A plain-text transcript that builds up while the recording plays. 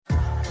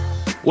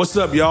What's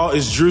up, y'all?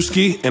 It's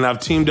Drewski, and I've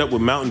teamed up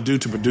with Mountain Dew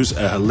to produce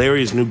a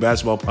hilarious new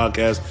basketball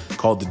podcast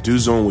called The Dew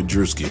Zone with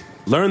Drewski.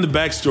 Learn the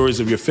backstories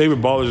of your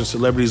favorite ballers and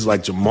celebrities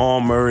like Jamal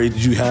Murray.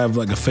 Did you have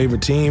like a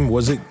favorite team?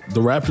 Was it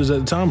the Raptors at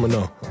the time or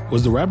no?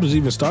 Was the Raptors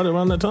even started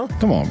around that time?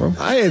 Come on, bro.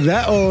 I ain't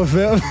that old,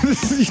 fam.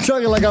 You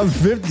talking like I'm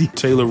 50.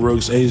 Taylor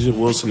Rooks, Asia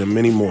Wilson, and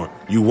many more.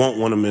 You won't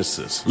want to miss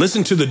this.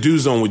 Listen to The Dew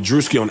Zone with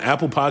Drewski on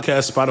Apple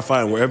Podcasts,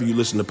 Spotify, and wherever you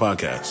listen to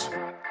podcasts.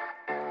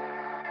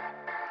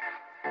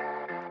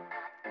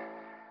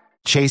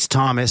 The Chase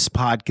Thomas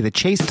podcast.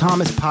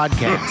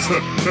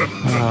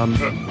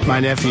 My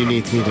nephew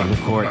needs me to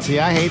record. See,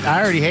 I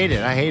already hate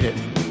it. I hate it.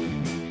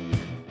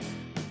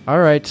 All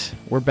right,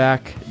 we're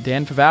back.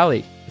 Dan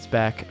Favale is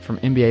back from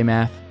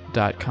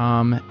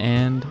NBAmath.com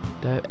and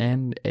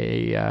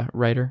a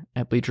writer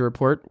at Bleacher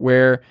Report,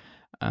 where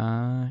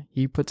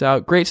he puts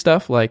out great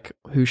stuff like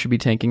who should be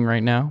tanking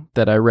right now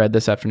that I read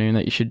this afternoon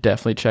that you should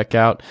definitely check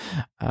out.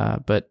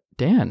 But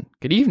Dan,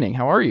 good evening.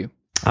 How are you?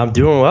 I'm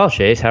doing well,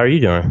 Chase. How are you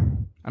doing?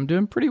 I'm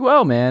doing pretty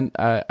well, man.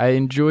 I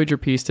enjoyed your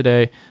piece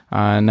today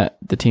on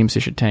the teams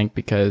who should tank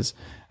because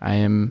I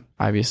am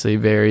obviously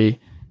very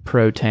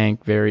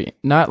pro-tank, very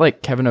not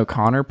like Kevin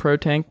O'Connor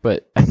pro-tank,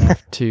 but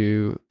enough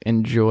to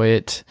enjoy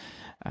it.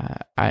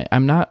 I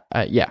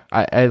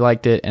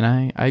liked it, and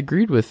I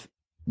agreed with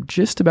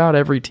just about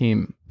every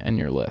team in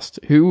your list.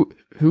 Who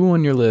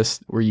on your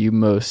list were you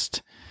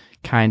most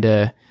kind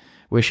of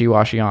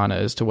wishy-washy on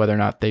as to whether or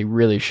not they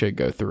really should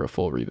go through a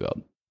full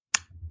rebuild?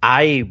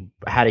 I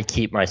had to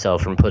keep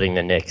myself from putting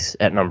the Knicks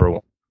at number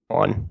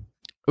one.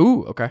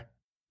 Ooh, okay.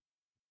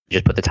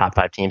 Just put the top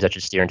 5 teams that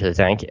should steer into the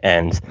tank.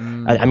 And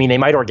I mean, they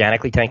might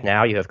organically tank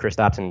now. You have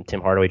Kristaps and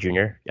Tim Hardaway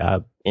Jr.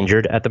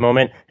 Injured at the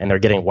moment, and they're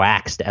getting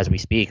waxed as we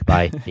speak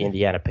by the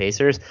Indiana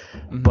Pacers.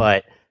 Mm-hmm.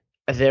 But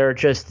they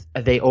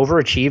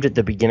overachieved at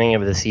the beginning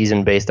of the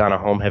season based on a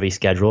home-heavy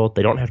schedule.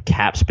 They don't have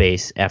cap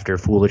space after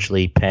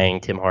foolishly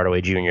paying Tim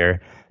Hardaway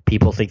Jr.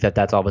 People think that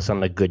that's all of a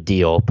sudden a good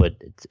deal, but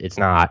it's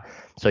not.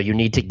 So you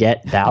need to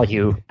get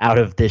value out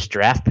of this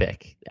draft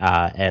pick.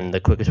 And the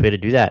quickest way to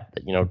do that,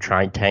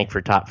 try and tank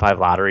for top 5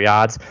 lottery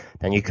odds.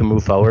 Then you can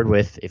move forward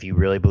with, if you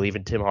really believe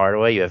in Tim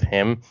Hardaway, you have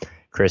him,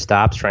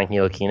 Kristaps, Frank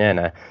Ntilikina, and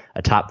a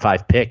top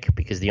 5 pick,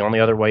 because the only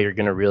other way you're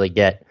going to really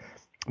get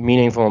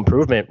meaningful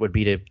improvement would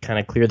be to kind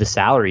of clear the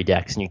salary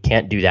decks. And you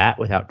can't do that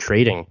without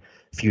trading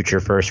future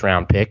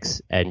first-round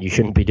picks, and you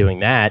shouldn't be doing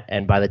that.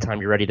 And by the time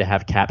you're ready to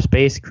have cap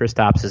space,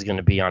 Kristaps is going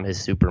to be on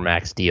his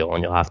supermax deal,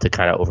 and you'll have to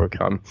kind of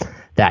overcome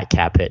that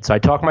cap hit. So I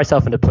talked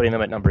myself into putting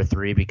them at number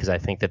 3 because I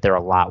think that they're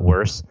a lot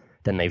worse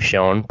than they've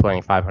shown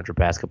playing 500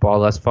 basketball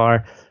thus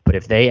far. But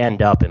if they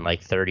end up in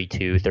like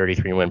 32,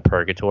 33 win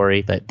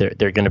purgatory, that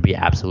they're going to be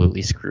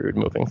absolutely screwed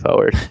moving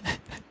forward.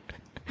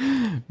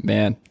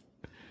 Man.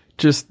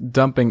 Just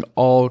dumping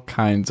all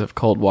kinds of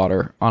cold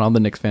water on all the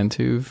Knicks fans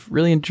who've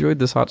really enjoyed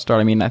this hot start.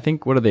 I mean, I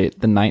think, what are they,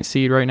 the 9th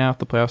seed right now if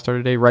the playoffs start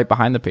today? Right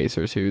behind the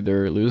Pacers, who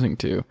they're losing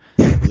to,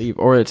 I believe.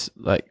 Or it's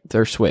like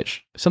they're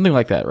switched. Something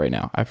like that right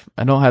now.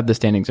 I don't have the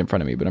standings in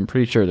front of me, but I'm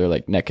pretty sure they're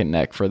like neck and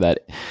neck for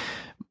that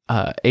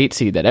 8th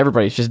seed that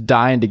everybody's just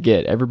dying to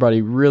get.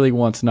 Everybody really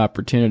wants an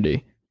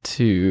opportunity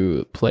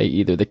to play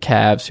either the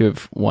Cavs, who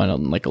have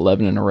won like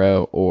 11 in a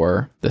row,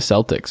 or the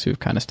Celtics, who've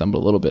kind of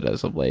stumbled a little bit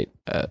as of late.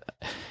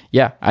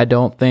 Yeah, I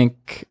don't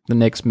think the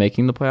Knicks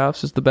making the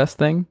playoffs is the best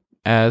thing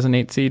as an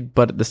 8th seed,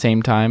 but at the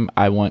same time,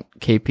 I want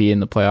KP in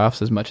the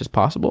playoffs as much as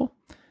possible.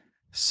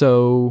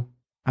 So,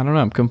 I don't know,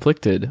 I'm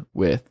conflicted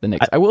with the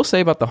Knicks. I will say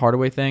about the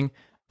Hardaway thing,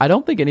 I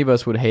don't think any of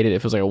us would hate it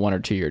if it was like a 1 or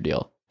 2 year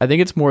deal. I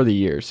think it's more the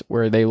years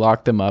where they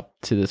locked them up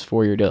to this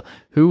 4-year deal.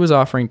 Who was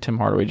offering Tim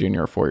Hardaway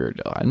Jr. a 4-year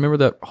deal? I remember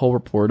that whole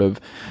report of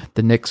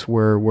the Knicks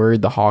were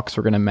worried the Hawks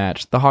were going to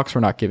match. The Hawks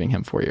were not giving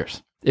him 4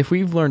 years. If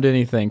we've learned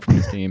anything from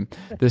this team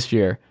this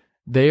year,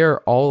 they are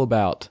all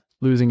about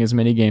losing as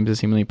many games as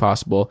humanly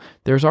possible.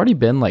 There's already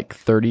been like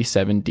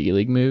 37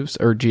 G-League moves,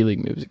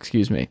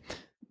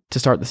 to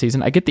start the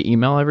season. I get the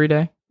email every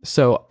day,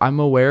 so I'm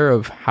aware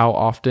of how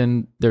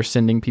often they're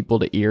sending people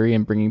to Erie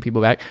and bringing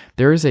people back.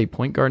 There is a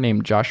point guard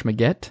named Josh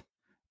Maggette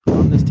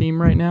on this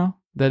team right now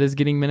that is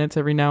getting minutes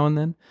every now and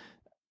then.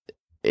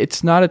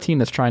 It's not a team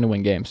that's trying to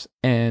win games,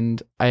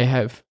 and I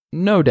have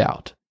no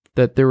doubt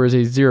that there was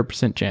a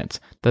 0% chance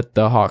that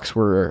the Hawks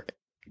were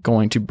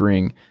going to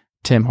bring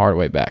Tim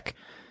Hardaway back.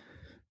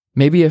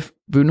 Maybe if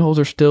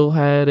Budenholzer still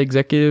had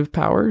executive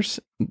powers,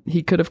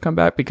 he could have come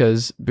back,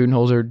 because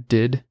Budenholzer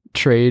did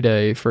trade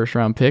a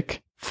first-round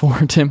pick for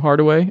Tim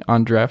Hardaway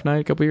on draft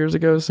night a couple years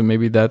ago, so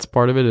maybe that's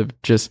part of it,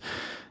 of just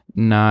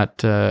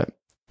not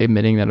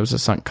admitting that it was a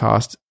sunk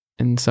cost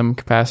in some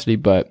capacity.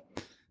 But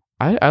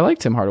I like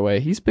Tim Hardaway.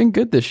 He's been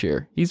good this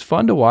year. He's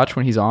fun to watch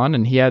when he's on,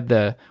 and he had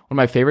one of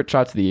my favorite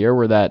shots of the year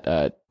were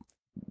that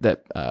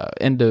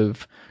end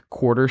of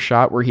quarter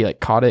shot where he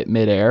like caught it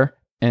midair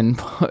and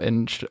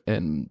pushed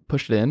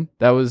it in.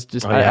 That was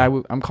just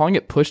I'm calling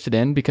it pushed it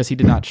in because he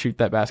did not shoot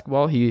that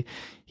basketball. He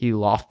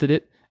lofted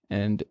it,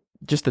 and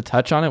just the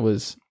touch on it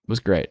was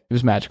great. It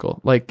was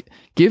magical. Like,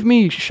 give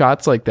me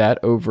shots like that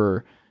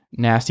over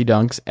nasty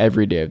dunks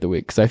every day of the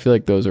week, because I feel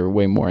like those are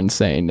way more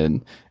insane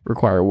and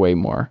require way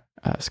more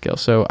skill.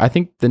 So I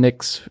think the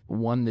Knicks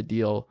won the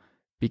deal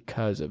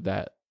because of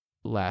that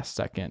last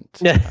second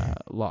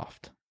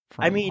loft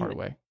from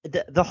Hardaway.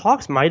 The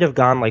Hawks might have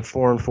gone like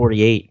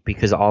 4-48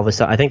 because all of a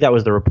sudden, I think that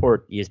was the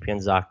report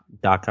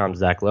ESPN.com's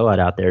Zach Lowe had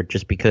out there,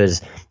 just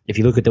because if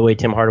you look at the way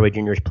Tim Hardaway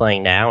Jr. is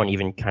playing now and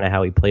even kind of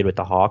how he played with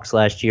the Hawks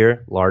last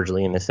year,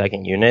 largely in the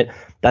second unit,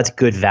 that's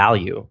good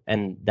value.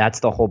 And that's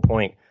the whole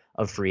point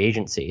of free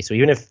agency. So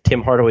even if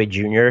Tim Hardaway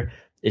Jr.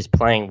 is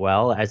playing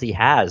well, as he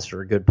has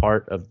for a good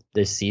part of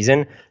this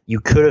season,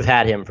 you could have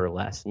had him for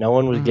less. No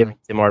one was giving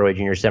Tim Hardaway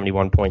Jr.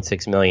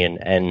 $71.6 million.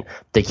 And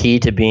the key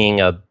to being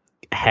a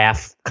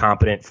half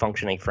competent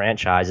functioning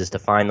franchise is to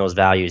find those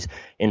values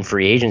in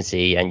free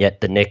agency, and yet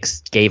the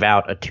Knicks gave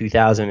out a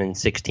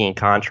 2016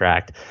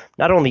 contract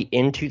not only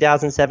in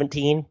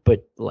 2017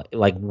 but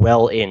like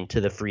well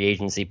into the free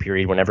agency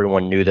period when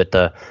everyone knew that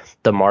the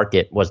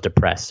market was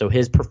depressed. So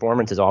his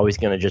performance is always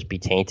going to just be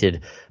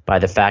tainted by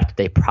the fact that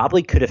they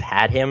probably could have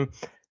had him,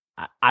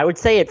 I would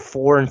say, at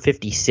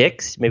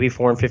 4-56, maybe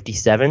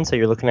 4-57. So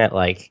you're looking at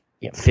like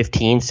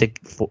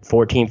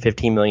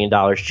 $15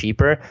 million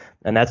cheaper.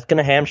 And that's going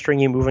to hamstring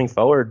you moving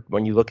forward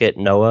when you look at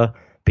Noah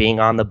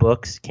being on the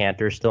books,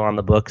 Cantor still on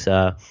the books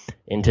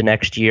into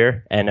next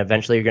year. And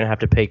eventually you're going to have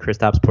to pay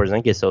Kristaps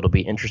Porzingis. So it'll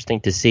be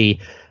interesting to see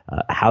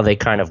how they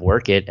kind of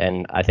work it.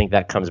 And I think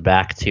that comes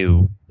back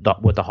to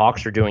what the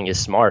Hawks are doing is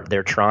smart.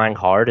 They're trying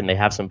hard and they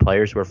have some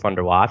players who are fun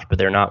to watch, but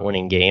they're not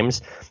winning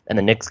games. And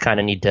the Knicks kind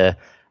of need to,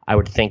 I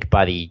would think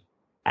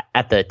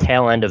at the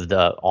tail end of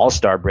the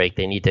All-Star break,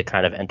 they need to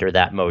kind of enter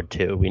that mode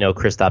too. We know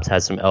Kristaps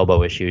has some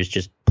elbow issues.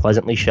 Just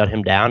pleasantly shut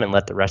him down and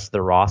let the rest of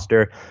the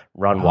roster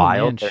run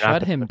wild. Man,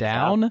 shut him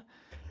down?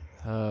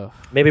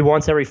 Maybe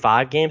once every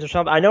 5 games or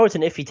something. I know it's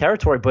an iffy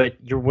territory, but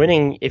you're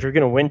winning if you're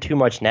going to win too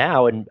much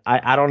now. And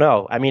I don't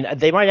know. I mean,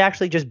 they might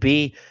actually just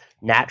be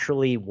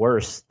naturally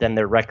worse than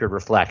their record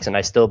reflects. And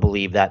I still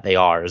believe that they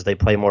are. As they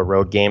play more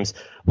road games,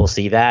 we'll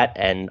see that.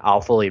 And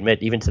I'll fully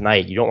admit, even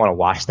tonight, you don't want to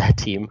watch that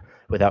team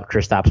without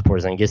Kristaps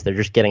Porzingis. They're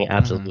just getting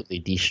absolutely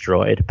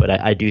destroyed. But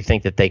I do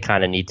think that they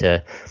kind of need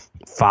to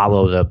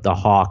follow the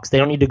Hawks. They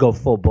don't need to go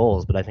full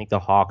Bulls, but I think the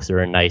Hawks are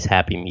a nice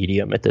happy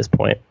medium at this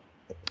point.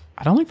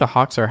 I don't think the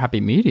Hawks are a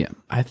happy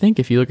medium. I think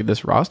if you look at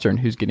this roster and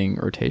who's getting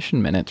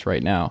rotation minutes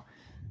right now,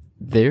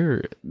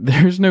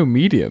 there's no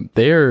medium.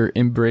 They're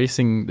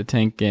embracing the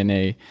tank in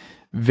a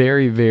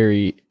very,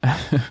 very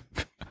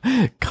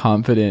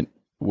confident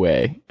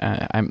way.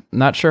 I'm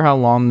not sure how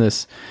long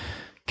this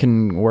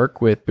can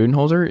work with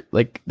Budenholzer.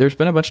 Like, there's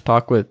been a bunch of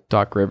talk with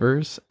Doc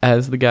Rivers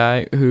as the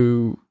guy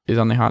who is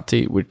on the hot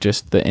seat with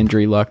just the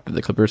injury luck that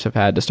the Clippers have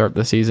had to start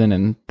the season,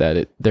 and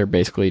that they're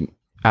basically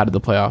out of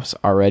the playoffs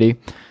already.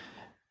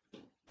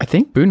 I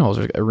think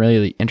Budenholzer is a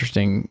really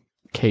interesting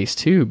case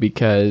too,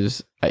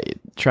 because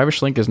Travis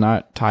Schlenk is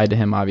not tied to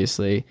him,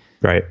 obviously.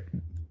 Right.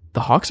 The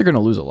Hawks are going to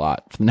lose a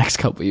lot for the next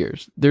couple of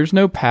years. There's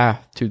no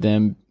path to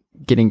them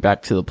getting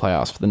back to the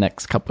playoffs for the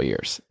next couple of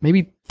years,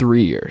 maybe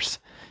 3 years.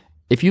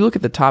 If you look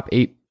at the top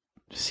 8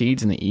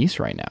 seeds in the East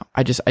right now,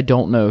 I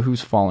don't know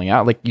who's falling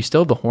out. Like, you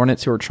still have the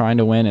Hornets who are trying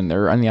to win and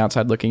they're on the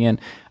outside looking in.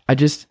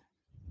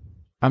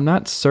 I'm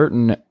not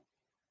certain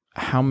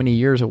how many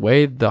years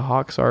away the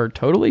Hawks are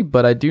totally,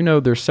 but I do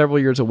know they're several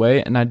years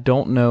away, and I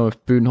don't know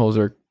if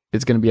Budenholzer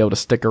is going to be able to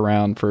stick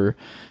around for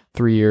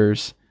 3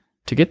 years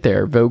to get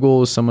there.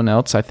 Vogel is someone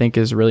else I think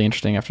is really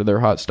interesting after their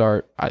hot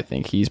start. I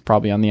think he's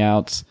probably on the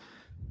outs.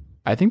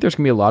 I think there's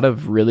going to be a lot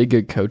of really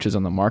good coaches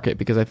on the market,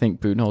 because I think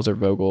Budenholzer,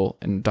 Vogel,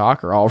 and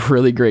Doc are all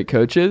really great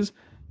coaches,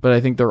 but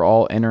I think they're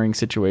all entering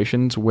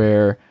situations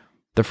where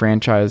the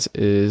franchise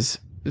is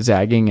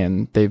zagging,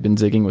 and they've been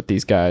zigging with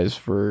these guys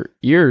for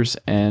years,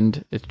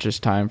 and it's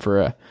just time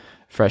for a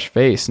fresh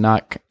face,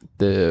 not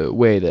the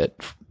way that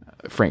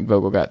Frank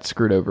Vogel got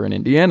screwed over in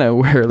Indiana,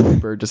 where Larry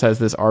Bird just has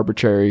this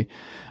arbitrary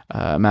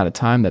amount of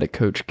time that a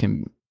coach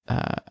can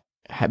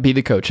be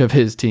the coach of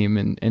his team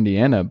in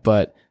Indiana.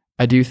 But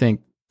I do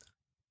think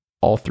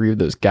all 3 of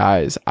those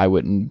guys, I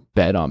wouldn't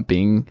bet on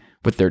being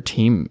with their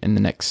team in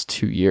the next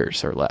 2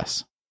 years or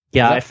less.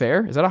 Yeah, is that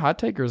fair? Is that a hot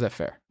take, or is that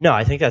fair? No,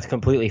 I think that's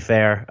completely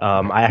fair.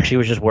 I actually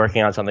was just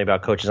working on something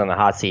about coaches on the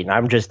hot seat, and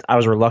I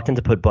was reluctant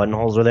to put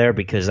Budenholzer there,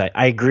 because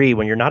I agree,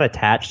 when you're not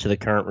attached to the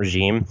current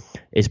regime,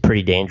 it's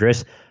pretty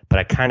dangerous. But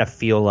I kind of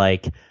feel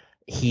like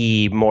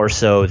he, more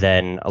so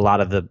than a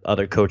lot of the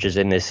other coaches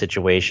in this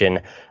situation,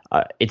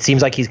 it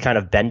seems like he's kind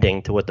of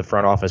bending to what the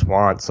front office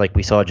wants. Like,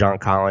 we saw John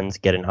Collins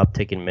get an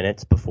uptick in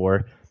minutes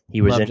before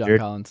he was injured. John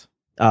Collins.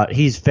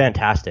 He's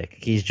fantastic.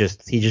 He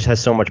just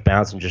has so much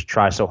bounce and just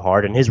tries so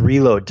hard. And his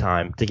reload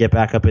time to get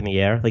back up in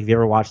the air, like, if you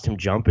ever watched him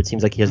jump, it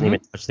seems like he hasn't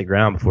even touched the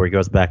ground before he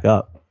goes back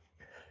up.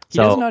 He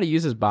doesn't know how to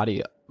use his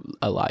body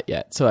a lot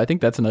yet. So I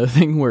think that's another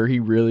thing where he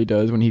really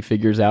does, when he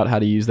figures out how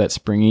to use that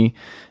springy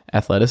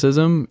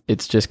athleticism,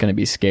 it's just going to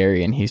be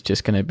scary, and he's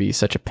just going to be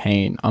such a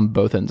pain on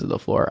both ends of the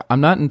floor.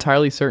 I'm not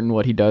entirely certain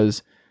what he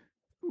does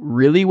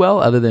really well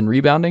other than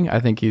rebounding. I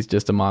think he's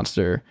just a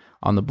monster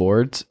on the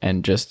boards,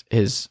 and just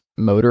his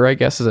motor, I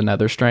guess, is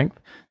another strength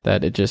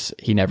that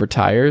he never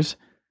tires.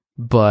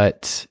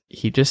 But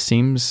he just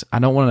seems, I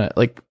don't want to,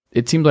 like,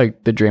 it seems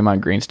like the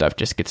Draymond Green stuff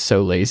just gets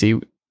so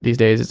lazy these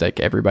days. It's like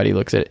everybody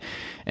looks at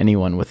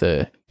anyone with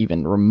a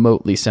even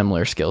remotely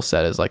similar skill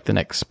set as like the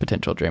next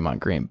potential Draymond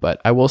Green. But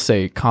I will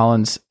say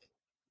Collins,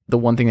 the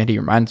one thing that he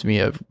reminds me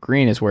of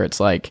Green is where it's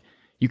like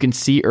you can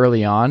see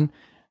early on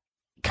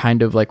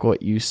kind of like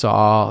what you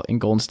saw in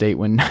Golden State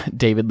when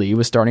David Lee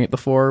was starting at the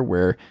 4,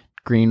 where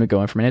Green would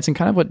go in for minutes, and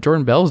kind of what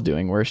Jordan Bell's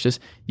doing, where it's just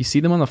you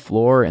see them on the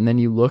floor and then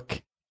you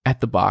look at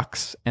the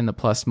box and the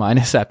plus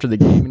minus after the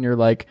game and you're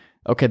like,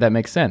 okay, that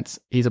makes sense.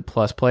 He's a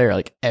plus player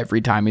like every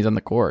time he's on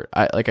the court.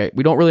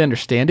 We don't really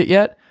understand it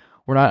yet.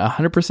 We're not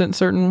 100%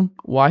 certain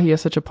why he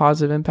has such a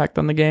positive impact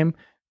on the game,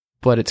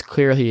 but it's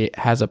clear he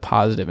has a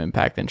positive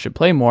impact and should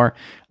play more.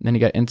 And then he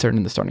got inserted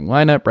in the starting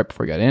lineup right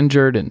before he got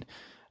injured. And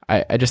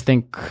I just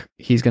think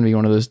he's going to be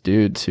one of those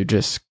dudes who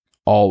just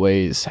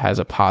always has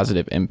a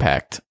positive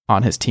impact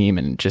on his team.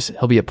 And just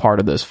he'll be a part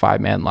of those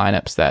 5-man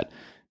lineups that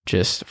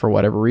just for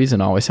whatever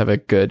reason always have a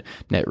good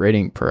net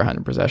rating per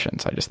 100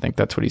 possessions. I just think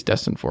that's what he's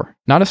destined for.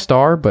 Not a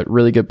star, but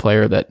really good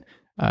player that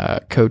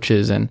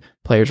coaches and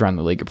players around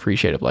the league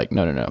appreciate. Of like,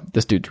 no,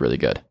 this dude's really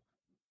good.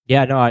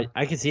 Yeah, no,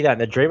 I can see that.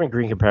 And the Draymond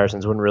Green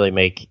comparisons wouldn't really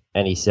make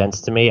any sense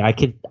to me. I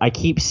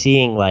keep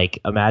seeing, like,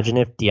 imagine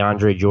if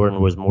DeAndre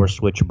Jordan was more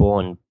switchable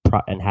and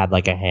had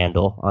like a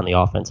handle on the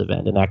offensive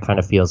end, and that kind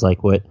of feels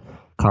like what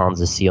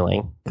Collins'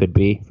 ceiling could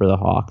be for the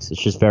Hawks.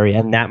 It's just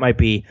and that might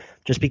be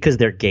just because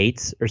their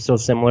gates are so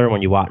similar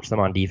when you watch them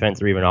on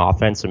defense or even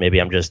offense. So maybe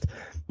I'm just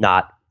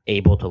not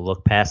able to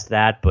look past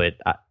that. But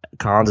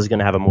Collins is going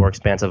to have a more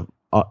expansive,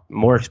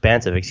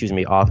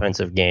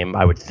 offensive game,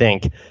 I would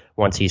think,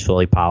 once he's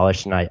fully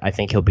polished. And I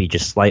think he'll be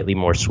just slightly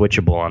more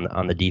switchable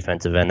on the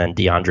defensive end than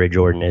DeAndre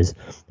Jordan is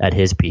at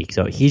his peak.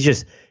 So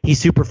he's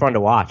super fun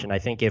to watch. And I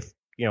think if,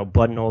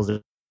 buttonholes.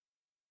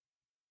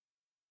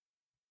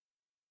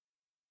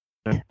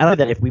 I know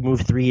that if we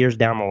move 3 years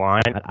down the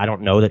line, I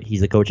don't know that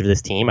he's the coach of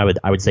this team.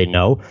 I would say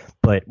no.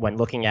 But when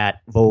looking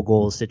at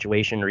Vogel's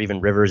situation or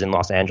even Rivers in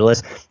Los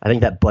Angeles, I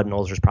think that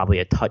Budenholzer is probably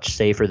a touch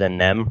safer than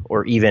them,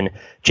 or even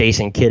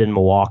Jason Kidd in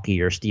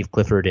Milwaukee or Steve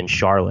Clifford in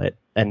Charlotte.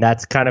 And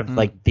that's kind of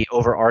like the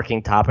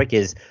overarching topic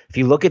is, if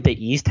you look at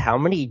the East, how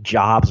many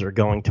jobs are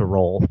going to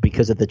roll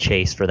because of the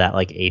chase for that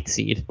like 8th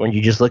seed? When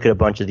you just look at a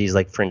bunch of these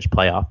like fringe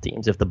playoff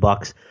teams, if the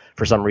Bucks,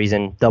 for some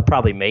reason, they'll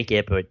probably make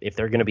it, but if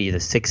they're going to be the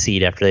 6th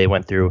seed after they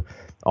went through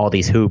all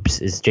these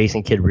hoops, is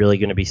Jason Kidd really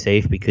going to be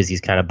safe because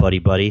he's kind of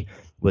buddy-buddy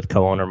with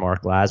co-owner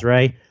Mark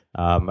Lazare?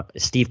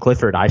 Steve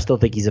Clifford, I still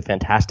think he's a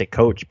fantastic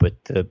coach, but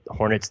the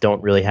Hornets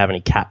don't really have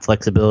any cap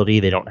flexibility.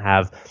 They don't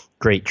have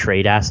great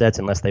trade assets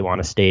unless they want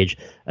to stage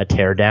a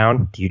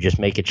teardown. Do you just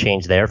make a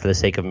change there for the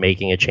sake of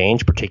making a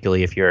change,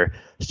 particularly if you're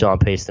still on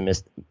pace to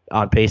miss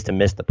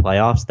the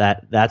playoffs?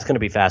 That's going to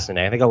be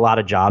fascinating. I think a lot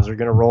of jobs are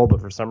going to roll,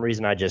 but for some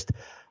reason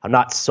I'm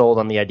not sold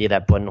on the idea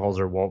that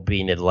Budenholzer won't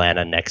be in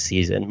Atlanta next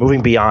season.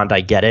 Moving beyond,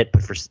 I get it,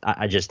 but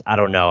I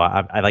don't know.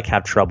 I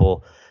have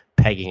trouble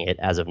pegging it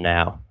as of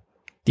now.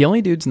 The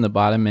only dudes in the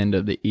bottom end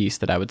of the East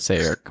that I would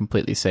say are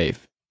completely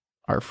safe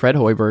are Fred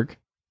Hoiberg,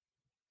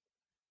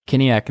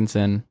 Kenny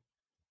Atkinson,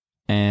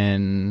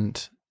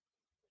 and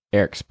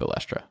Eric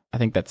Spoelstra. I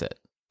think that's it.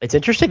 It's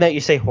interesting that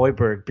you say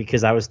Hoiberg,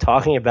 because I was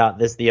talking about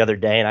this the other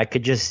day, and I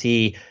could just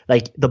see,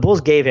 like, the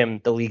Bulls gave him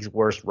the league's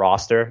worst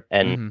roster,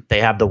 and they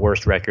have the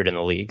worst record in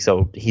the league.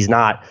 So he's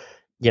not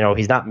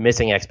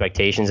missing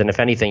expectations. And if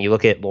anything, you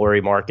look at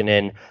Lauri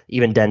Markkanen,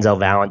 even Denzel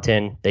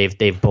Valentin,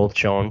 they've both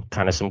shown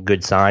kind of some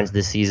good signs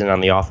this season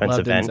on the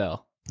offensive end.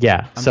 Denzel.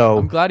 Yeah,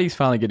 I'm glad he's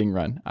finally getting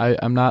run.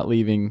 I'm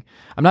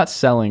not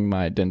selling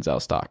my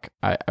Denzel stock.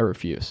 I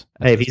refuse.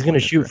 Hey, if he's going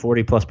to shoot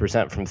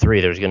 40+% from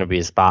 3, there's going to be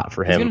a spot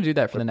for him. He's going to do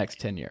that for the next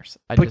 10 years.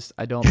 I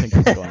don't think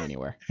he's going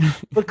anywhere.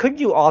 But couldn't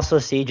you also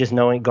see, just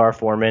knowing Gar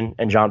Forman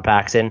and John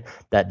Paxson,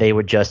 that they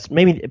would just,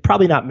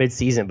 probably not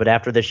midseason, but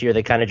after this year,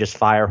 they kind of just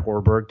fire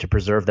Hoiberg to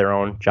preserve their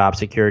own job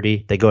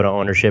security? They go to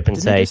ownership and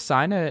Didn't say, they just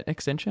sign an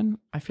extension?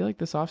 I feel like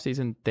this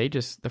offseason,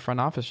 the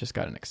front office just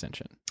got an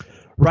extension.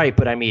 Right,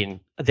 but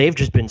they've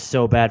just been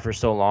so bad for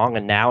so long,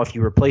 and now if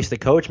you replace the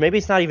coach, maybe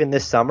it's not even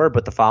this summer,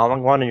 but the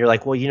following one, and you're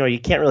like, well, you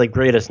can't really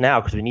grade us now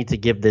because we need to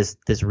give this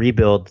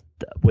rebuild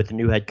with the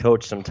new head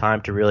coach some time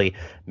to really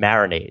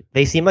marinate.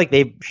 They seem like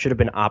they should have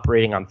been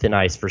operating on thin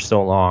ice for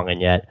so long,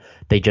 and yet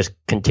they just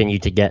continue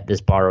to get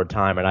this borrowed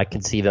time, and I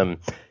can see them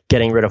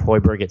getting rid of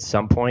Hoiberg at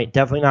some point,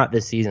 definitely not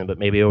this season, but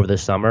maybe over the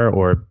summer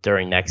or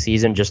during next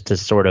season, just to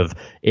sort of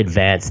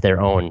advance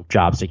their own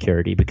job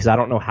security, because I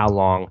don't know how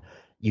long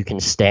you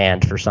can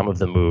stand for some of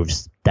the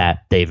moves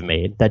that they've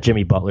made. That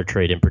Jimmy Butler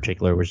trade in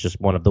particular was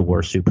just one of the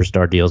worst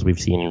superstar deals we've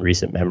seen in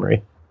recent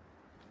memory.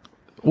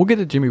 We'll get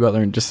to Jimmy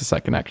Butler in just a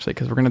second, actually,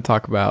 because we're going to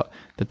talk about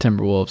the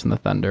Timberwolves and the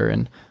Thunder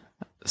and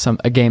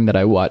a game that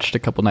I watched a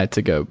couple nights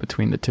ago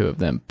between the two of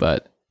them,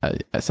 but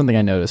something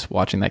I noticed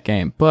watching that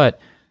game. But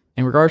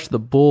in regards to the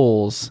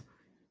Bulls,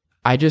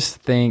 I just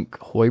think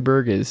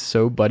Hoiberg is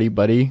so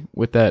buddy-buddy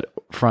with that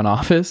front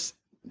office,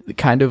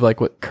 kind of like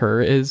what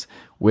Kerr is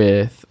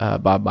with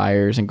Bob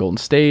Myers and Golden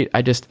State.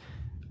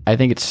 I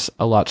think it's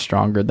a lot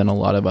stronger than a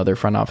lot of other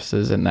front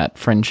offices, and that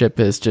friendship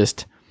is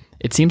just,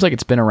 it seems like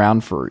it's been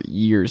around for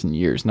years and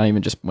years, not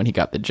even just when he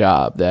got the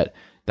job. That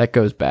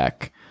goes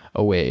back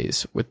a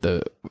ways with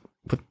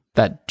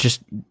that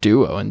just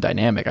duo and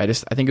dynamic. I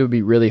think it would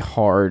be really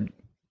hard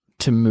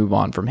to move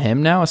on from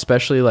him now,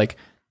 especially like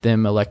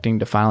them electing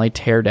to finally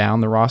tear down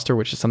the roster,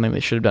 which is something they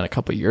should have done a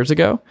couple years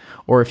ago.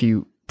 Or if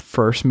you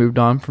first moved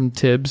on from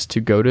Tibbs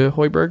to go to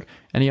Hoiberg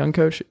and a young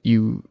coach,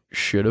 you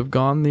should have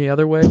gone the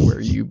other way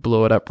where you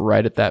blow it up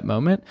right at that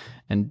moment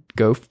and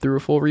go through a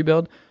full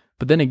rebuild.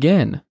 But then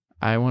again,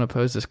 I want to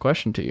pose this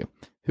question to you.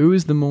 Who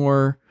is the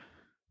more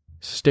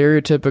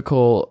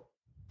stereotypical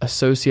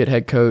associate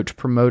head coach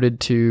promoted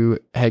to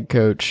head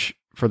coach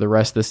for the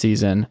rest of the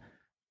season?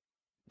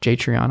 Jay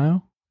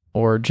Triano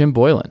or Jim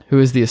Boylan, who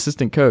is the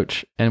assistant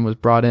coach and was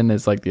brought in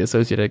as like the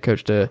associate head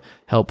coach to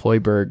help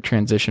Hoiberg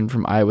transition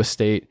from Iowa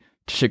State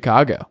to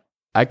Chicago?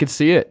 I could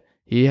see it.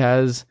 He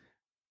has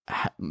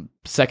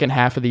second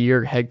half of the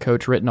year head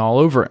coach written all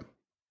over him.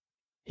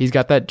 He's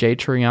got that Jay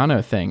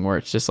Triano thing where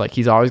it's just like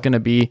he's always going to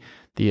be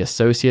the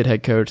associate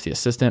head coach, the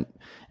assistant,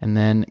 and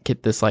then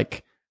get this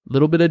like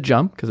little bit of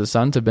jump because the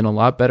Suns have been a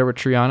lot better with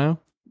Triano.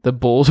 The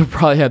Bulls would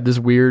probably have this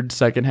weird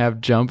second half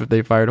jump if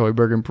they fired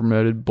Hoiberg and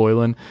promoted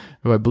Boylan,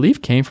 who I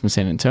believe came from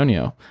San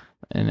Antonio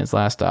in his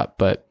last stop.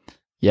 But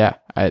yeah,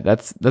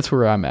 that's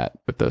where I'm at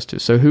with those two.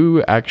 So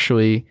who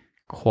actually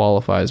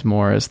qualifies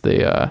more as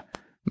the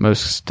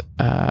most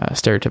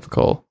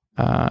stereotypical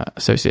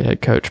associate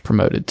head coach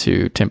promoted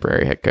to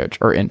temporary head coach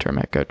or interim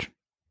head coach?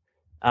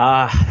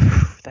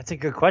 That's a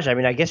good question. I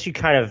mean, I guess you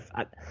kind of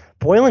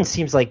Boylan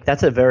seems like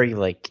that's a very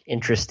like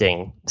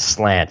interesting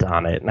slant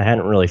on it, and I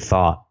hadn't really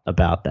thought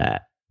about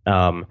that.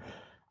 I'm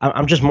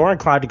just more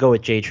inclined to go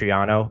with Jay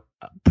Triano,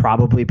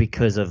 probably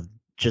because of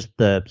just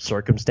the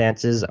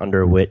circumstances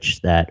under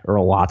which that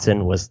Earl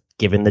Watson was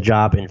given the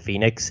job in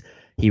Phoenix.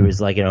 He was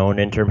like an own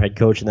interim head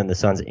coach, and then the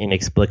Suns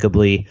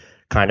inexplicably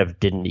kind of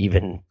didn't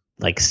even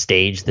like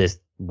stage this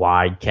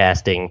wide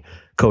casting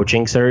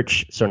coaching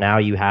search. So now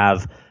you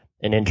have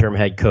an interim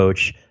head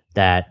coach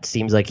that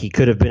seems like he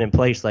could have been in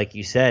place, like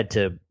you said,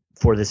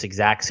 for this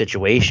exact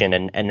situation,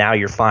 and now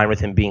you're fine with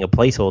him being a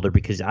placeholder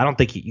because I don't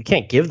think you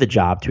can't give the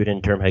job to an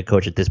interim head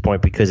coach at this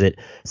point because it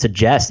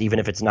suggests, even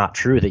if it's not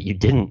true, that you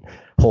didn't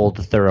hold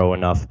a thorough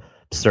enough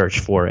search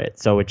for it.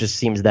 So it just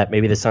seems that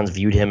maybe the Suns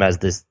viewed him as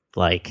this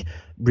like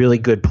really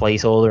good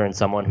placeholder and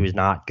someone who's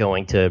not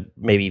going to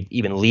maybe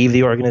even leave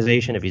the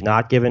organization if he's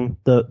not given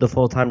the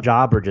full-time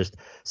job, or just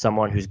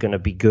someone who's going to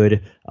be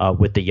good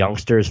with the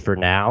youngsters for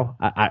now.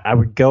 I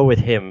would go with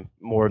him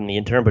more than the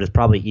interim, but it's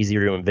probably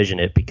easier to envision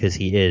it because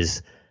he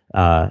is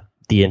the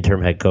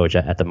interim head coach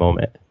at the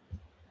moment.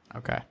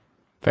 Okay,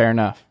 fair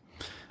enough.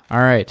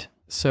 All right,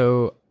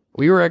 so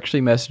we were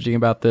actually messaging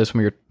about this when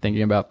we were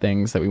thinking about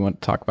things that we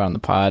want to talk about on the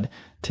pod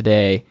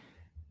today.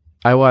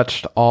 I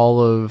watched all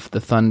of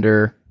the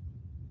Thunder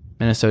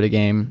Minnesota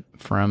game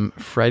from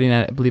Friday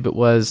night, I believe it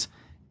was,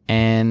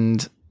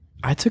 and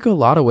I took a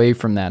lot away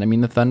from that. I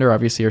mean, the Thunder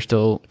obviously are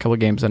still a couple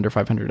games under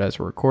 500 as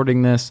we're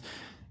recording this.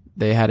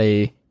 They had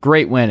a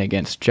great win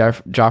against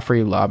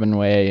Joffrey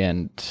Labanway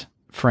and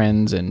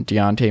friends, and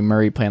DeAndre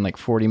Murray playing like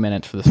 40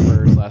 minutes for the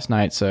Spurs last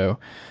night. So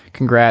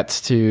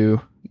congrats to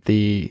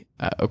the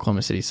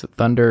Oklahoma City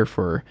Thunder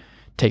for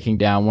taking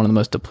down one of the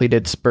most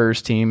depleted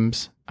Spurs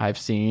teams I've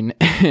seen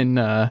in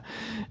a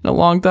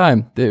long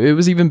time. It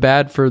was even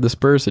bad for the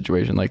Spurs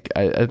situation. Like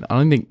I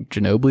don't think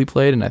Ginobili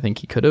played, and I think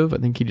he could have. I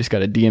think he just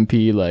got a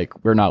DMP.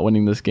 Like, we're not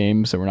winning this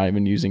game, so we're not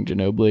even using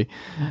Ginobili.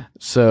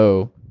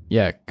 So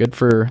yeah, good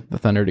for the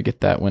Thunder to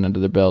get that win under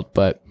their belt.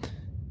 But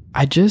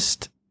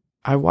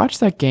I watched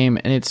that game,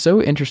 and it's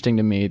so interesting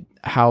to me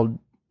how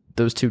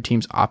those two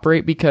teams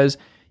operate, because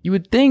you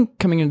would think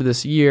coming into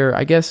this year,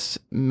 I guess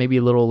maybe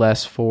a little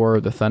less for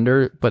the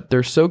Thunder, but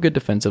they're so good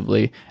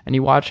defensively, and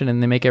you watch it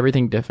and they make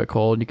everything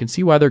difficult, and you can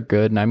see why they're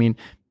good. And I mean,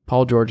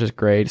 Paul George is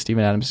great.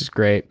 Steven Adams is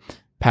great.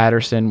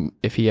 Patterson,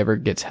 if he ever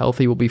gets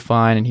healthy, will be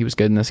fine, and he was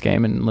good in this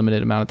game in a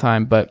limited amount of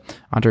time. But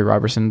Andre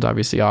Roberson's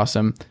obviously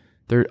awesome.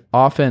 Their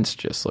offense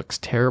just looks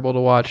terrible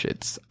to watch.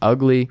 It's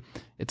ugly.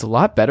 It's a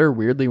lot better,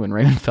 weirdly, when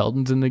Raymond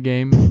Felton's in the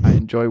game. I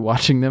enjoy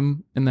watching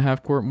them in the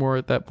half court more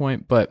at that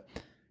point, but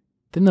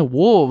then the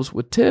Wolves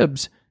with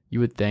Tibbs,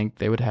 you would think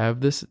they would have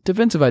this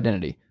defensive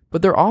identity.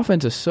 But their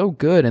offense is so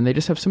good, and they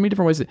just have so many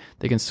different ways that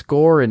they can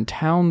score, and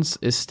Towns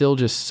is still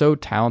just so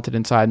talented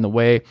inside in the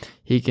way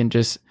he can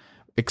just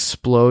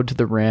explode to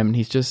the rim. And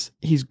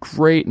he's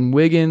great, and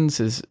Wiggins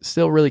is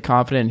still really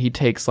confident, and he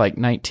takes like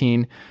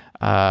 19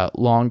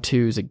 long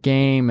twos a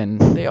game,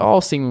 and they all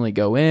seemingly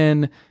go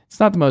in. It's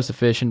not the most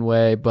efficient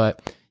way,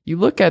 but you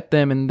look at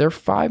them, and their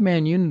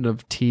five-man unit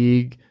of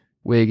Teague,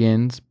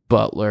 Wiggins,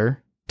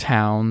 Butler,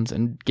 Towns,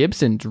 and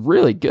Gibson's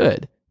really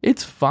good.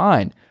 It's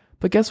fine.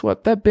 But guess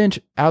what? That bench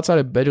outside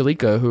of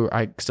Bjelica, who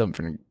I still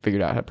haven't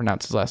figured out how to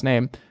pronounce his last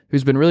name,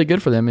 who's been really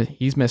good for them,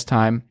 he's missed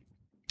time.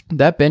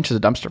 That bench is a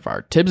dumpster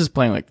fire. Tibbs is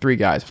playing like three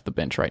guys off the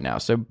bench right now.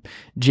 So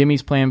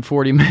Jimmy's playing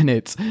 40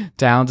 minutes.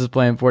 Towns is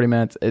playing 40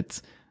 minutes.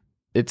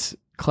 It's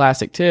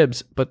classic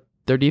Tibbs, but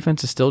their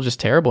defense is still just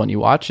terrible, and you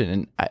watch it,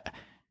 and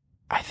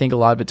I think a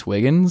lot of it's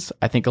Wiggins.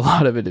 I think a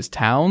lot of it is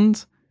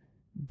Towns,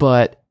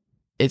 but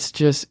it's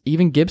just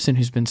even Gibson,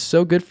 who's been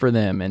so good for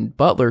them, and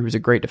Butler, who's a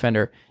great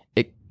defender,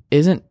 it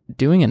isn't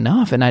doing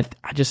enough. And I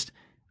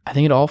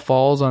think it all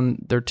falls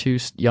on their two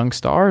young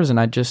stars, and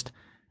I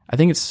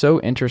think it's so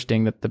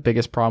interesting that the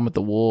biggest problem with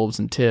the Wolves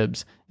and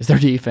Tibbs is their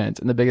defense,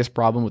 and the biggest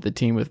problem with the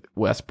team with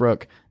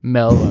Westbrook,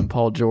 Melo, and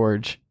Paul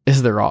George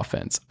is their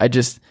offense.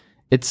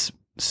 It's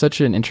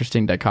such an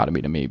interesting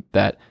dichotomy to me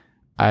that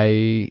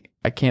I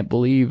can't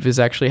believe is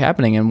actually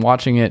happening. And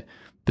watching it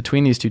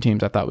between these two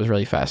teams, I thought was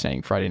really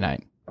fascinating Friday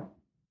night.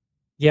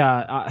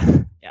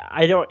 Yeah,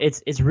 I don't.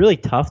 It's really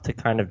tough to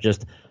kind of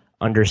just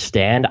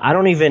understand. I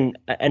don't even.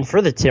 And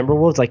for the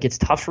Timberwolves, like it's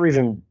tough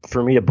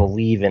for me to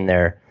believe in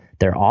their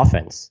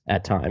offense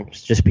at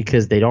times, just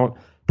because they don't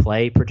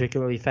play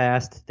particularly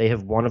fast. They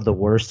have one of the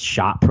worst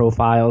shot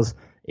profiles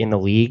in the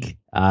league.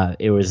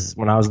 It was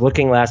when I was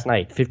looking last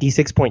night,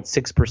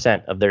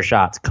 56.6% of their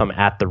shots come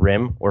at the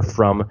rim or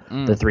from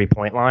the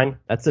 3-point line.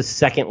 That's the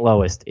second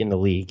lowest in the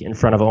league, in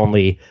front of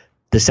only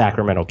the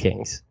Sacramento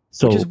Kings.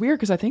 So, which is weird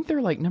because I think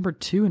they're like number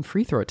 2 in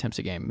free throw attempts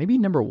a game, maybe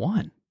number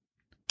 1.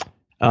 I think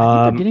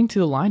they're getting to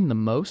the line the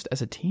most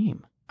as a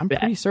team. I'm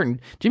pretty certain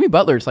Jimmy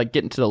Butler's like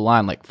getting to the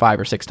line like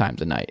 5 or 6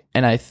 times a night,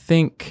 and I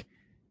think.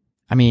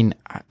 I mean,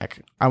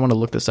 I want to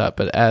look this up,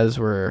 but as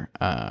we're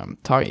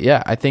talking,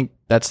 I think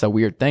that's the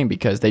weird thing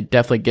because they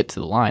definitely get to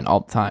the line all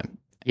the time.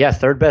 Yeah,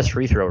 third best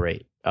free throw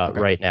rate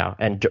right now.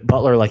 And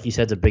Butler, like you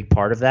said, is a big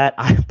part of that.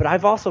 But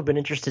I've also been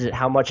interested in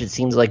how much it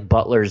seems like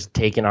Butler's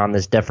taken on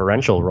this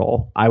deferential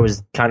role. I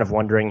was kind of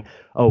wondering,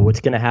 what's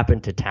going to happen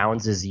to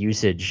Towns'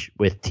 usage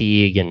with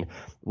Teague and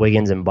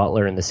Wiggins and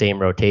Butler in the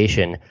same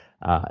rotation?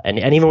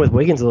 And even with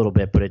Wiggins a little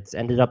bit, but it's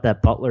ended up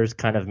that Butler's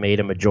kind of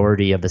made a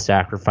majority of the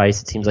sacrifice.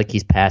 It seems like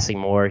he's passing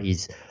more.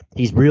 He's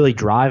really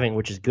driving,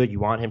 which is good. You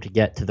want him to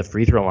get to the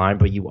free throw line,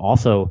 but you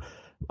also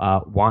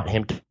want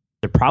him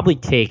to probably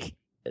take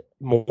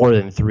more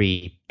than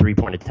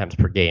 3-point attempts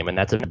per game, and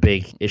that's a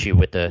big issue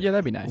with the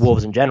that'd be nice.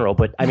 Wolves in general.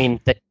 But I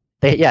mean,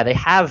 they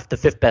have the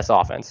 5th best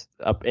offense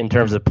in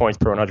terms of points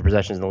per 100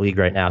 possessions in the league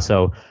right now.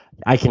 So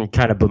I can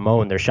kind of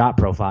bemoan their shot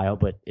profile,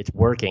 but it's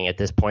working at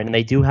this point, and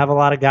they do have a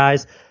lot of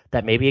guys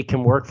that maybe it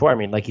can work for. I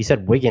mean, like you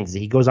said, Wiggins,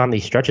 he goes on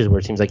these stretches where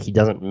it seems like he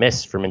doesn't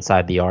miss from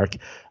inside the arc.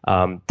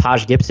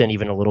 Taj Gibson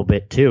even a little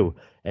bit too,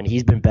 and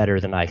he's been better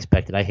than I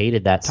expected. I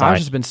hated that sign. Taj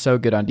has been so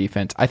good on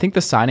defense. I think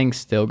the signing's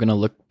still going to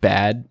look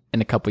bad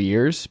in a couple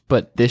years,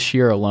 but this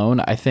year alone,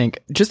 I think,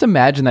 just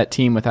imagine that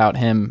team without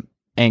him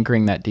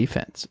anchoring that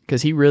defense,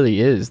 because he really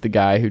is the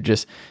guy who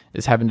just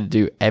is having to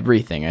do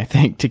everything, I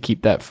think, to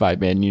keep that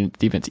 5-man unit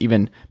defense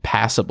even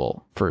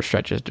passable for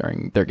stretches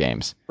during their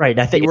games. Right.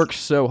 I think he works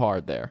so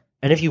hard there.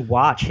 And if you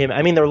watch him,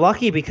 I mean, they're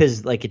lucky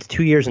because like it's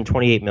 2 years and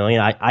 $28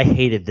 million. I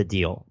hated the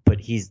deal, but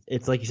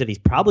it's like you said, he's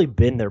probably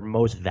been their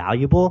most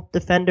valuable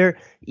defender.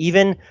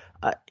 Even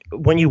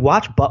when you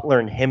watch Butler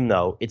and him,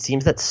 though, it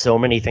seems that so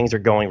many things are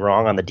going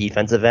wrong on the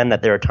defensive end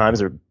that there are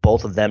times where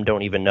both of them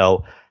don't even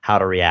know how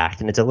to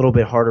react. And it's a little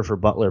bit harder for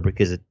Butler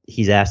because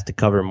he's asked to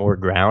cover more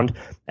ground.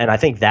 And I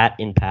think that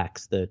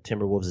impacts the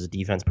Timberwolves'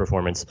 defense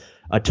performance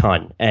a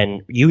ton.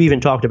 And you even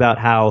talked about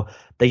how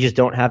they just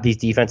don't have these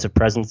defensive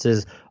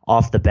presences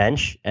off the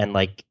bench, and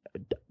like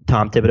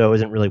Tom Thibodeau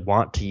doesn't really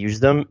want to use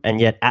them. And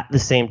yet at the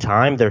same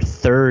time, their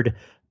third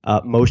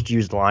most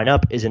used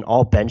lineup is an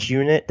all bench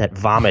unit that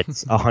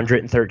vomits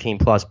 113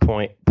 plus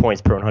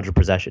points per 100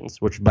 possessions,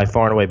 which by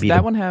far and away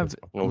that one have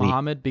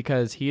Muhammad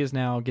because he is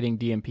now getting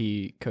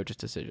DMP coaches'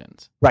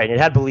 decisions. Right, and it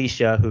had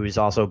Belisha, who's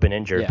also been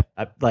injured.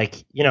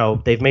 Yeah.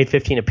 They've made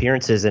 15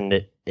 appearances,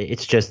 and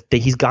it's just that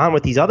he's gone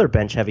with these other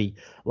bench heavy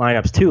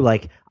lineups too.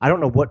 Like, I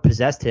don't know what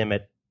possessed him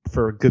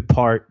for a good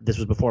part. This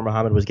was before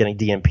Muhammad was getting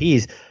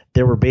DMPs.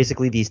 There were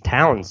basically these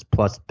Towns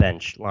plus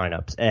bench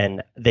lineups,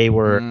 and they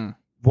were.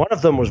 One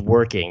of them was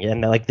working, and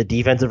like the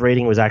defensive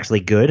rating was actually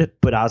good,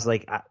 but I was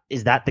like,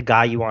 is that the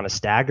guy you want to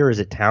stagger? Is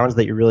it Towns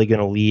that you're really going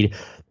to lead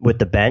with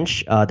the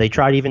bench? They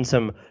tried even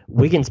some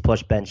Wiggins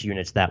plus bench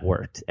units that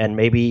worked, and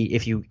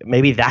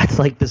maybe that's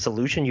like the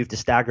solution. You have to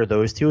stagger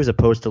those two as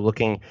opposed to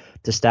looking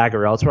to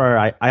stagger elsewhere.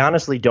 I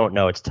honestly don't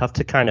know. It's tough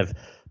to kind of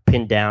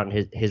pin down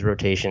his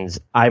rotations.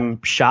 I'm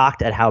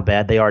shocked at how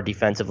bad they are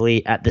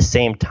defensively. At the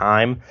same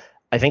time,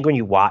 I think when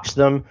you watch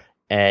them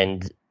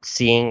and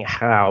seeing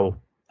how,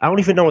 I don't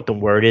even know what the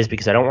word is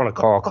because I don't want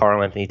to call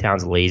Karl Anthony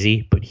Towns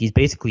lazy, but he's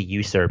basically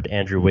usurped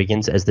Andrew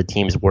Wiggins as the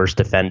team's worst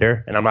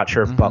defender. And I'm not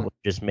sure if Butler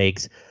just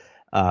makes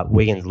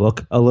Wiggins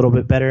look a little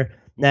bit better.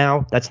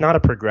 Now, that's not a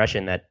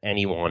progression that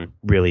anyone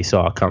really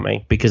saw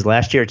coming, because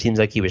last year it seems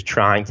like he was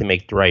trying to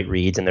make the right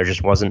reads and there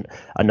just wasn't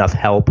enough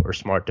help or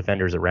smart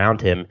defenders around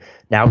him.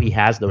 Now he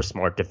has those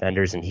smart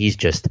defenders, and he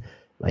just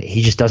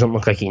doesn't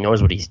look like he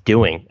knows what he's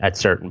doing at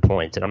certain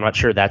points. And I'm not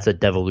sure that's a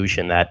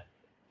devolution that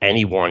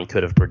anyone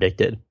could have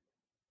predicted.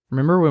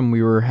 Remember when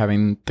we were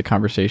having the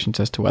conversations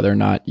as to whether or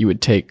not you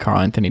would take Karl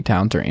Anthony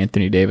Towns or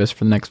Anthony Davis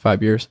for the next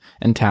 5 years,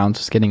 and Towns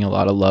was getting a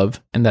lot of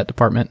love in that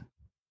department?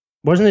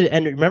 Wasn't it?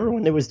 And remember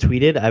when it was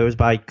tweeted, I was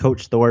by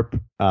Coach Thorpe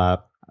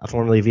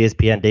formerly of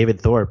ESPN,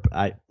 David Thorpe,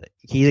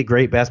 he's a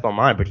great basketball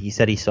mind, but he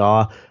said he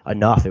saw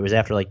enough. It was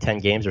after like 10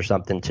 games or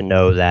something to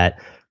know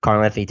that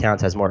Karl Anthony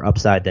Towns has more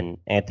upside than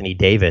Anthony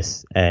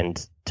Davis.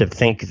 And to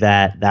think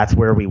that that's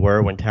where we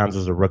were when Towns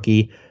was a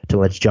rookie, to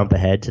let's jump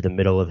ahead to the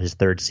middle of his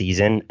third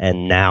season,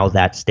 and now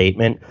that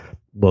statement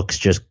looks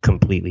just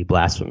completely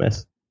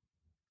blasphemous.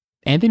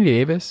 Anthony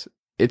Davis,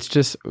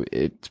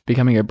 it's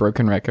becoming a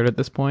broken record at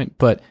this point,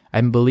 but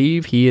I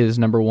believe he is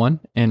number 1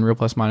 in real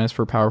plus minus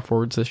for power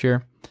forwards this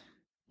year.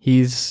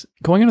 He's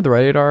going under the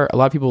radar. A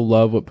lot of people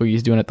love what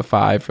Boogie's doing at the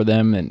 5 for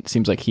them, and it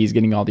seems like he's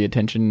getting all the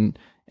attention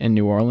in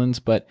New Orleans,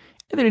 but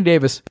Anthony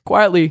Davis,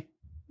 quietly,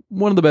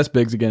 one of the best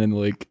bigs again in the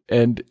league,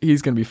 and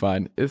he's going to be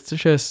fine. It's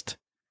just,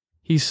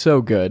 he's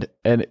so good,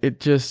 and it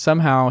just,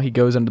 somehow he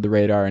goes under the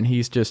radar, and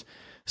he's just,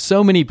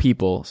 so many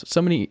people,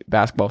 so many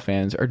basketball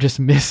fans are just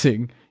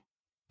missing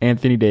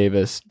Anthony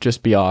Davis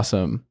just be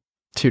awesome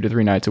 2 to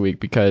 3 nights a week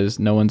because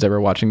no one's ever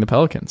watching the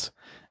Pelicans.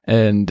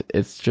 And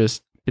it's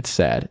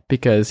sad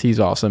because he's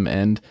awesome.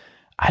 And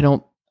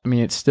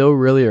it's still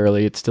really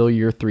early. It's still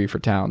year 3 for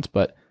Towns,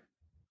 but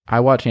I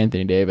watch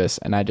Anthony Davis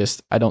and I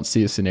don't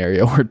see a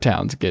scenario where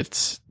Towns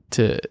gets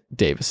to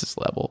Davis's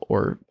level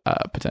or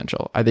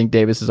potential. I think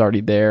Davis is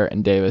already there,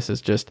 and Davis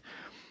is just,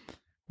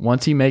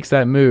 once he makes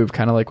that move,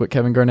 kind of like what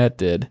Kevin Garnett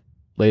did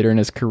later in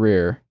his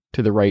career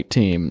to the right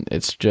team,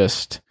 it's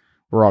just,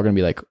 we're all going to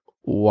be like,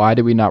 why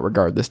do we not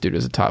regard this dude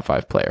as a top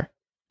 5 player?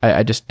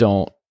 I just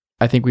don't.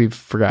 I think we've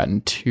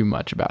forgotten too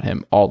much about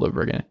him all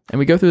over again. And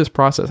we go through this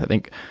process, I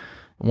think,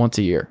 once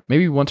a year,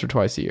 maybe once or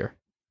twice a year.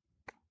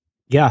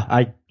 Yeah,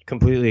 I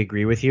completely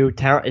agree with you.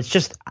 It's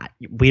just,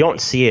 we don't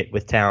see it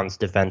with Towns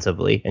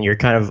defensively, and you're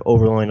kind of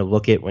overwhelming to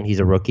look at when he's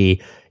a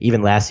rookie.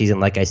 Even last season,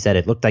 like I said,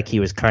 it looked like he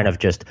was kind of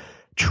just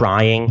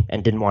trying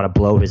and didn't want to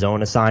blow his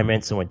own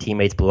assignments. And when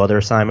teammates blew other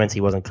assignments,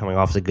 he wasn't coming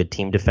off as a good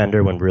team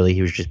defender when really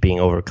he was just being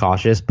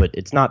overcautious. But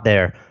it's not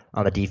there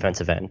on the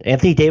defensive end.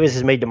 Anthony Davis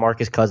has made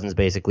DeMarcus Cousins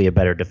basically a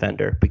better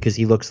defender because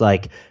he looks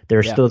like there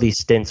are still these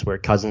stints where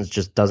Cousins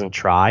just doesn't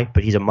try,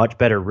 but he's a much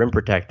better rim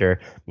protector.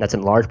 And that's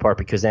in large part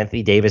because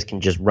Anthony Davis can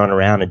just run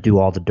around and do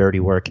all the dirty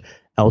work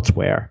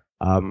elsewhere.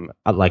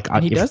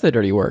 He does the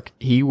dirty work.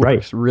 He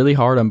works really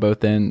hard on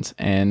both ends,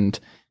 and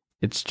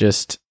it's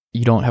just,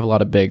 you don't have a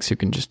lot of bigs who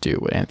can just do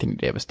what Anthony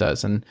Davis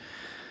does. And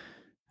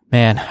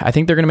man, I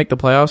think they're going to make the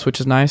playoffs, which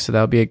is nice. So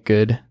that'll be a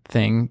good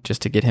thing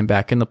just to get him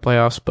back in the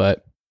playoffs.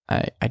 But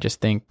I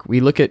just think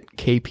we look at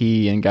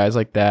KP and guys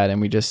like that,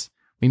 and we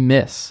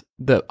miss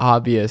the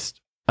obvious,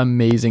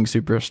 amazing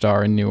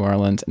superstar in New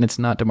Orleans. And it's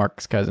not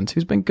DeMarcus Cousins,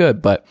 who's been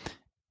good, but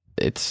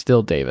it's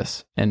still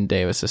Davis, and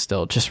Davis is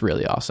still just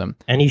really awesome.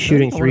 And he's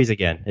shooting threes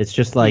again. It's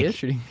just like,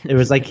 it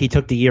was like he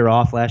took the year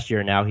off last year,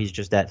 and now he's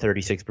just at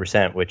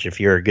 36%, which if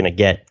you're going to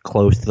get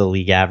close to the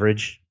league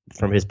average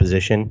from his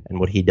position and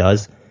what he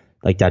does,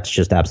 like, that's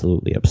just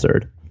absolutely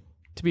absurd.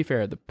 To be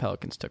fair, the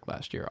Pelicans took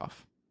last year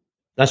off.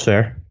 That's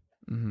fair.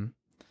 Mm-hmm.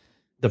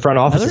 The front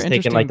office has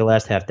taken like the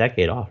last half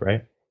decade off,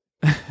 right?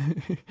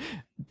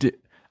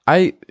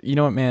 You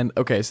know what, man?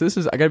 Okay, so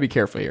I gotta be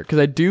careful here because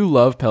I do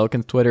love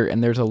Pelicans Twitter,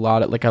 and there's a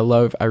lot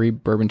of, I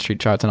read Bourbon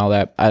Street Shots and all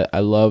that. I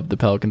love the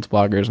Pelicans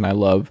bloggers, and I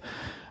love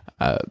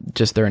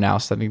just their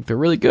analysis. I think they're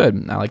really good,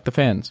 and I like the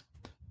fans.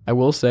 I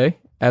will say,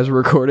 as we're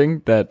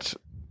recording, that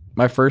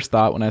my first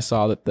thought when I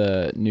saw that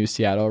the new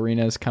Seattle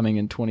arena is coming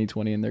in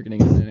 2020 and they're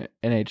getting an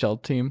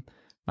NHL team,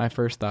 my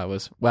first thought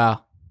was,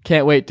 wow,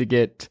 can't wait to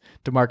get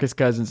DeMarcus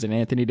Cousins and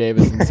Anthony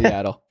Davis in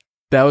Seattle.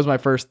 That was my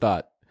first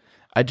thought.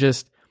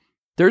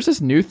 There's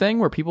this new thing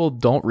where people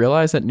don't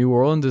realize that New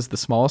Orleans is the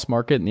smallest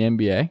market in the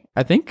NBA.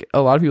 I think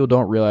a lot of people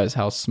don't realize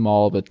how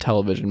small of a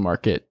television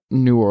market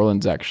New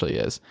Orleans actually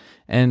is.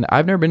 And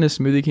I've never been to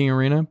Smoothie King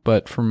Arena,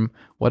 but from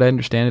what I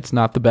understand, it's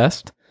not the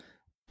best.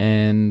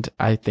 And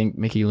I think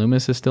Mickey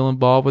Loomis is still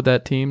involved with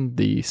that team,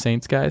 the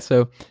Saints guy.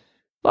 So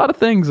a lot of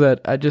things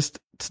that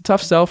it's a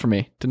tough sell for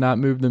me to not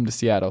move them to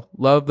Seattle.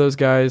 Love those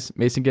guys,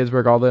 Mason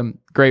Ginsberg, all them,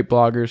 great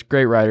bloggers,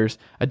 great writers.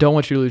 I don't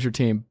want you to lose your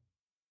team,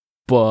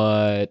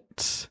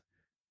 but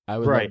I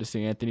would love to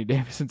see Anthony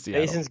Davis in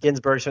Seattle. Mason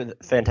Ginsberg's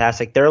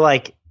fantastic. They're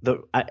like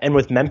and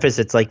with Memphis,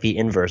 it's like the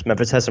inverse.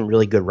 Memphis has some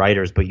really good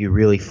writers, but you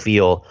really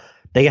feel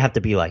they have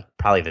to be like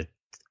probably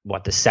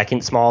the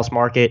second smallest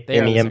market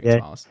in the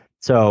NBA.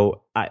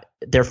 So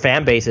their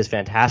fan base is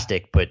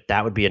fantastic, but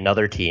that would be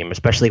another team,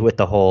 especially with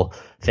the whole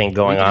thing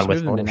going on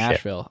with ownership.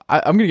 Nashville.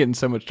 I'm going to get in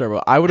so much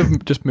trouble. I would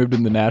have just moved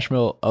him to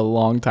Nashville a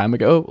long time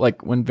ago.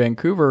 Like when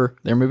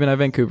they're moving out of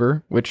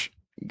Vancouver, which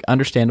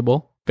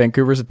understandable.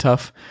 Vancouver's a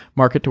tough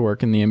market to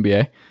work in the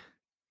NBA,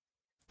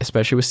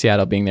 especially with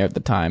Seattle being there at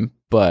the time,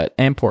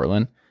 and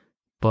Portland.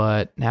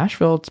 But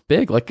Nashville, it's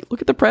big. Like,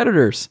 look at the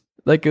Predators.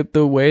 Like,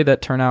 the way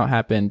that turnout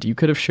happened. You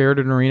could have shared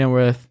an arena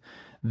with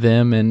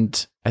them,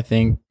 and I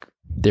think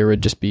there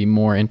would just be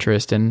more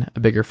interest in a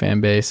bigger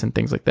fan base and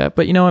things like that.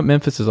 But you know what?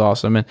 Memphis is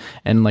awesome.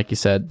 And like you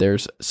said,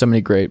 there's so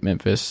many great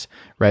Memphis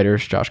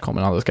writers, Josh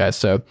Coleman, all those guys.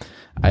 So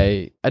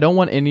I don't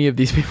want any of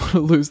these people to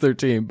lose their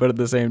team, but at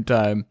the same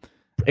time,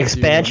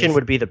 expansion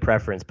would be the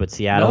preference, but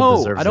Seattle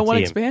deserves a team. I don't want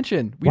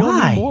expansion. We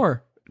don't need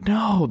more.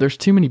 No, there's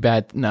too many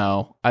bad.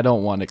 No, I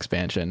don't want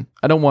expansion.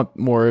 I don't want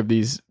more of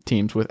these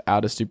teams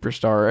without a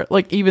superstar,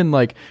 like even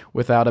like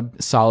without a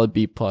solid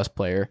B plus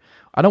player.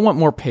 I don't want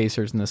more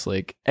Pacers in this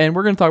league. And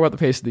we're going to talk about the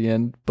pace at the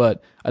end,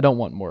 but I don't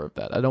want more of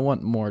that. I don't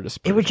want more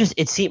dispersion.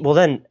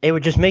 Then it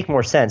would just make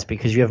more sense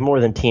because you have more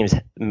than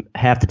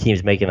half the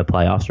teams making the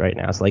playoffs right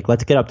now. So like,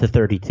 let's get up to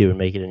 32 and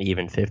make it an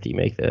even 50,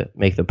 make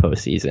the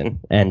postseason.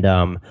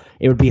 And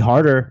it would be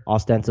harder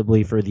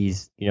ostensibly for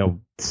these,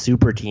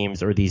 super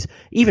teams, or these,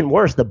 even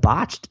worse, the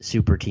botched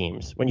super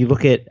teams. When you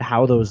look at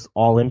how those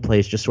all in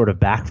plays just sort of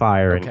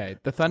backfire. Okay,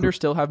 the Thunder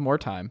still have more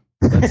time.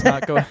 Let's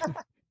not go.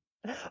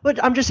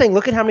 But I'm just saying,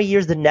 look at how many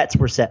years the Nets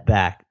were set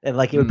back, and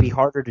like it would be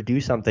harder to do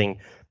something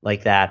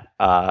like that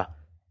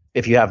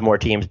if you have more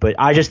teams. But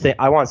I just think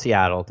I want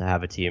Seattle to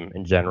have a team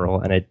in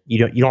general, and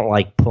you don't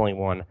like pulling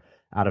one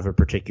out of a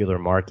particular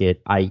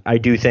market. I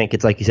do think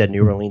it's like you said,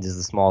 New Orleans is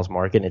the smallest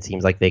market, and it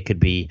seems like they could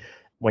be.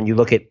 When you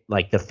look at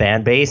like the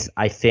fan base,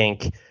 I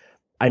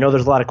know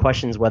there's a lot of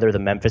questions whether the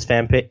Memphis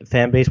fan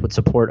base would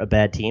support a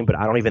bad team, but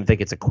I don't even think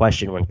it's a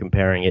question when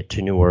comparing it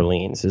to New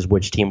Orleans, is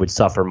which team would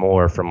suffer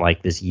more from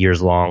like this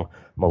years-long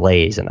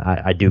malaise. And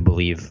I do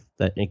believe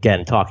that,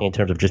 again, talking in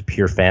terms of just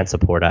pure fan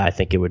support, I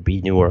think it would be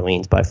New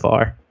Orleans by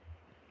far.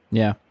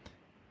 Yeah.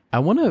 I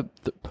want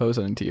to pose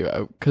something to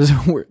you because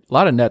we're a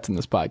lot of Nets in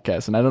this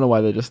podcast, and I don't know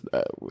why they just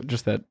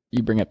that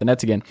you bring up the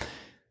Nets again.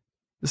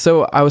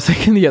 So I was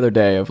thinking the other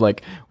day of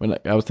like when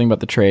I was thinking about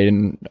the trade,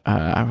 and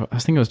I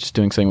was thinking I was just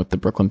doing something with the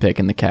Brooklyn pick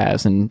and the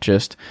Cavs, and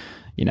just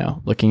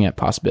looking at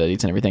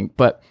possibilities and everything.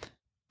 But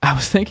I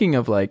was thinking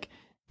of like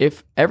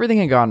if everything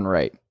had gone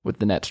right with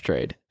the Nets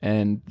trade,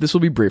 and this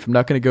will be brief. I'm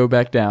not going to go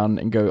back down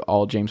and go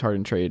all James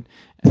Harden trade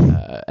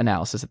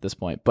analysis at this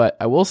point, but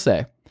I will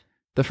say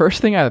the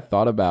first thing I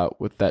thought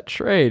about with that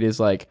trade is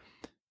like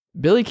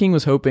Billy King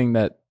was hoping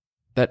that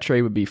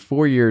trade would be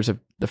 4 years of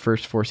the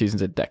first 4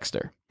 seasons at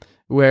Dexter.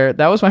 Where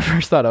that was my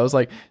first thought. I was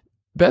like,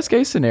 best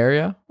case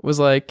scenario was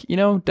like,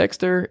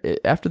 Dexter,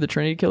 after the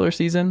Trinity Killer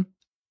season,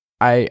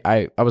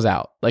 I was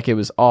out. Like, it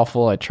was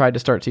awful. I tried to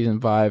start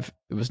season 5.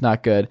 It was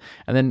not good.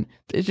 And then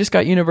it just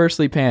got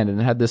universally panned and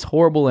it had this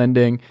horrible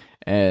ending,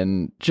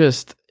 and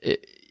just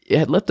it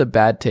had left a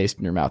bad taste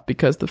in your mouth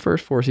because the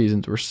first 4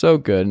 seasons were so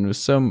good and it was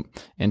so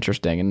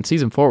interesting. And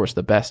season 4 was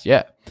the best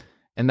yet.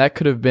 And that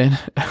could have been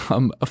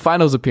a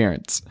finals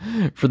appearance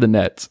for the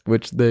Nets,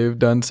 which they've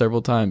done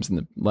several times in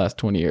the last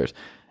 20 years.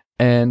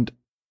 And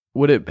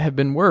would it have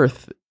been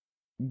worth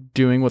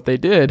doing what they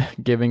did,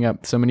 giving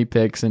up so many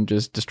picks and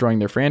just destroying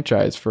their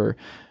franchise for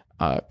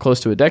close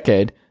to a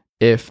decade,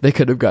 if they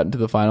could have gotten to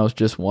the finals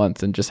just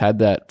once and just had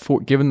that,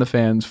 given the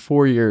fans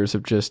 4 years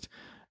of just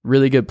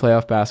really good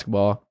playoff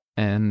basketball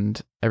and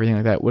everything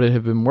like that? Would it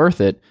have been worth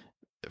it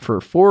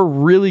for 4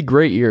 really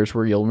great years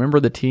where you'll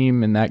remember the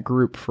team in that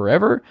group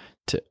forever,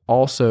 to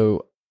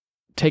also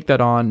take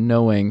that on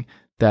knowing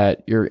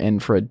that you're in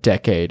for a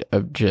decade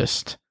of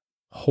just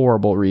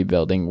horrible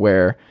rebuilding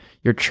where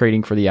you're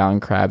trading for the Allen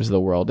Crabs of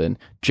the world and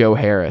Joe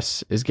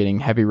Harris is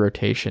getting heavy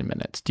rotation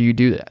minutes? Do you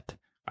do that?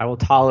 I will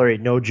tolerate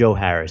no Joe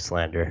Harris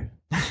slander.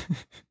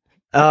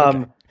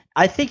 Okay.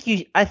 I think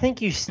you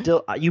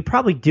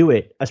probably do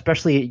it,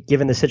 especially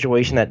given the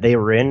situation that they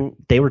were in.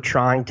 They were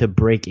trying to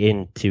break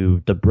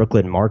into the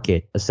Brooklyn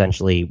market,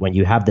 essentially, when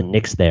you have the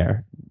Knicks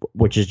there,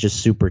 which is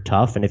just super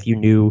tough. And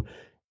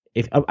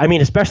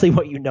especially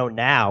what you know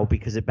now,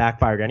 because it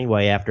backfired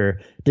anyway after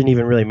didn't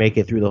even really make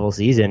it through the whole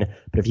season.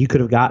 But if you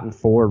could have gotten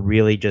 4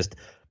 really just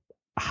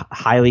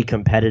highly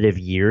competitive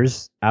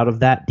years out of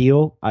that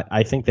deal,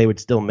 I think they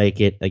would still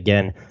make it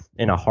again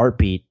in a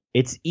heartbeat.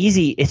 It's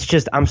easy. It's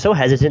just I'm so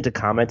hesitant to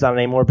comment on it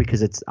anymore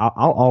because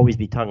I'll always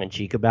be tongue in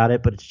cheek about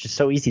it, but it's just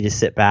so easy to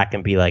sit back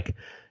and be like,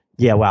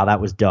 yeah, wow, that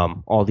was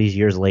dumb all these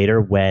years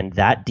later when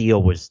that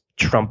deal was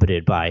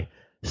trumpeted by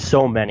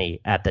so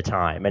many at the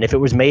time. And if it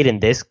was made in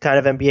this kind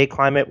of NBA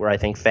climate where I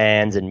think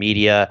fans and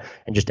media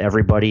and just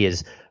everybody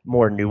is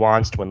more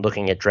nuanced when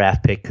looking at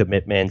draft pick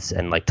commitments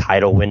and like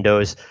title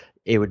windows,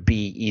 it would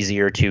be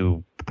easier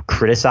to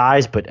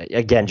criticize. But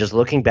again, just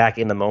looking back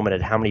in the moment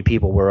at how many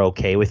people were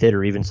okay with it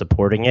or even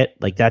supporting it,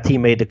 like that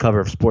team made the cover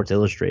of Sports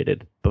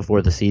Illustrated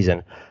before the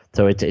season.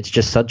 So it's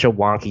just such a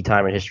wonky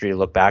time in history to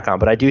look back on.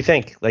 But I do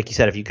think, like you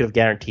said, if you could have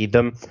guaranteed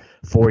them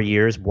 4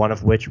 years, one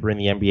of which were in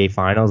the NBA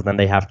Finals, then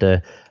they have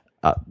to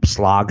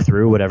slog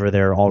through whatever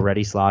they're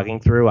already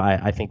slogging through,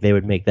 I think they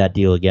would make that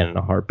deal again in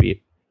a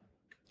heartbeat.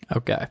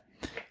 Okay.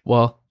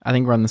 Well, I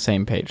think we're on the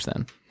same page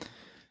then.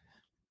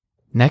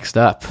 Next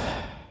up,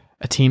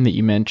 a team that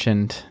you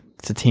mentioned.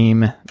 It's a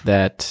team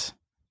that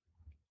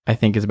I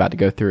think is about to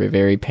go through a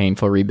very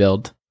painful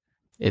rebuild.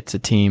 It's a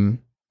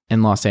team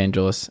in Los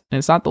Angeles, and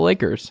it's not the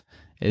Lakers.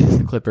 It is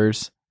the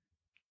Clippers.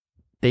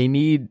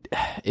 DeAndre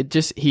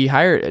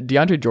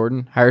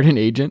Jordan hired an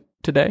agent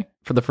today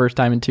for the first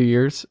time in 2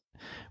 years,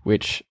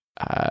 which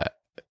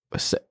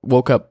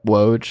woke up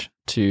Woj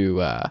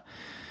to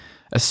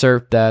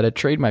assert that a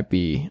trade might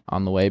be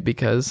on the way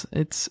because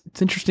it's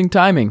interesting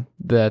timing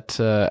that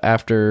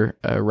after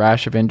a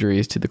rash of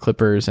injuries to the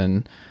Clippers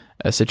and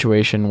a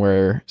situation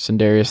where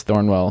Sindarius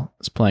Thornwell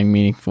is playing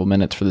meaningful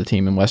minutes for the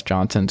team and Wes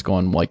Johnson's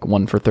going like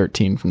 1 for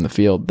 13 from the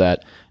field,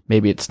 that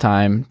maybe it's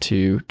time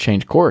to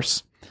change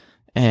course.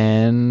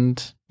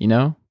 And,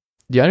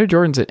 DeAndre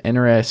Jordan's an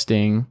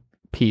interesting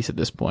piece at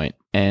this point.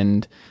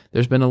 And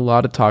there's been a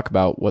lot of talk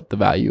about what the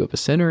value of a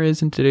center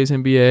is in today's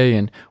NBA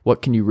and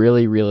what can you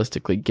really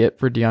realistically get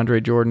for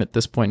DeAndre Jordan at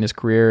this point in his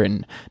career,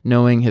 and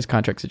knowing his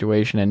contract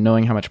situation and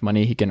knowing how much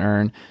money he can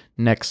earn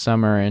next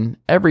summer and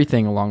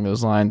everything along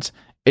those lines.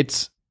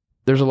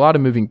 There's a lot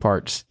of moving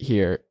parts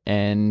here,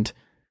 and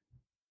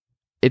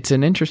it's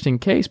an interesting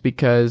case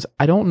because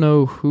I don't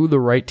know who the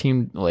right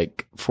team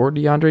for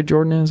DeAndre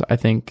Jordan is. I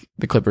think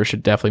the Clippers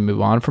should definitely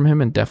move on from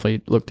him and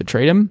definitely look to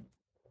trade him.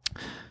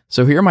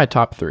 So here are my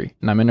top 3,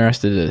 and I'm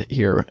interested to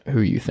hear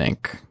who you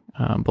think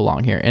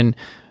belong here. And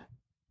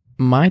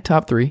my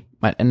top 3,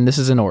 and this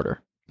is in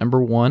order.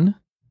 Number 1,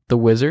 the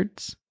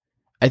Wizards.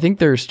 I think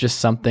there's just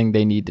something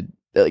they need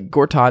to.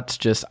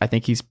 Gortat's I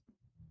think he's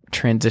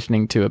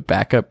transitioning to a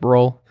backup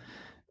role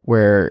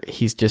where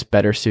he's just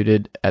better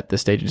suited at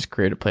this stage in his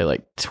career to play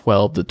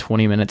 12 to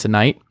 20 minutes a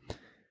night.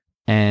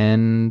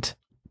 And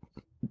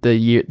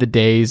the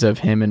days of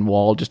him and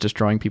Wall just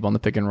destroying people on the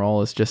pick and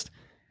roll is just,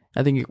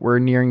 I think we're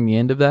nearing the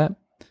end of that.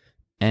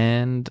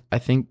 And I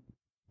think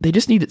they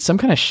just need some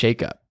kind of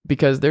shakeup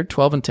because they're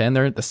 12-10.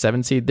 They're at the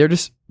 7 seed.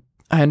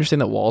 I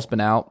understand that Wall's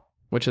been out,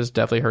 which has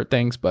definitely hurt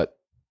things, but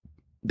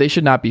they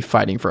should not be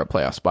fighting for a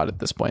playoff spot at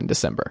this point in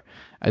December.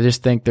 I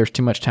just think there's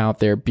too much talent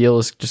there. Beal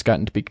has just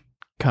gotten to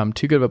become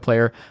too good of a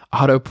player.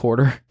 Otto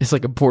Porter is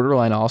like a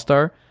borderline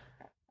all-star.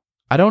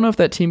 I don't know if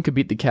that team could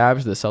beat the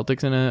Cavs or the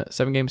Celtics in a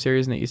 7-game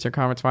series in the Eastern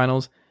Conference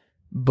Finals,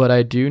 but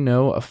I do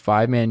know a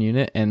 5-man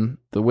unit, and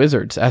the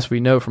Wizards, as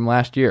we know from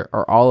last year,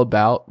 are all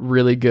about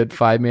really good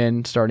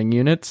 5-man starting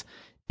units.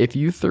 If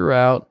you threw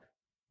out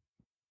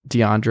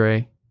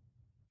DeAndre,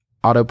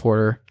 Otto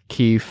Porter,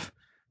 Keith,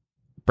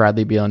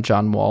 Bradley Beal, and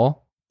John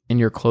Wall in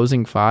your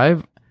closing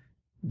 5,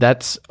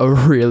 that's a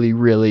really,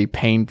 really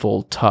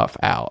painful, tough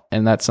out.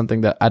 And that's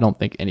something that I don't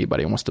think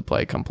anybody wants to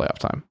play come playoff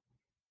time.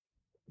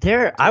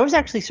 I was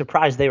actually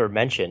surprised they were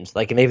mentioned.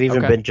 And they've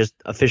even been just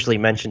officially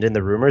mentioned in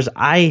the rumors.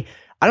 I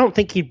don't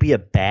think he'd be a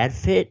bad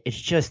fit. It's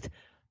just,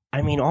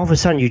 all of a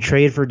sudden you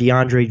trade for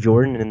DeAndre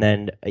Jordan, and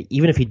then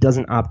even if he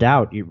doesn't opt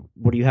out,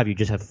 what do you have? You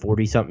just have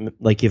 40-something,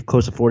 you have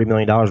close to $40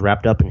 million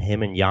wrapped up in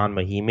him and Jan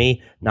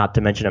Mahimi, not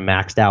to mention a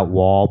maxed out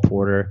Wall,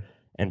 Porter,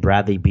 and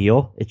Bradley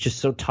Beal. It's just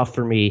so tough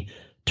for me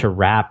to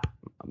wrap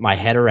my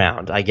head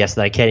around, I guess,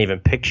 that I can't even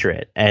picture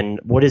it. And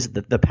what is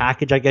the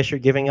package I guess you're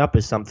giving up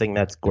is something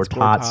that's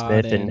Gortat,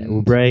 Smith,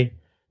 and Oubre?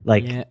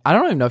 Yeah, I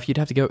don't even know if you'd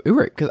have to go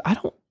Oubre, because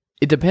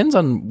it depends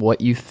on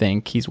what you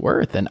think he's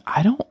worth, and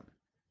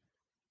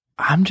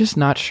I'm just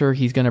not sure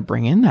he's going to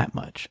bring in that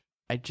much.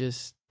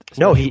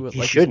 No, he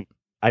shouldn't.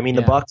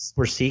 The Bucks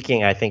were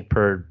seeking, I think,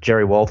 per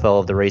Jerry Wolfell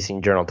of the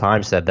Racing Journal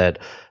Times said that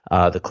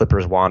the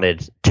Clippers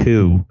wanted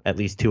at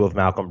least two of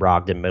Malcolm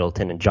Brogdon,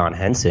 Middleton, and John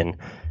Henson.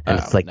 And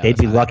they'd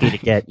be lucky to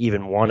get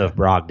even one of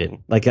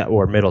Brogdon,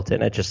 or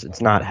Middleton.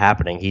 It's not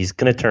happening. He's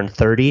going to turn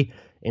 30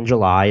 in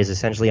July, is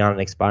essentially on an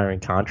expiring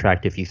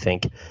contract if you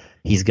think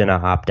he's going to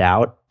opt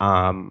out.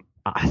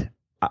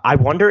 I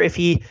wonder if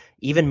he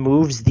even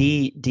moves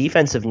the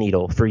defensive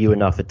needle for you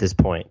enough at this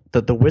point.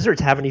 The Wizards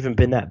haven't even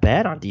been that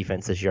bad on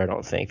defense this year, I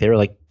don't think. They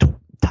were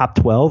top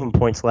 12 in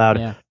points allowed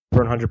per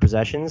 100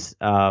 possessions.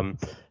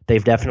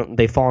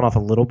 They've fallen off a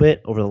little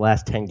bit over the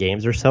last 10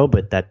 games or so,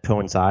 but that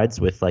coincides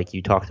with,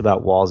 you talked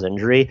about, Wall's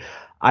injury.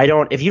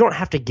 If you don't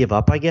have to give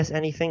up, I guess,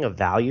 anything of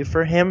value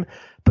for him,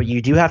 but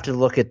you do have to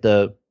look at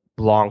the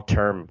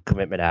long-term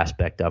commitment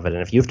aspect of it.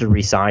 And if you have to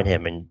re-sign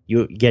him, and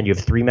you have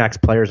 3 max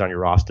players on your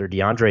roster,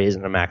 DeAndre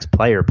isn't a max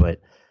player,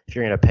 but if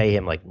you're going to pay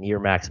him near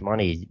max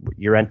money,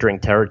 you're entering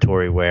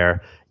territory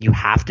where you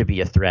have to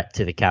be a threat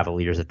to the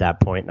Cavaliers at that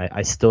point. And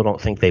I still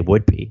don't think they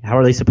would be. How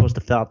are they supposed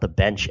to fill out the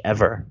bench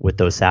ever with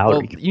those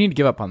salaries? Well, you need to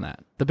give up on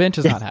that. The bench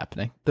is not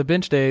happening. The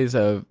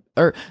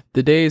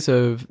days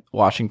of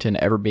Washington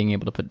ever being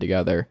able to put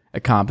together a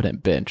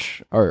competent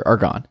bench are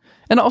gone.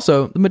 And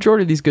also, the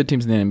majority of these good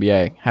teams in the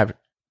NBA have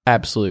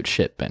absolute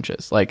shit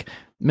benches.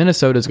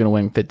 Minnesota's going to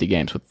win 50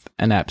 games with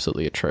an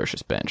absolutely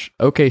atrocious bench.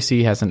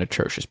 OKC has an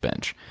atrocious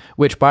bench,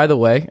 which, by the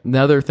way,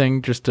 another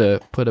thing just to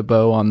put a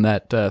bow on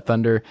that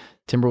Thunder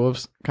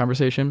Timberwolves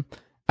conversation,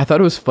 I thought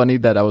it was funny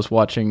that I was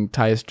watching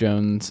Tyus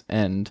Jones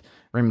and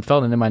Raymond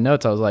Felton. In my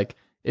notes, I was like,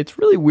 it's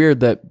really weird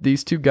that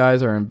these two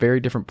guys are in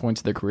very different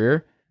points of their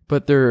career,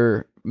 but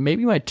they're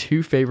maybe my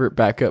 2 favorite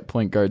backup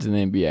point guards in the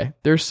NBA.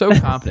 They're so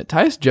competent.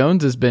 Tyus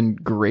Jones has been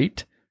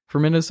great for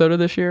Minnesota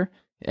this year,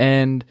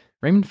 and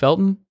Raymond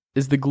Felton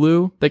is the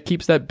glue that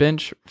keeps that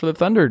bench for the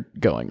Thunder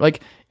going.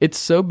 It's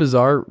so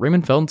bizarre.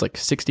 Raymond Felton's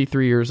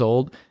 63 years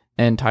old,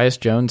 and Tyus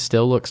Jones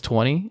still looks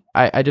 20.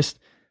 I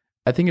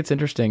think it's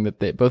interesting that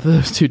both of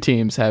those two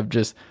teams have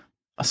just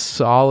a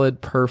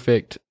solid,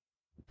 perfect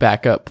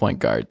backup point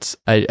guards.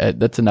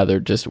 That's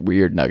another just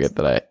weird nugget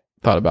that I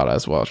thought about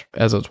as well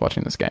as I was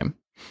watching this game.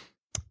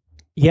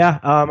 Yeah,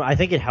 I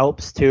think it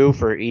helps too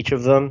for each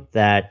of them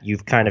that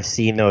you've kind of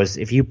seen those.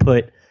 If you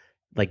put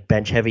like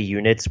bench heavy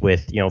units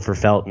with, for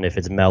Felton, if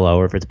it's Melo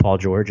or if it's Paul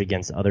George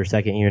against other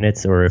second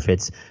units, or if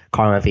it's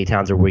Karl Anthony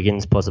Towns or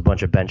Wiggins plus a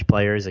bunch of bench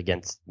players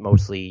against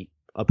mostly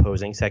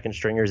opposing second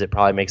stringers, it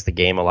probably makes the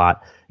game a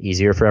lot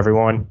easier for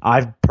everyone.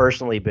 I've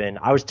personally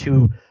I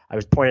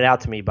was pointed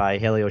out to me by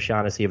Haley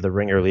O'Shaughnessy of The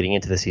Ringer leading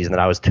into the season that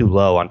I was too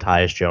low on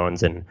Tyus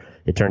Jones, and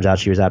it turns out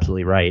she was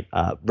absolutely right.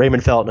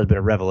 Raymond Felton has been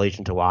a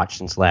revelation to watch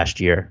since last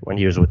year when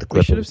he was with the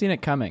Clippers. We should have seen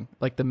it coming.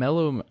 Like the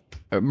Melo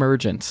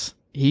emergence.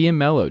 He and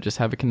Melo just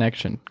have a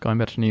connection going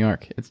back to New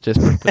York. It's just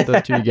put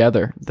those two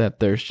together that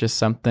there's just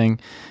something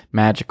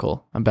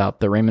magical about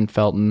the Raymond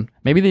Felton.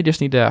 Maybe they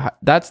just need to.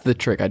 That's the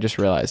trick. I just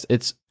realized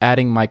it's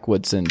adding Mike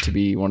Woodson to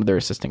be one of their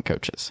assistant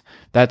coaches.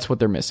 That's what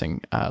they're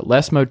missing.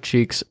 Less Mo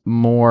Cheeks,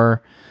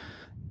 more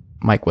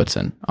Mike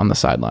Woodson on the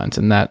sidelines,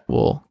 and that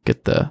will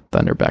get the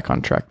Thunder back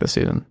on track this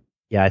season.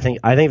 Yeah, I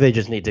think they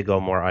just need to go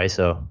more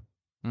ISO.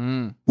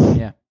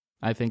 Yeah,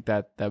 I think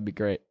that would be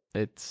great.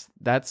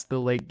 That's the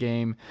late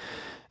game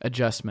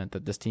adjustment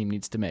that this team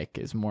needs to make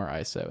is more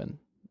ISO and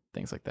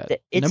things like that.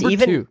 It's Number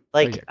even two,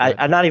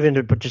 I'm not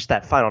even, but just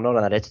that final note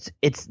on that.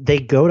 It's they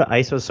go to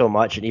ISO so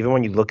much, and even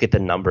when you look at the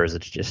numbers,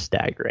 it's just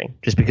staggering.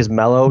 Just because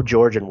Melo,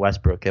 George, and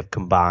Westbrook have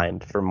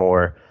combined for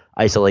more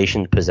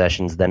isolation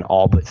possessions than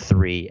all but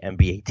 3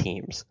 NBA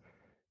teams,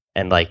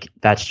 and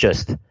that's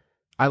just.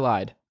 I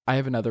lied. I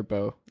have another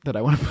bow that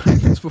I want to put in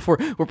this before.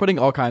 We're putting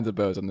all kinds of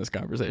bows in this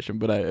conversation,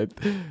 but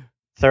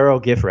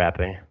thorough gift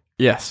wrapping.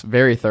 Yes,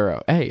 very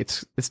thorough. Hey,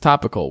 it's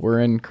topical. We're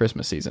in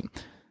Christmas season.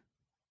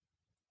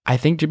 I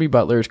think Jimmy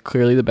Butler is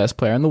clearly the best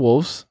player on the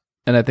Wolves,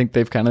 and I think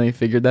they've kind of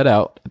figured that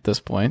out at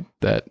this point,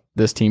 that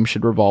this team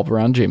should revolve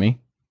around Jimmy.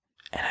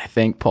 And I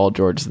think Paul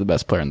George is the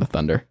best player in the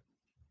Thunder.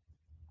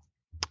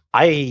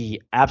 I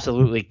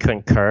absolutely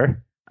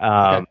concur.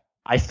 Okay.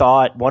 I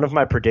thought one of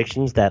my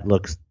predictions that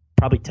looks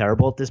probably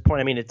terrible at this point.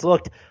 I mean, it's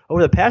looked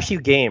over the past few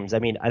games. I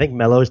mean, I think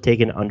Melo's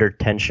taken under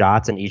 10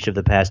 shots in each of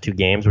the past 2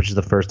 games, which is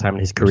the first time in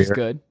his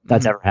career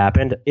that's ever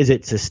happened. Is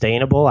it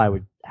sustainable? I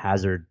would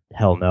hazard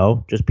hell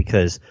no, just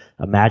because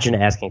imagine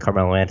asking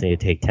Carmelo Anthony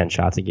to take 10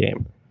 shots a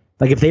game.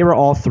 Like if they were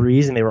all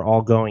threes and they were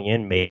all going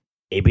in,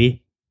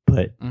 maybe.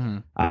 But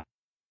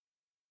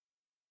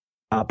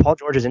Paul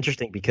George is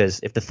interesting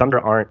because if the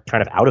Thunder aren't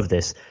kind of out of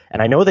this, and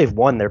I know they've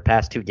won their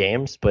past 2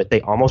 games, but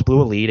they almost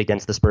blew a lead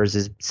against the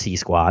Spurs' C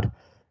squad.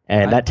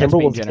 And that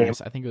Timberwolves game,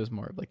 I think it was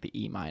more of like the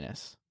E-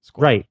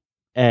 squad. Right.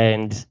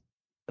 And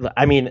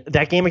I mean,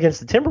 that game against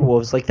the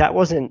Timberwolves, that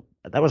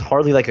was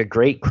hardly like a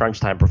great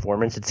crunch time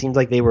performance. It seems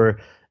like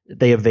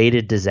they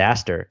evaded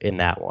disaster in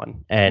that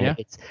one. And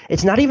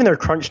it's not even their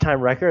crunch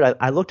time record.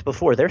 I looked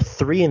before. They're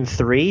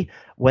 3-3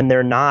 when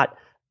they're not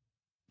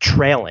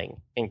trailing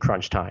in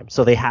crunch time.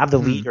 So they have the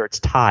lead or it's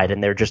tied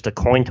and they're just a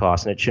coin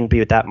toss, and it shouldn't be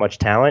with that much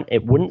talent.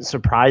 It wouldn't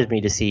surprise me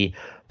to see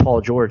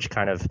Paul George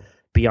kind of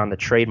be on the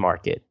trade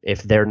market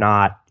if they're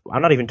not.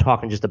 I'm not even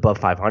talking just above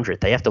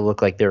 500. They have to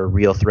look like they're a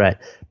real threat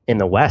in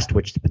the West,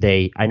 which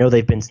I know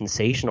they've been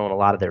sensational in a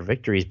lot of their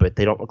victories, but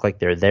they don't look like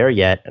they're there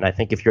yet. And I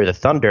think if you're the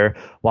Thunder,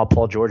 while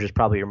Paul George is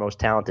probably your most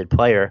talented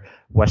player,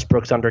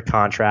 Westbrook's under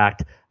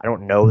contract. I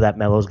don't know that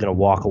Melo's going to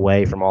walk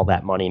away from all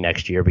that money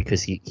next year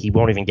because he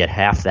won't even get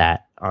half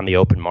that on the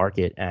open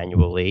market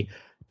annually.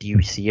 Do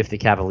you see if the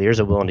Cavaliers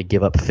are willing to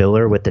give up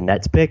filler with the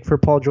Nets pick for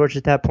Paul George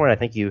at that point? I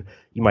think you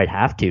might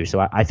have to.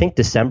 So I think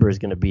December is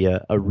going to be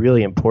a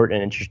really important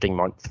and interesting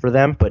month for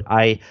them. But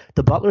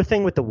the Butler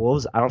thing with the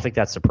Wolves, I don't think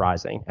that's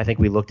surprising. I think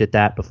we looked at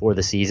that before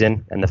the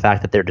season, and the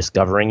fact that they're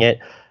discovering it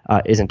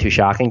isn't too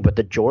shocking. But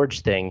the George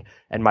thing,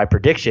 and my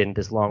prediction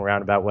this long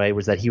roundabout way,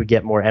 was that he would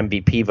get more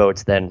MVP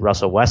votes than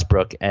Russell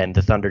Westbrook, and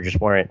the Thunder just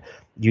weren't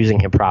using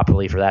him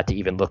properly for that to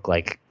even look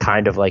like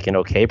kind of like an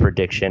okay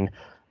prediction.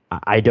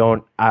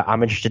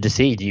 I'm interested to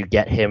see, do you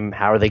get him?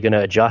 How are they going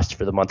to adjust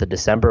for the month of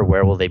December?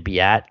 Where will they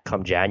be at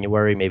come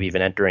January, maybe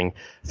even entering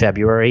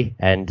February?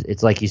 And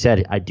it's like you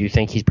said, I do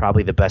think he's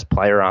probably the best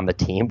player on the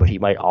team, but he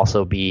might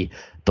also be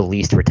the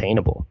least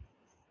retainable.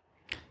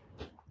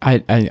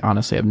 I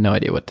honestly have no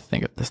idea what to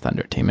think of this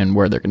Thunder team and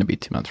where they're going to be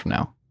 2 months from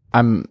now.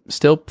 I'm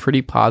still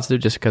pretty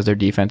positive just because their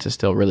defense is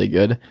still really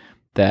good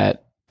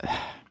that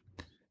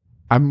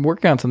I'm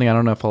working on something I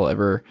don't know if I'll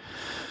ever...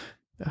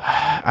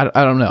 I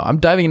don't know. I'm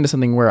diving into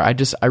something where I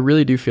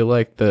really do feel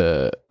like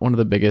one of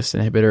the biggest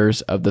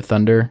inhibitors of the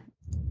Thunder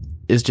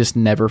is just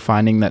never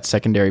finding that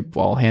secondary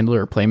ball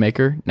handler or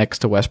playmaker next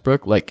to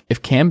Westbrook. Like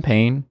if Cam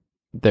Payne,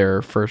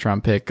 their first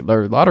round pick,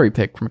 their lottery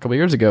pick from a couple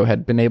years ago,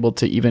 had been able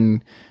to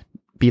even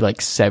be like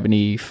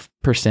 70%,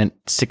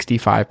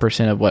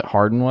 65% of what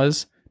Harden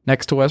was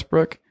next to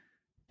Westbrook,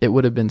 it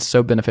would have been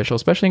so beneficial,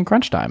 especially in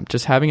crunch time.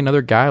 Just having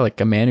another guy like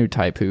a Manu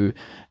type who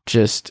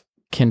just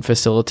can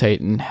facilitate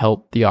and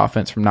help the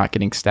offense from not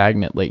getting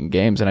stagnant late in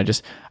games. And I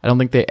don't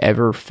think they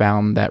ever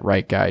found that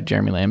right guy.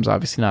 Jeremy Lamb's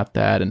obviously not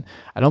that. And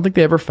I don't think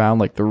they ever found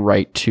like the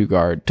right 2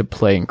 guard to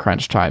play in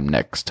crunch time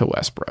next to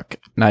Westbrook.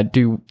 And I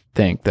do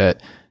think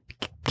that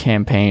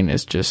Cam Payne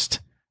is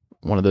just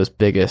one of those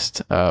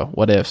biggest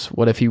what ifs.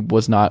 What if he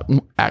was not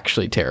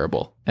actually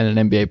terrible and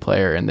an NBA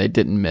player and they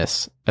didn't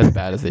miss as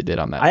bad as they did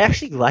on that? I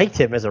actually liked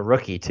him as a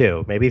rookie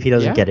too. Maybe if he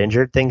doesn't get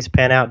injured, things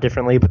pan out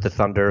differently. But the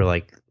Thunder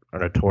are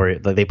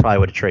notorious. Like, they probably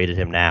would have traded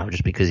him now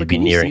just because he'd be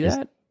nearing his.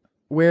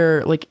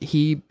 Where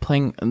he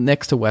playing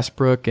next to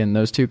Westbrook and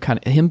those two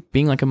him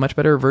being like a much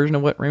better version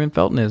of what Raymond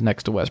Felton is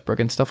next to Westbrook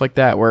and stuff like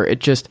that, where it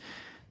just,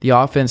 the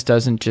offense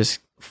doesn't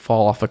just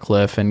fall off a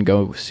cliff and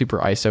go super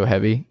ISO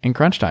heavy in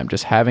crunch time.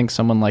 Just having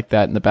someone like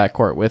that in the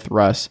backcourt with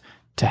Russ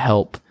to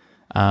help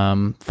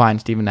find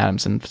Steven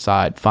Adams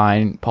inside,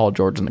 find Paul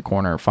George in the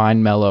corner,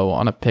 find Melo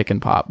on a pick and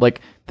pop,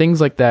 like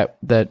things like that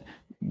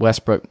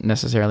Westbrook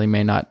necessarily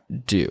may not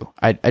do.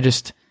 I'll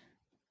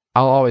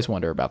always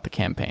wonder about the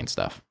campaign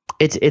stuff.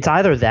 It's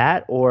either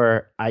that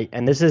or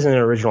and this isn't an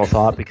original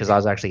thought because I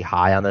was actually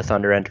high on the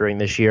Thunder entering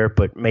this year,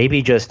 but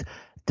maybe just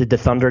did the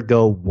Thunder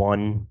go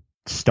one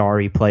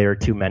starry player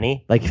too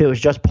many? Like, if it was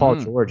just Paul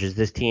George, is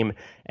this team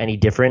any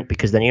different?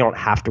 Because then you don't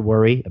have to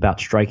worry about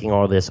striking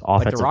all this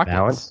offensive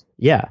balance.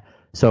 Yeah.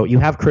 So you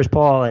have Chris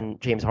Paul and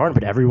James Harden,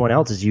 but everyone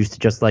else is used to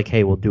just like,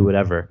 hey, we'll do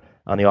whatever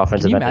on the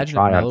offensive end. Can you imagine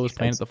if Melo was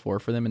playing at the 4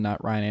 for them and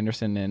not Ryan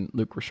Anderson and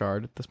Luke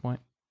Richard at this point?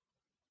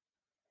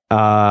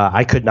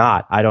 I could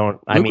not.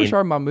 Luke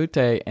Richard,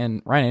 Mamute,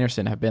 and Ryan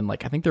Anderson have been I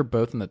think they're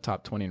both in the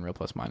top 20 in real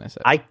plus minus.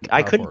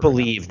 I couldn't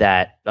believe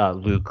that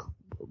Luke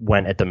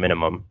went at the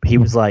minimum. He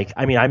was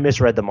I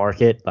misread the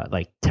market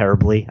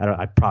terribly.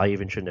 I probably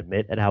even shouldn't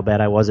admit at how bad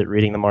I was at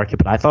reading the market,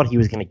 but I thought he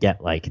was going to get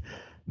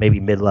maybe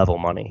mid-level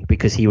money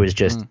because he was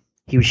just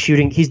he was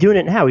shooting. He's doing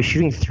it now. He's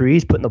shooting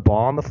threes, putting the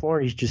ball on the floor.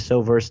 And he's just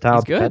so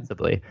versatile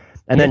defensively.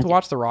 And you have to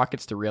watch the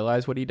Rockets to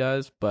realize what he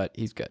does, but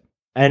he's good.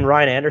 And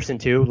Ryan Anderson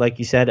too, like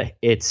you said,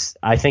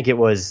 I think it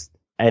was,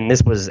 and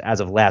this was as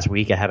of last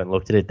week. I haven't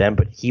looked at it then,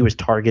 but he was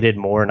targeted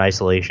more in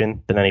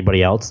isolation than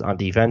anybody else on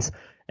defense,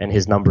 and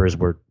his numbers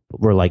were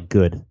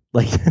good.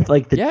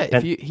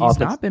 He's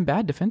not been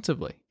bad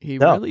defensively.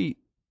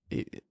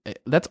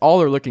 That's all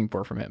they're looking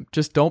for from him.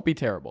 Just don't be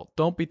terrible.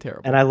 Don't be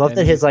terrible. And I love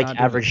that his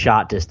average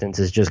shot distance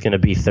is just going to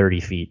be 30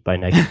 feet by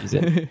next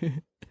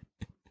season.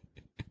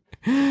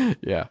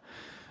 Yeah.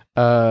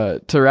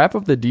 To wrap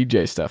up the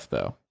DJ stuff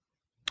though.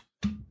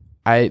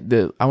 I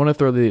want to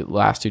throw the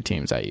last two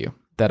teams at you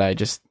that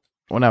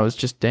when I was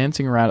just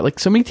dancing around,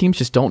 so many teams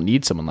just don't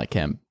need someone like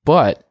him,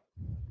 but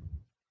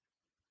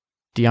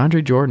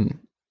DeAndre Jordan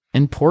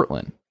in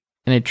Portland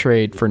in a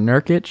trade for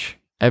Nurkic,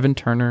 Evan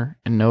Turner,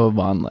 and Noah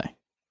Vonleh.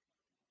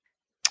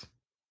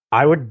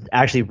 I would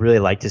actually really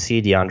like to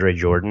see DeAndre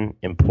Jordan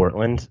in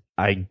Portland.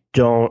 I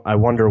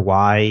wonder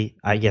why.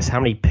 I guess how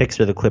many picks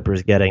are the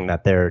Clippers getting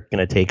that they're going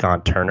to take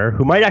on Turner,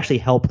 who might actually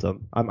help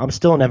them. I'm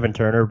still an Evan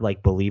Turner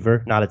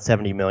believer, not at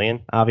 $70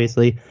 million,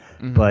 obviously,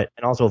 and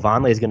also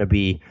Vonleh is going to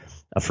be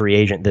a free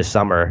agent this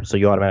summer, so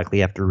you automatically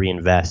have to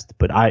reinvest.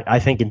 But I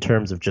think in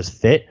terms of just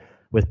fit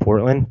with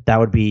Portland, that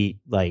would be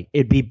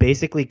it'd be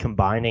basically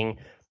combining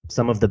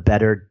some of the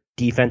better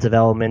defensive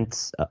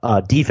elements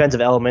of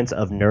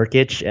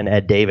Nurkic and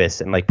Ed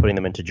Davis and putting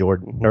them into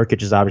Jordan.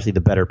 Nurkic is obviously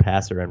the better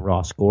passer and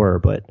raw scorer,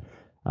 but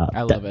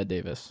I love Ed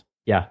Davis.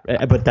 Yeah,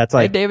 but that's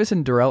Ed Davis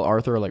and Darrell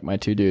Arthur are my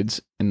two dudes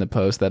in the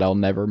post that I'll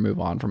never move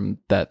on from,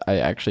 that I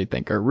actually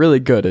think are really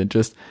good and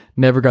just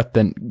never got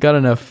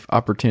enough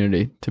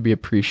opportunity to be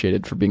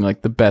appreciated for being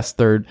the best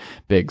third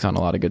bigs on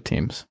a lot of good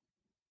teams.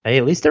 Hey,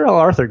 at least Darrell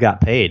Arthur got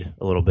paid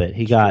a little bit.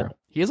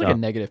 He has a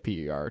negative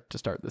PER to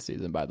start the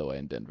season, by the way,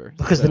 in Denver.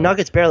 Because the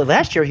Nuggets barely...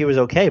 Last year he was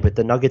okay, but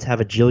the Nuggets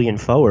have a jillion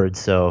forwards,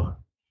 so...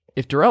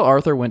 If Darrell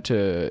Arthur went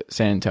to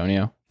San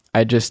Antonio,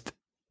 I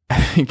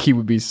think he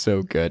would be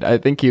so good. I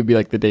think he would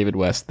be the David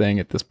West thing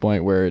at this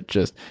point, where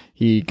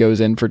he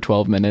goes in for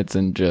 12 minutes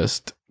and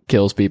just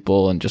kills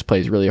people and just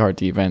plays really hard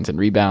defense and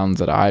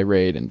rebounds at a high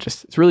rate and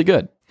it's really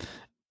good.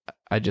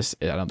 I don't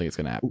think it's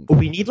going to happen.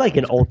 We need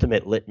an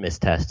ultimate litmus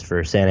test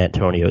for San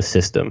Antonio's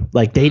system.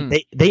 They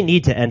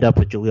need to end up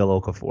with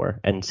Jahlil Okafor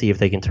and see if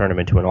they can turn him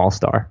into an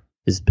all-star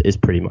is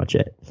pretty much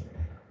it.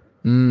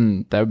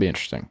 That would be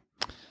interesting.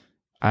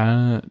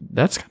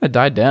 That's kind of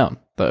died down,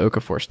 the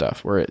Okafor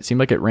stuff, where it seemed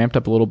like it ramped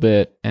up a little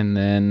bit and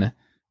then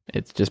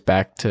it's just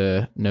back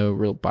to no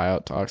real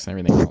buyout talks and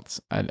everything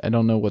else. I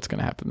don't know what's going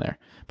to happen there.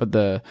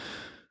 But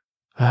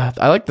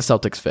I like the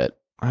Celtics fit.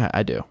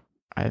 I do.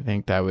 I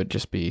think that'd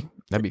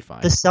be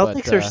fine. The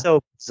Celtics are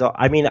so.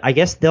 I mean, I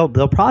guess they'll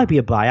probably be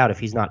a buyout if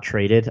he's not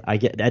traded. I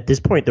get at this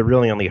point they're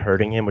really only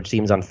hurting him, which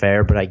seems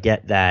unfair. But I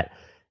get that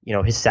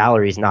his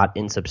salary is not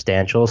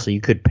insubstantial, so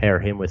you could pair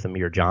him with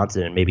Amir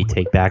Johnson and maybe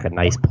take back a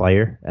nice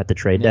player at the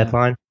trade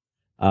deadline.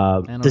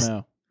 I don't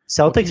know.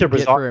 Celtics are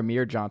bizarre. For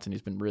Amir Johnson,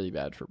 he's been really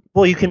bad for.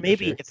 Well, you can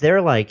maybe if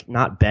they're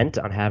not bent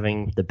on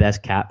having the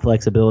best cap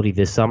flexibility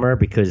this summer,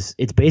 because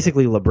it's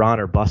basically LeBron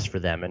or bust for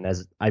them.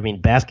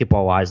 And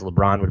basketball wise,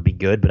 LeBron would be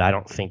good, but I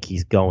don't think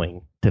he's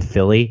going to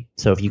Philly.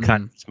 So if you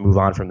kind of just move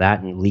on from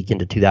that and leak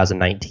into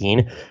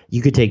 2019,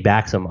 you could take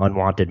back some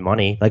unwanted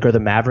money. Are the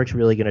Mavericks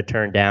really going to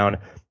turn down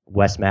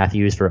Wes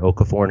Matthews for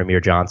Okafor and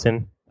Amir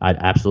Johnson?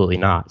 Absolutely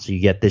not. So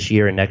you get this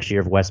year and next year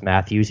of Wes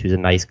Matthews, who's a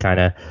nice kind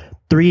of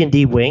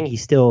 3-and-D wing.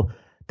 He's still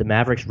the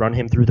Mavericks run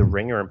him through the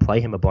ringer and play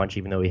him a bunch,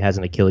 even though he has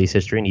an Achilles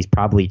history, and he's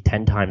probably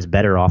 10 times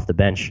better off the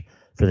bench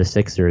for the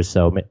Sixers.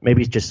 So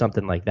maybe it's just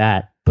something like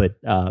that. But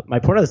my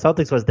point of the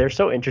Celtics was they're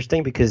so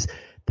interesting because,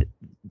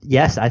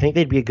 yes, I think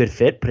they'd be a good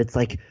fit, but it's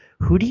like,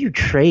 who do you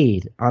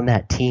trade on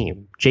that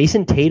team?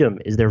 Jason Tatum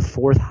is their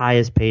 4th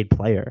highest paid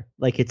player.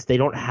 Like they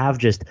don't have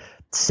just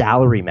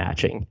salary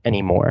matching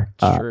anymore.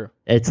 True.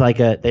 It's like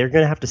they're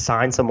going to have to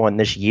sign someone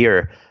this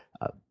year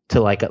to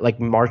like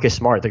Marcus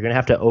Smart. They're going to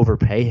have to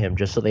overpay him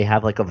just so they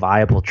have like a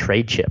viable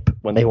trade chip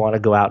when they want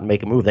to go out and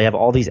make a move. They have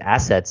all these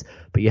assets,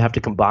 but you have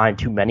to combine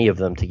too many of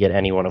them to get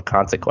anyone of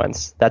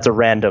consequence. That's a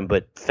random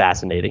but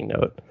fascinating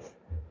note.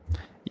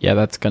 Yeah,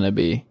 that's going to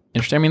be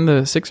interesting. I mean,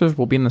 the Sixers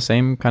will be in the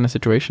same kind of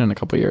situation in a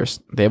couple of years.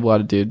 They have a lot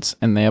of dudes,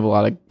 and they have a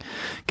lot of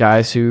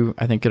guys who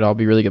I think could all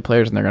be really good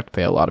players, and they're going to have to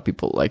pay a lot of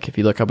people. Like, if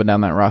you look up and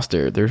down that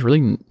roster, there's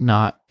really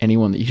not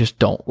anyone that you just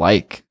don't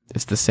like.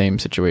 It's the same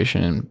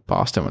situation in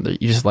Boston where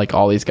you just like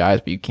all these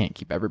guys, but you can't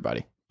keep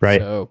everybody. Right.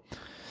 So,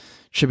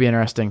 should be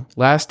interesting.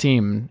 Last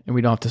team, and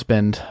we don't have to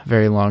spend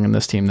very long on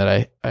this team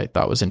that I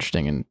thought was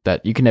interesting and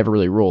that you can never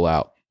really rule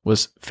out,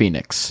 was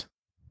Phoenix.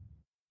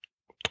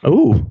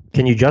 Oh,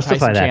 can you justify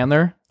Tyson that?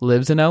 Chandler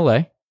lives in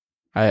LA.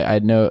 I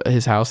know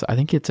his house. I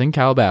think it's in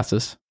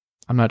Calabasas.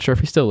 I'm not sure if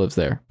he still lives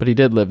there, but he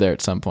did live there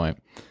at some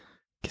point.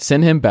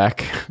 Send him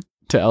back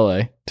to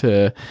LA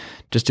to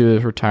just do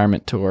his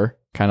retirement tour,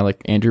 kind of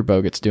like Andrew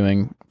Bogut's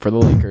doing for the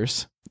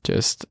Lakers,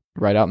 just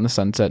right out in the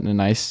sunset in a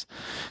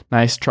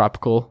nice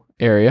tropical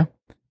area.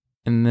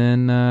 And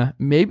then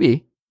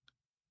maybe,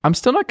 I'm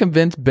still not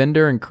convinced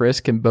Bender and Chris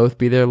can both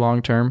be there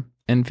long term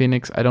in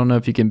Phoenix. I don't know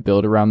if you can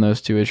build around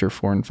those two as your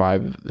 4 and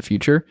 5 of the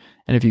future.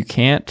 And if you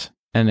can't,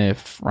 and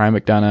if Ryan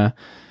McDonough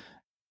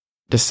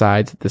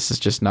decides that this is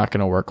just not going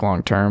to work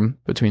long term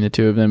between the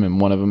two of them and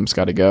one of them's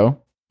got to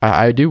go,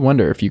 I do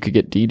wonder if you could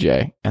get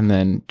DJ and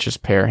then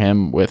just pair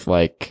him with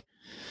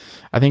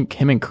I think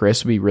him and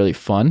Chris would be really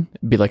fun.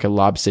 It'd be like a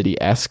Lob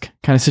City-esque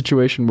kind of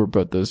situation where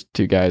both those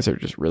two guys are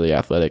just really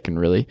athletic and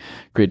really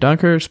great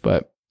dunkers,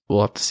 but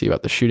we'll have to see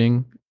about the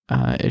shooting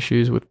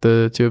issues with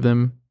the two of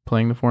them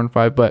playing the 4 and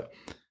 5. But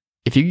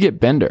if you could get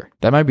Bender,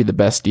 that might be the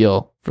best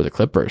deal for the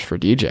Clippers for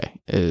DJ,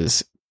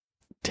 is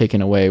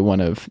taking away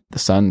one of the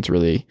Suns'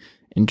 really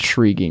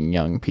intriguing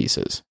young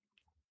pieces.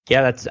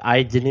 Yeah,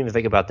 I didn't even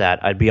think about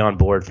that. I'd be on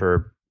board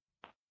for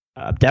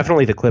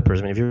definitely the Clippers.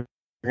 I mean, if you're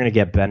going to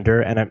get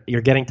Bender, and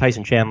you're getting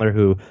Tyson Chandler,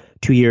 who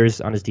 2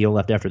 years on his deal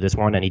left after this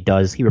one, and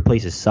he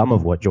replaces some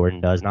of what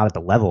Jordan does, not at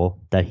the level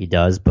that he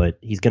does, but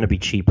he's going to be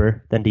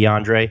cheaper than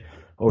DeAndre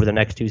over the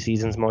next 2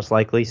 seasons, most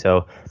likely.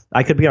 So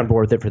I could be on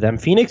board with it for them.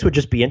 Phoenix would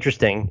just be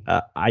interesting.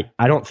 I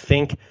don't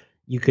think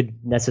you could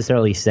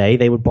necessarily say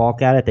they would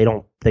balk at it.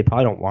 They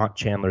probably don't want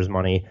Chandler's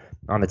money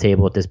on the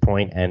table at this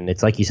point. And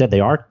it's like you said, they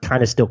are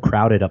kind of still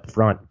crowded up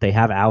front. They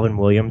have Alvin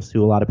Williams,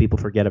 who a lot of people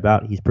forget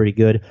about. He's pretty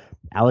good.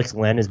 Alex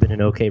Len has been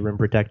an okay rim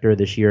protector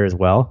this year as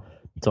well.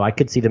 So I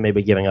could see them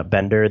maybe giving up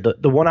Bender.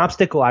 The one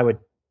obstacle I would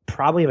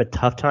probably have a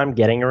tough time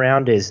getting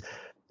around is,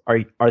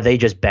 are they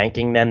just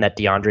banking then that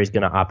DeAndre is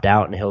going to opt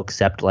out and he'll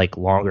accept like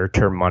longer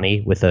term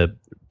money with a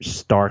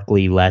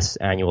starkly less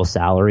annual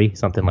salary,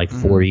 something like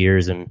 4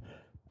 years and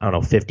I don't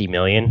know, $50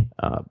 million,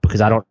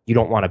 because you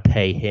don't want to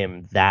pay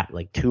him that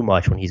like too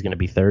much when he's going to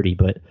be 30.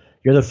 But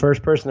you're the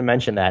first person to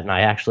mention that, and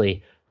I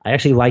actually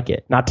like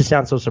it. Not to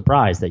sound so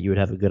surprised that you would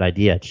have a good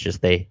idea. It's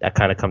just that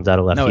kind of comes out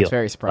of left field. No, it's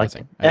very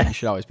surprising. You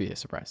should always be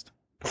surprised.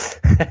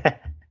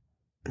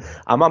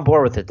 I'm on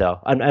board with it though,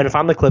 and if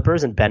I'm the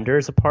Clippers and Bender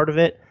is a part of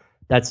it,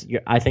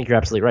 I think you're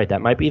absolutely right.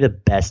 That might be the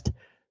best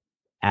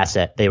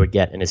asset they would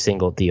get in a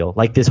single deal.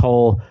 Like this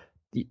whole,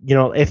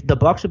 if the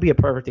Bucks would be a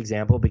perfect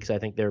example because I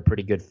think they're a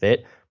pretty good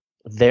fit.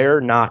 They're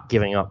not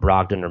giving up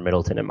Brogdon or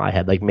Middleton in my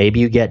head. Like maybe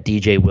you get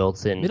DJ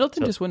Wilson.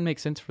 Middleton just wouldn't make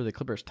sense for the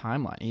Clippers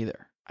timeline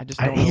either. I just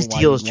don't know his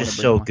deal is just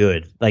so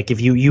good. Like if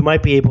you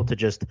might be able to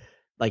just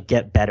like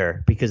get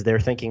better because their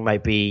thinking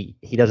might be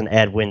he doesn't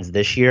add wins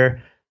this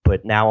year,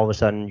 but now all of a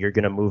sudden you're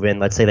going to move in.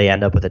 Let's say they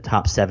end up with a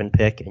top 7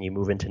 pick and you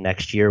move into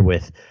next year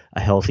with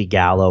a healthy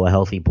Gallo, a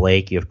healthy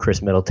Blake. You have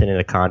Chris Middleton in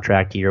a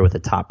contract year with a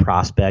top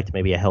prospect,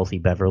 maybe a healthy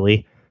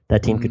Beverly.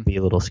 That team could be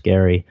a little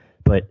scary.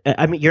 But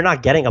I mean, you're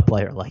not getting a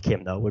player like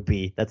him though.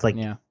 That's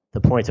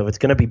the point. So if it's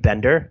going to be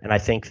Bender, and I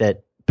think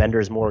that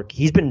Bender's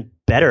he's been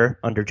better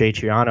under Jay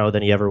Triano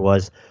than he ever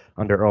was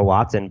under Earl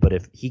Watson. But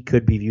if he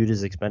could be viewed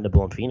as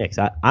expendable in Phoenix,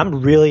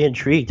 I'm really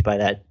intrigued by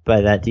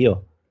that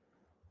deal.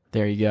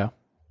 There you go.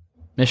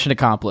 Mission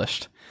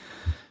accomplished.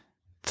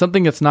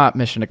 Something that's not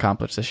mission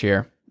accomplished this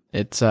year.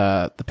 It's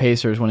the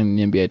Pacers winning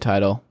the NBA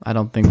title. I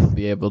don't think they'll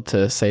be able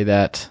to say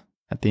that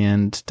at the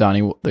end.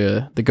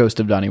 The ghost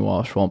of Donnie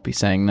Walsh won't be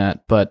saying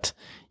that. But,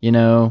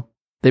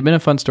 they've been a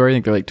fun story. I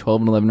think they're like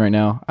 12 and 11 right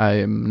now. I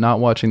am not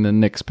watching the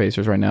Knicks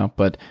Pacers right now,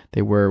 but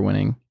they were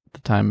winning at the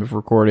time of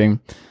recording.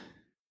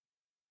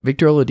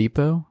 Victor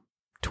Oladipo,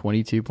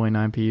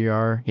 22.9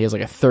 PER. He has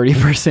like a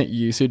 30%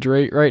 usage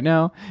rate right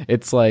now.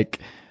 It's like,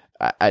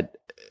 I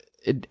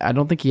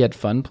don't think he had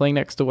fun playing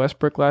next to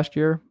Westbrook last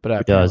year, but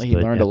apparently he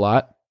learned a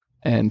lot,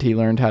 and he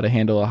learned how to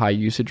handle a high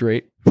usage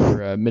rate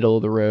for a middle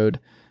of the road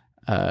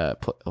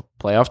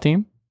playoff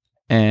team.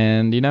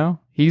 And,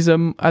 he's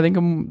I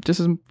think just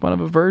as fun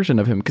of a version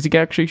of him because he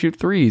can actually shoot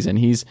threes, and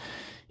he's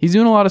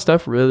doing a lot of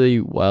stuff really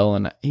well,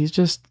 and he's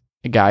just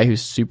a guy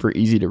who's super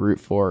easy to root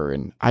for.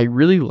 And I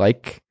really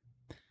like,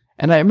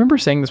 and I remember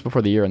saying this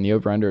before the year on the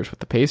over-unders with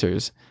the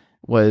Pacers,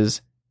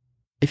 was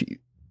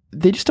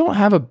they just don't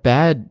have a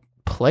bad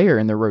player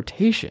in their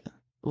rotation.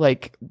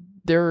 Like,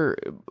 they're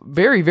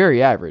very,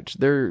 very average.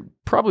 They're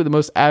probably the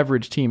most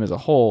average team as a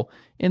whole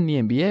in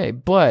the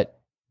NBA, but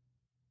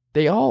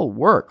they all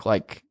work.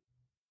 Like,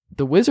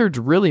 the Wizards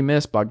really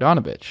miss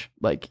Bogdanovich.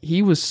 Like,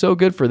 he was so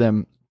good for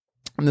them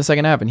in the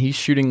second half, and he's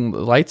shooting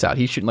lights out.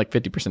 He's shooting like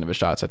 50% of his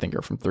shots, I think,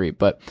 are from three,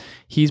 but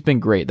he's been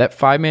great. That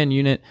 5-man